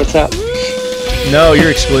in too? What's up? No,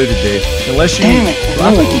 you're excluded, dude. Unless you, Damn it.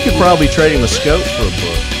 I think you could probably trade him a scope for a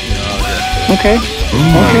book. You know, autograph. Okay.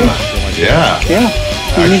 Okay. Yeah.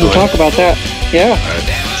 We need to talk about that. Yeah.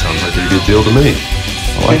 Sounds like a good deal to me.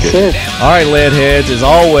 I like Yes, it. sir. All right, Leadheads, as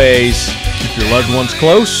always, keep your loved ones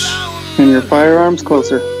close. And your firearms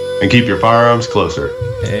closer. And keep your firearms closer.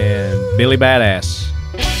 And Billy Badass.